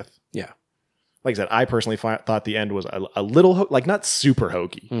gripe with. Yeah. Like I said, I personally thought the end was a little, not super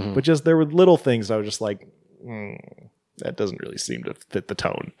hokey, but just there were little things that I was just like, that doesn't really seem to fit the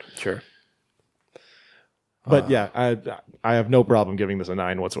tone. Sure. But yeah, I have no problem giving this a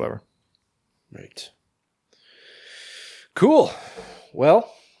 9 whatsoever. Right. Cool.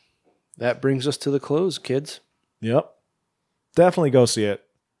 Well, that brings us to the close, kids. Yep. Definitely go see it.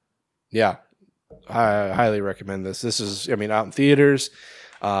 Yeah. I highly recommend this. This is, out in theaters.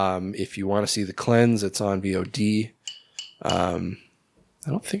 If you want to see The Cleanse, it's on VOD. I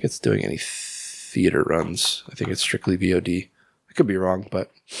don't think it's doing any theater runs. I think it's strictly VOD. I could be wrong,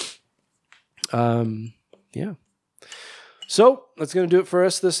 but yeah. So that's going to do it for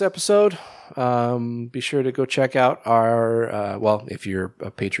us this episode. Be sure to go check out our, if you're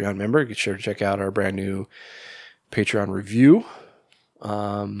a Patreon member, be sure to check out our brand new Patreon review.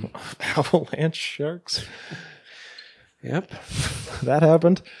 Avalanche Sharks. Yep. That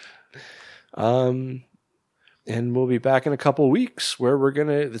happened. And we'll be back in a couple weeks where it's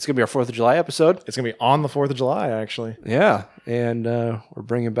going to be our 4th of July episode. It's going to be on the 4th of July, actually. Yeah. And we're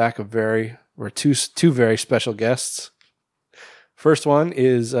bringing back two very special guests. First one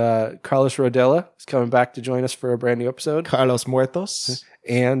is Carlos Rodella. He's coming back to join us for a brand new episode. Carlos Muertos.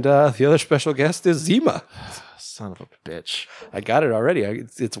 And the other special guest is Zima. Son of a bitch. I got it already.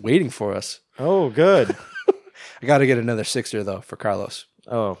 It's waiting for us. Oh, good. I got to get another sixer, though, for Carlos.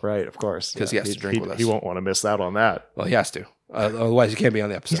 Oh, right. Of course. Because he has to drink with us. He won't want to miss out on that. Well, he has to. Otherwise, he can't be on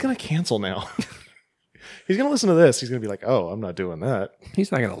the episode. He's going to cancel now. He's going to listen to this. He's going to be like, oh, I'm not doing that.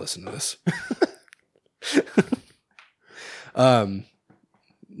 He's not going to listen to this.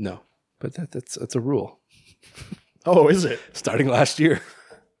 No. But that's a rule. Oh, is it? Starting last year.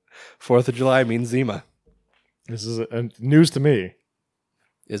 4th of July means Zima. This is news to me.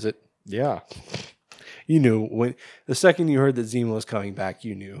 Is it? Yeah. You knew when the second you heard that Zima was coming back,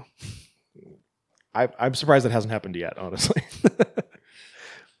 you knew. I'm surprised that hasn't happened yet, honestly.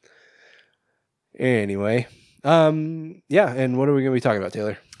 Anyway, yeah. And what are we going to be talking about,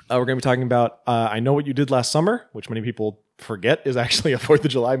 Taylor? We're going to be talking about I Know What You Did Last Summer, which many people forget is actually a 4th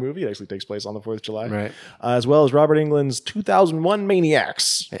of July movie. It actually takes place on the 4th of July. Right. As well as Robert Englund's 2001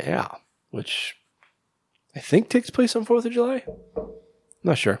 Maniacs. Yeah. Which I think takes place on 4th of July.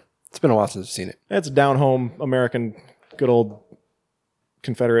 Not sure. It's been a while since I've seen it. It's down home American, good old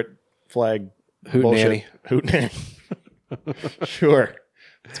Confederate flag Hootenanny. Hootenanny. Sure.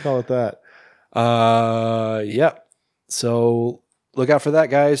 Let's call it that. Yeah. So look out for that,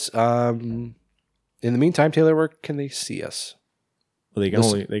 guys. In the meantime, Taylor, where can they see us? Well, they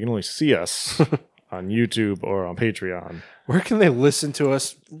can only see us on YouTube or on Patreon. Where can they listen to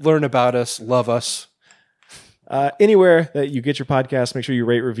us, learn about us, love us? Anywhere that you get your podcast, make sure you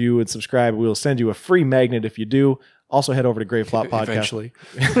rate, review, and subscribe. We'll send you a free magnet if you do. Also, head over to Grave Plot Podcast. Eventually.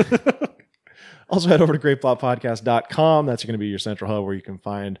 Also, head over to graveplotpodcast.com. That's going to be your central hub where you can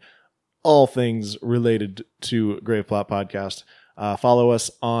find all things related to Grave Plot Podcast. Follow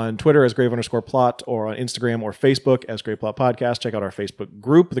us on Twitter as Grave_Plot or on Instagram or Facebook as Grave Plot Podcast. Check out our Facebook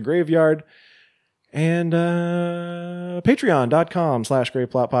group, The Graveyard. And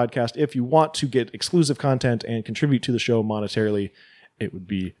patreon.com/Graveplot Podcast. If you want to get exclusive content and contribute to the show monetarily, it would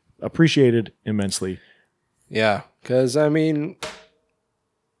be appreciated immensely. Yeah, because,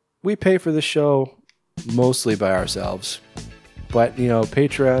 we pay for the show mostly by ourselves. But,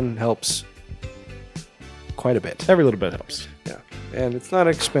 Patreon helps quite a bit. Every little bit helps. Yeah. And it's not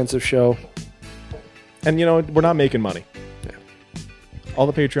an expensive show. And, we're not making money. Yeah. All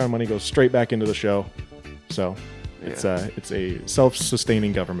the Patreon money goes straight back into the show. So it's a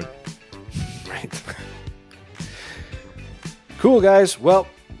self-sustaining government. Right. Cool, guys. Well,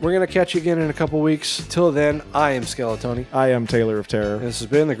 we're going to catch you again in a couple weeks. Till then, I am Skeletoni. I am Taylor of Terror. And this has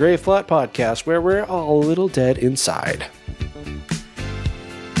been the Grave Plot Podcast, where we're all a little dead inside.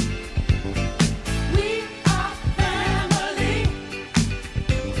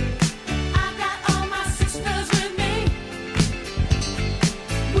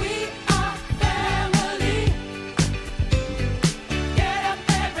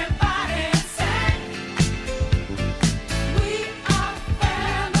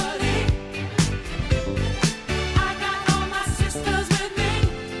 Sisters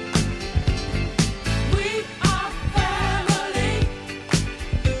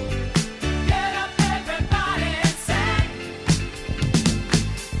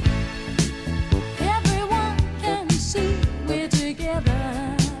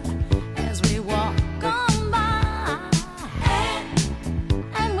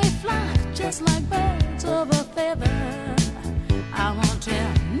like